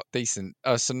 there's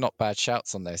some not bad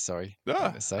shouts on there. Sorry, Yeah, I'm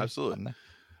gonna say, absolutely. on there.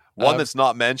 One that's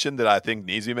not mentioned that I think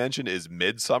needs to be mentioned is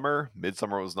Midsummer.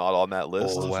 Midsummer was not on that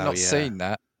list. Oh, I've wow, not yeah. seen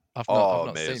that. I've Oh, not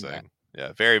amazing. seen that.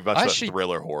 Yeah, very much I a actually-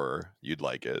 thriller horror. You'd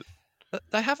like it.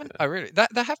 They haven't. Oh, really? They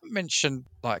haven't mentioned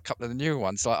like a couple of the newer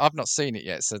ones. Like I've not seen it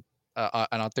yet, so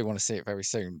and I do want to see it very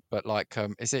soon. But like,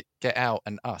 is it Get Out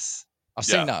and Us? I've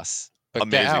Yeah. seen Us, but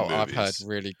Amazing Get Out I've heard movies.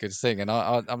 really good thing, and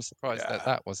I'm surprised Yeah.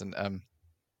 that wasn't.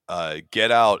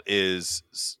 Get Out is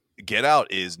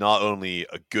not only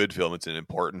a good film, it's an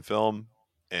important film,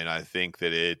 and I think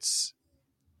that it's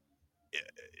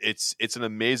an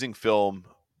amazing film,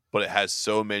 but it has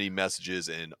so many messages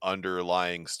and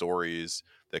underlying stories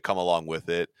that come along with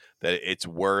it that it's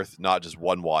worth not just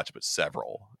one watch but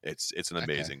several. It's an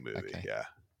amazing movie. Okay. Yeah.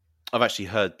 I've actually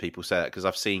heard people say that because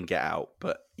I've seen Get Out,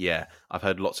 but yeah, I've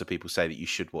heard lots of people say that you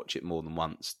should watch it more than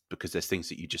once because there's things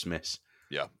that you just miss.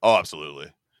 Yeah. Oh,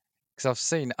 absolutely. Because I've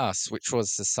seen Us, which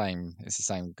was the same. It's the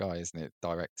same guy, isn't it?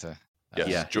 Director.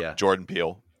 Yes. Yeah. Jordan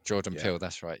Peele. Jordan Yeah. Peele.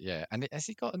 That's right. Yeah. And has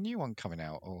he got a new one coming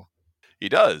out? Or He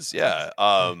does. Yeah.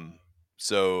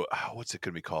 So what's it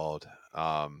going to be called?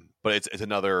 But it's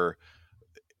another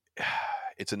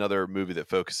movie that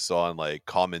focuses on like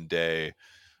common day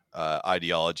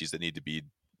ideologies that need to be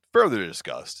further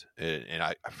discussed, and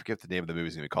I forget the name of the movie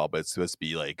is going to be called, but it's supposed to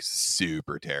be like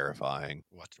super terrifying.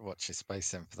 watch your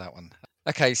space then for that one.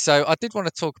 Okay, so I did want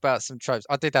to talk about some tropes.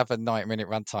 I did have a 90-minute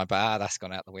runtime, but that's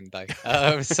gone out the window.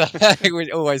 So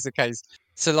always the case.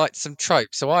 So like some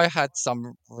tropes. So I had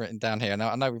some written down here. Now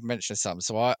I know we've mentioned some.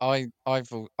 So I've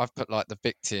put like the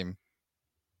victim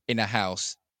in a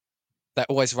house that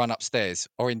always run upstairs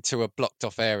or into a blocked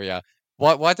off area.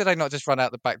 Why do they not just run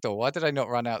out the back door? Why do they not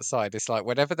run outside? It's like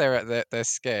whenever they're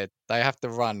scared, they have to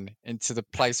run into the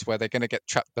place where they're going to get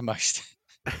trapped the most.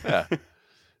 Yeah,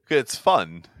 it's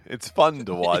fun. It's fun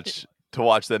to watch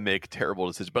them make terrible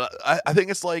decisions. But I think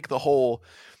it's like the whole.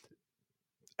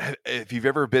 If you've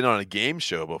ever been on a game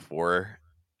show before,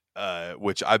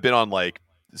 which I've been on, like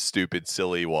stupid,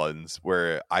 silly ones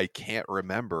where I can't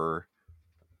remember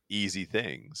easy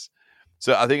things.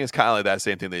 So I think it's kind of like that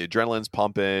same thing. The adrenaline's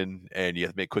pumping, and you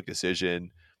have to make a quick decision,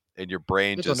 and your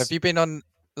brain Hold just. on, have you been on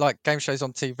like game shows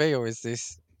on TV, or is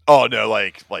this? Oh no,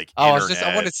 like Oh, internet,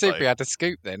 I wanted to see if like... we had a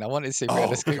scoop. Then I wanted to see if we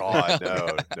had a scoop.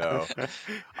 God, no.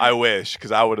 I wish,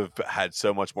 because I would have had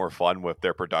so much more fun with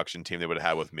their production team they would have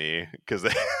had with me. Because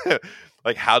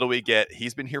like, how do we get?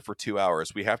 He's been here for 2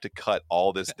 hours. We have to cut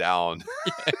all this down.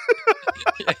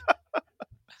 Yeah.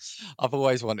 I've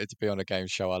always wanted to be on a game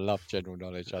show. I love general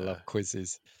knowledge. I love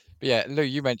quizzes. But yeah, Lou,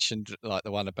 you mentioned like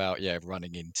the one about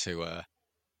running into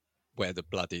where the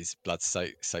blood is,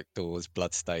 blood-soaked doors,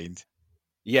 blood-stained.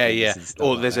 Yeah.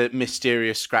 Or like there's that. a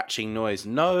mysterious scratching noise.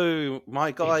 No,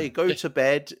 my guy, go to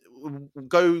bed.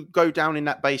 Go down in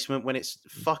that basement when it's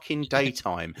fucking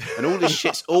daytime, and all this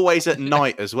shit's always at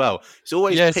night as well. It's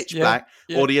always pitch black,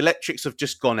 or the electrics have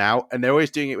just gone out, and they're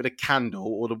always doing it with a candle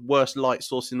or the worst light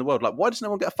source in the world. Like, why does no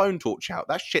one get a phone torch out?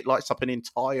 That shit lights up an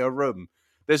entire room.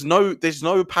 There's no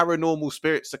paranormal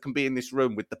spirits that can be in this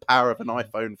room with the power of an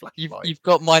iPhone flashlight. You've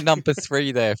got my number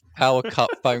 3 there. Power cut,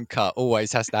 phone cut,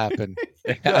 always has to happen.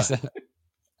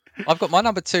 I've got my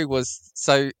number 2 was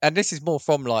and this is more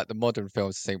from like the modern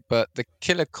films thing, but the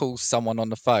killer calls someone on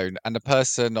the phone, and the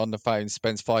person on the phone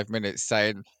spends 5 minutes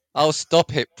saying, "Oh,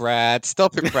 stop it, Brad!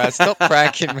 Stop it, Brad! Stop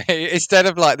pranking me!" Instead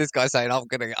of like this guy saying, "I'm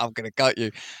gonna gut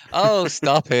you." Oh,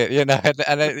 stop it!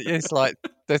 And it's like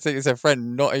they think it's a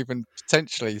friend, not even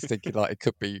potentially thinking like it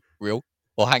could be real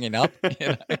or hanging up.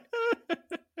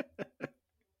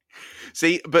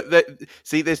 See,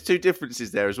 there's two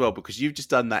differences there as well, because you've just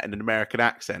done that in an American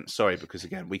accent. Sorry, because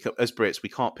again, as Brits, we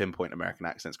can't pinpoint American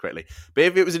accents correctly. But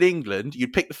if it was in England,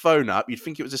 you'd pick the phone up, you'd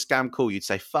think it was a scam call, you'd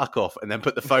say "fuck off," and then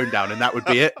put the phone down, and that would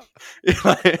be it.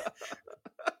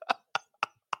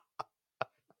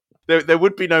 There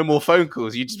would be no more phone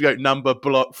calls. You'd just go number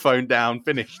block, phone down,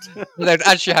 finished. Then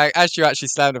as you actually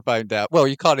slam the phone down, well,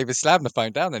 you can't even slam the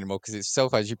phone down anymore because it's cell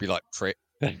phones. You'd be like, prick.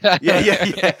 Yeah.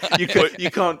 You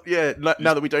can't. Yeah. Now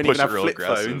that we don't even have flip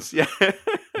phones, yeah,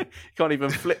 you can't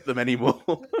even flip them anymore.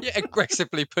 Yeah,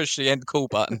 aggressively push the end call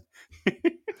button.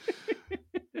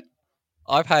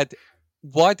 I've had.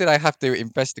 Why did I have to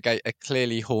investigate a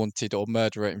clearly haunted or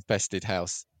murderer infested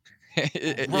house?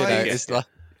 It's like.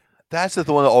 That's the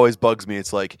one that always bugs me.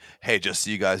 It's like, hey, just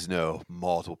so you guys know,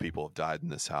 multiple people have died in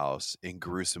this house in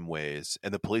gruesome ways,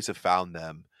 and the police have found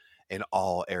them in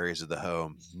all areas of the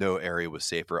home. No area was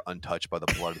safe or untouched by the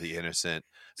blood of the innocent.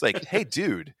 It's like, hey,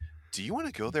 dude, do you want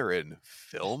to go there and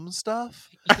film stuff?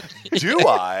 Do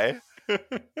I?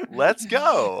 Let's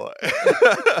go.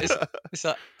 It's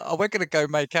like, oh, we're going to go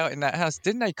make out in that house.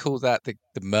 Didn't they call that the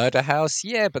murder house?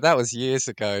 Yeah, but that was years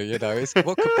ago.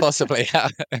 What could possibly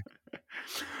happen?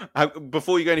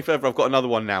 Before you go any further, I've got another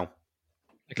one now.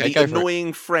 Okay, the go for it.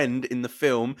 annoying friend in the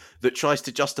film that tries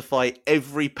to justify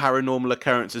every paranormal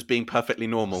occurrence as being perfectly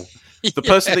normal. The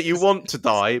person that you Yes. want to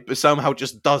die, but somehow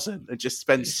just doesn't, and just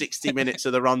spends 60 minutes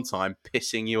of the runtime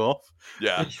pissing you off.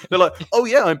 Yeah. They're like, oh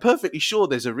yeah, I'm perfectly sure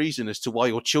there's a reason as to why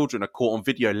your children are caught on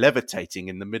video levitating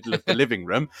in the middle of the living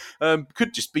room.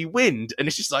 Could just be wind. And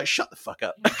it's just like, shut the fuck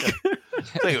up. I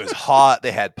think it was hot.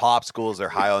 They had popsicles. They're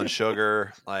high on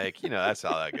sugar. Like, that's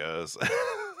how that goes.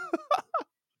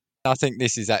 I think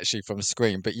this is actually from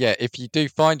Scream, but yeah, if you do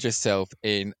find yourself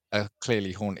in a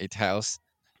clearly haunted house,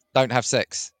 don't have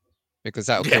sex because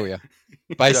that'll Yeah. kill you.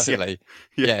 Basically,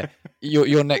 Yeah.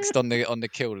 you're next on the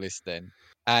kill list then.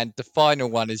 And the final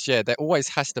one is there always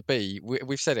has to be.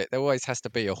 We've said it. There always has to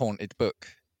be a haunted book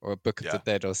or a book of the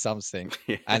dead or something.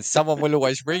 Yeah. And someone will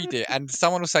always read it, and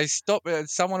someone will say stop.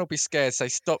 Someone will be scared, say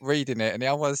stop reading it, and the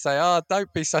other one will say, "Oh,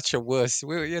 don't be such a wuss,"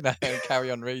 and carry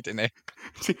on reading it.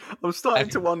 I'm starting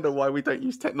to wonder why we don't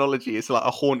use technology. It's like a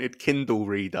haunted Kindle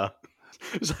reader.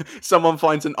 Someone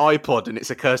finds an iPod and it's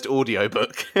a cursed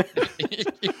audiobook.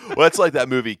 Well, it's like that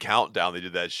movie Countdown. They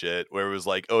did that shit where it was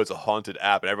like, oh, it's a haunted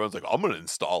app, and everyone's like, I'm gonna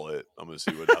install it. I'm gonna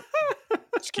see what happens.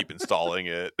 Just keep installing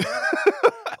it.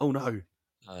 Oh no!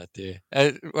 Oh dear.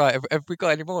 Right, have we got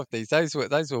any more of these? Those were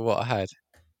what I had.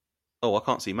 Oh, I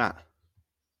can't see Matt.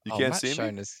 You can't Matt's see me?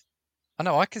 shown us. I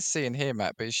know I can see and hear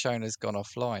Matt, but his shown has gone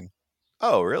offline.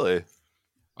 Oh, really?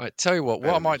 Right, tell you what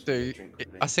I might do.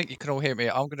 I I think you can all hear me.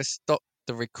 I'm going to stop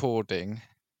the recording,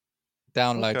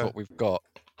 download Okay. what we've got,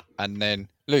 and then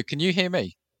Luke, can you hear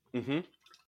me? Mm-hmm.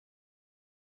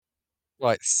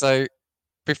 Right. So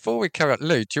before we carry on,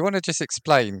 Luke, do you want to just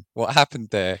explain what happened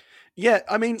there Yeah,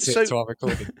 I mean, to our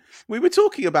recording? we were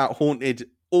talking about haunted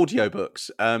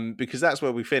audiobooks, because that's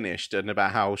where we finished, and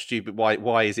about how stupid.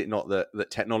 Why is it not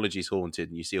that technology's haunted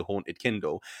and you see a haunted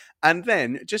Kindle? And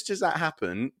then, just as that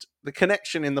happened, the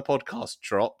connection in the podcast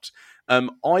dropped.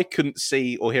 I couldn't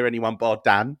see or hear anyone bar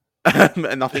Dan.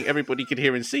 And I think everybody could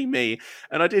hear and see me.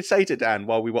 And I did say to Dan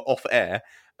while we were off air,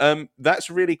 that's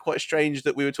really quite strange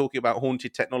that we were talking about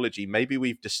haunted technology. Maybe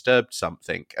we've disturbed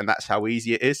something, and that's how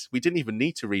easy it is. We didn't even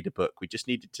need to read a book. We just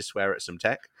needed to swear at some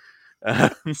tech.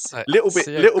 So, Little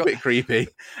got- bit creepy.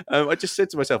 I just said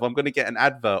to myself, I'm going to get an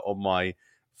advert on my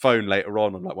phone later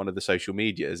on like one of the social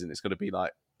medias, and it's going to be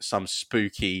like some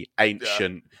spooky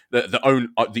ancient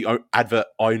the advert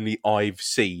only I've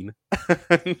seen.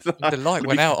 the light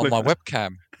went out on my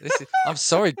webcam. I'm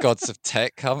sorry, gods of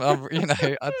tech. I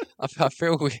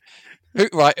feel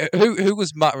who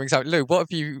was muttering something? Lou, what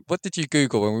did you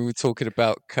Google when we were talking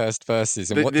about cursed verses,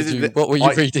 and what were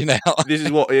you reading out? This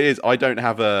is what it is. I don't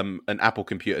have an Apple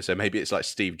computer, so maybe it's like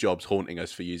Steve Jobs haunting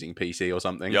us for using PC or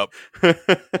something. Yep.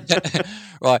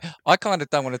 Right, I kind of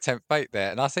don't want to tempt fate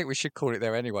there, and I think we should call it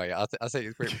there anyway. I think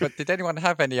it's great. But did anyone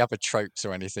have any other tropes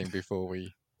or anything before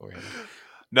we?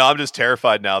 No, I'm just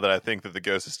terrified now that I think that the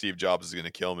ghost of Steve Jobs is going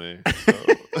to kill me. So.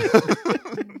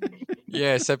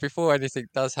 Yeah, so before anything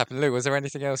does happen, Lou, was there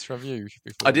anything else from you?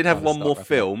 I did have one more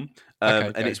film,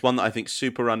 Okay, and it's one that I think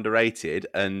super underrated,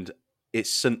 and it's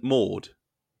St. Maud.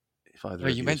 If either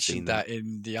of you have mentioned seen that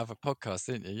in the other podcast,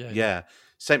 didn't you? Yeah.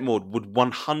 St. Maud would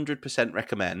 100%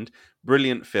 recommend.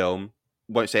 Brilliant film.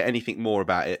 Won't say anything more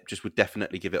about it. Just would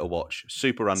definitely give it a watch.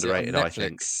 Super underrated, I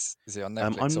think. Is it on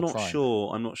Netflix? I'm or not Prime?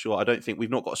 sure. I'm not sure. I don't think we've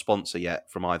not got a sponsor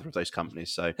yet from either of those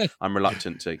companies, so I'm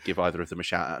reluctant to give either of them a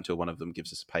shout out until one of them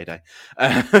gives us a payday.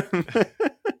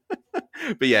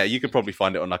 But yeah, you could probably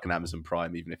find it on like an Amazon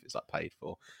Prime, even if it's like paid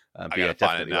for. But yeah,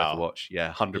 definitely worth a watch.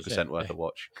 Yeah, 100% worth a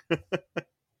watch.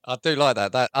 I do like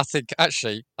that. I think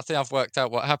I've worked out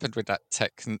what happened with that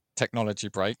technology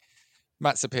break.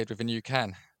 Matt's appeared with a new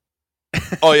can.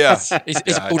 Oh yeah,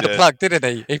 he's pulled the plug, didn't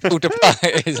he? He pulled the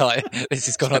plug. He's like, this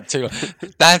has gone on too long.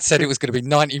 Dan said it was going to be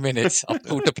 90 minutes. I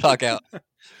pulled the plug out.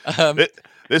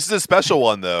 This is a special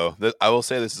one, though. I will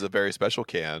say this is a very special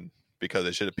can because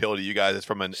it should appeal to you guys. It's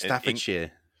from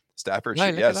Staffordshire.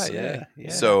 Staffordshire, No, yes. Yeah.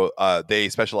 So they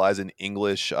specialize in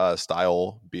English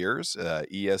style beers,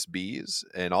 ESBs,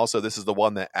 and also this is the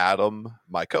one that Adam,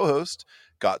 my co-host,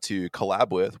 got to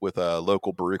collab with a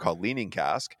local brewery called Leaning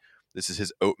Cask. This is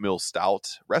his oatmeal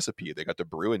stout recipe. They got to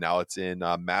brew, and now it's in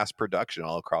mass production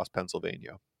all across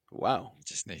Pennsylvania. Wow! You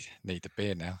just need the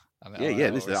beer now. I want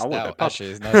that pub.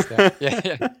 Actually, it's nice stout.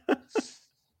 Yeah.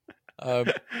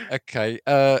 Okay.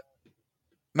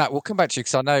 Matt, we'll come back to you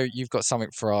because I know you've got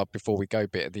something for our before we go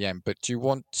bit at the end. But do you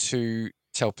want to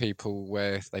tell people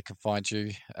where they can find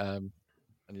you and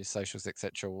your socials,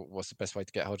 etc.? What's the best way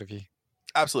to get hold of you?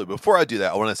 Absolutely. Before I do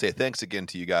that, I want to say thanks again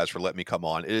to you guys for letting me come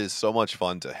on. It is so much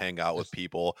fun to hang out with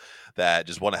people that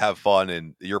just want to have fun.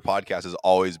 And your podcast has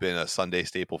always been a Sunday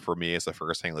staple for me. It's the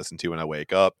first thing I listen to when I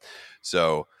wake up.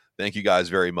 So thank you guys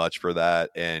very much for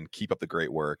that, and keep up the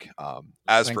great work.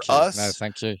 As Thank for you. us, No,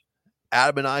 thank you.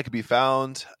 Adam and I can be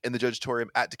found in the Judgeatorium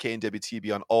at Decay and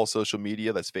WTB on all social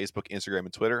media. That's Facebook, Instagram,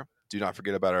 and Twitter. Do not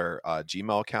forget about our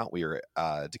Gmail account. We are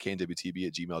decayandwtb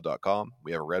at gmail.com.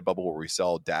 We have a Redbubble where we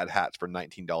sell dad hats for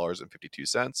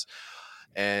 $19.52.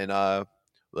 And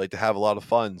we like to have a lot of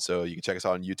fun. So you can check us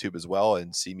out on YouTube as well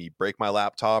and see me break my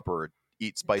laptop or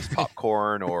eat spiced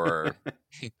popcorn or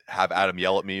have Adam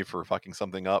yell at me for fucking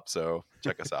something up. So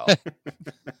check us out.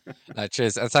 No,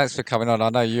 cheers, and thanks for coming on. I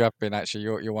know you have been actually.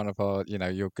 You're one of our,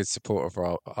 you're a good supporter of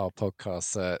our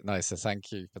podcast. No, so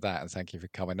thank you for that, and thank you for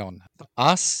coming on.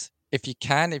 Us, if you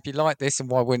can, if you like this, and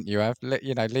why wouldn't you have?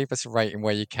 Leave us a rating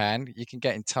where you can. You can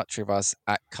get in touch with us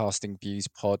at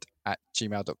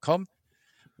castingviewspod@gmail.com.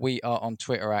 We are on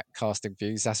Twitter at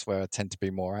castingviews. That's where I tend to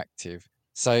be more active.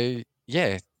 So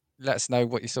yeah, let us know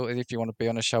what you thought. If you want to be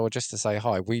on a show or just to say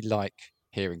hi, we like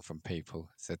hearing from people.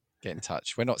 So get in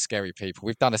touch. We're not scary people.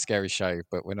 We've done a scary show,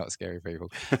 but we're not scary people.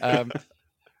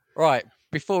 Right.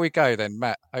 Before we go, then,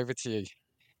 Matt, over to you.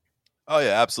 Oh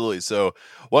yeah, absolutely. So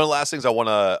one of the last things I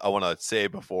wanna say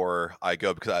before I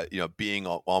go, because being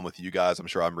on with you guys, I'm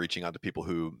sure I'm reaching out to people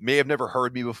who may have never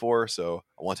heard me before. So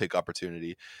I want to take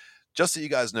opportunity. Just so you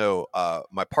guys know,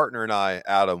 my partner and I,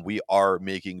 Adam, we are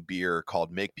making beer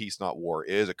called Make Peace Not War.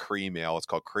 It is a cream ale. It's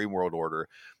called Cream World Order.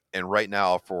 And right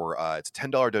now, for it's a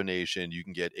 $10 donation, you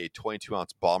can get a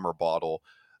 22-ounce bomber bottle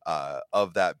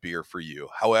of that beer for you.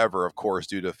 However, of course,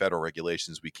 due to federal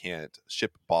regulations, we can't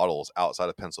ship bottles outside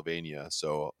of Pennsylvania.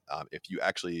 So if you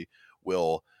actually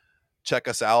will check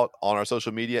us out on our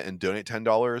social media and donate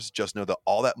 $10, just know that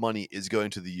all that money is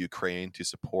going to the Ukraine to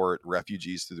support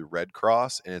refugees through the Red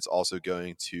Cross. And it's also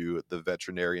going to the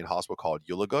veterinarian hospital called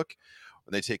Yulaguk,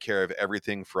 and they take care of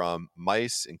everything from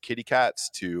mice and kitty cats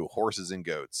to horses and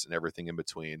goats and everything in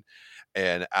between.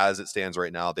 And as it stands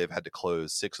right now, they've had to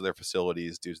close 6 of their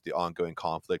facilities due to the ongoing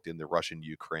conflict in the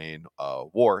Russian-Ukraine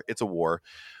war. It's a war.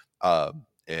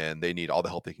 And they need all the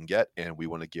help they can get, and we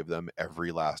want to give them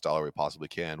every last dollar we possibly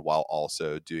can, while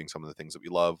also doing some of the things that we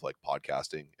love, like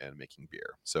podcasting and making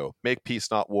beer. So make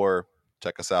peace, not war.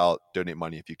 Check us out. Donate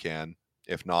money if you can.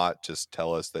 If not, just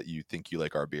tell us that you think you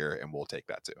like our beer, and we'll take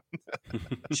that too.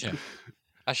 Yeah.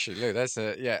 Actually, Lou, there's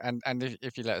and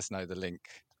if you let us know the link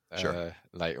Sure.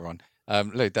 later on,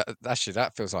 Lou,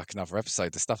 that feels like another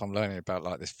episode. The stuff I'm learning about,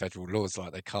 like this federal laws,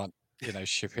 like they can't,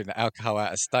 shipping alcohol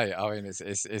out of state. I mean,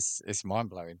 it's mind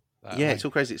blowing. Yeah, it's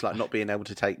all crazy. It's like not being able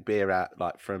to take beer out,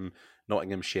 like from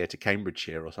Nottinghamshire to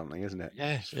Cambridgeshire or something, isn't it?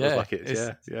 Yeah, It feels like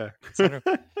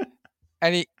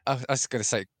I was going to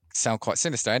say, sound quite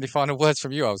sinister. Any final words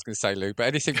from you? I was going to say, Lou, but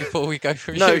anything before we go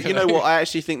from No, you? you know what? I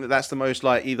actually think that that's the most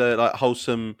either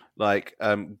wholesome,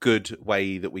 good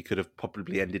way that we could have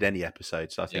probably ended any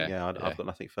episode. So I think, I've got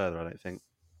nothing further. I don't think.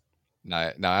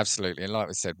 No, absolutely. And like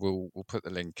we said, we'll put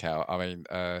the link out. I mean,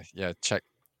 check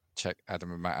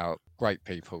Adam and Matt out. Great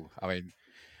people. I mean,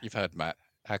 you've heard Matt.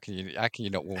 How can you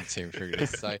not want to him through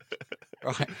this? So,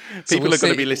 right. People are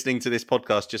going to be listening to this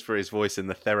podcast just for his voice and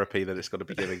the therapy that it's got to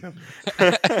be giving them.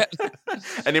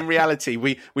 And in reality,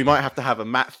 we might have to have a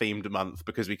Matt themed month,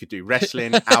 because we could do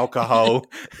wrestling, alcohol.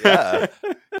 Yeah.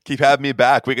 Keep having me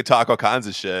back. We could talk all kinds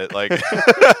of shit. Like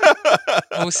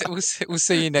we'll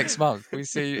see you next month. We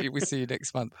see you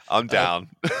next month. I'm down.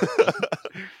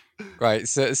 Right,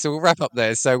 so we'll wrap up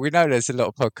there. So we know there's a lot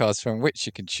of podcasts from which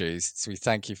you can choose. So we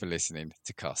thank you for listening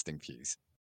to Casting Views.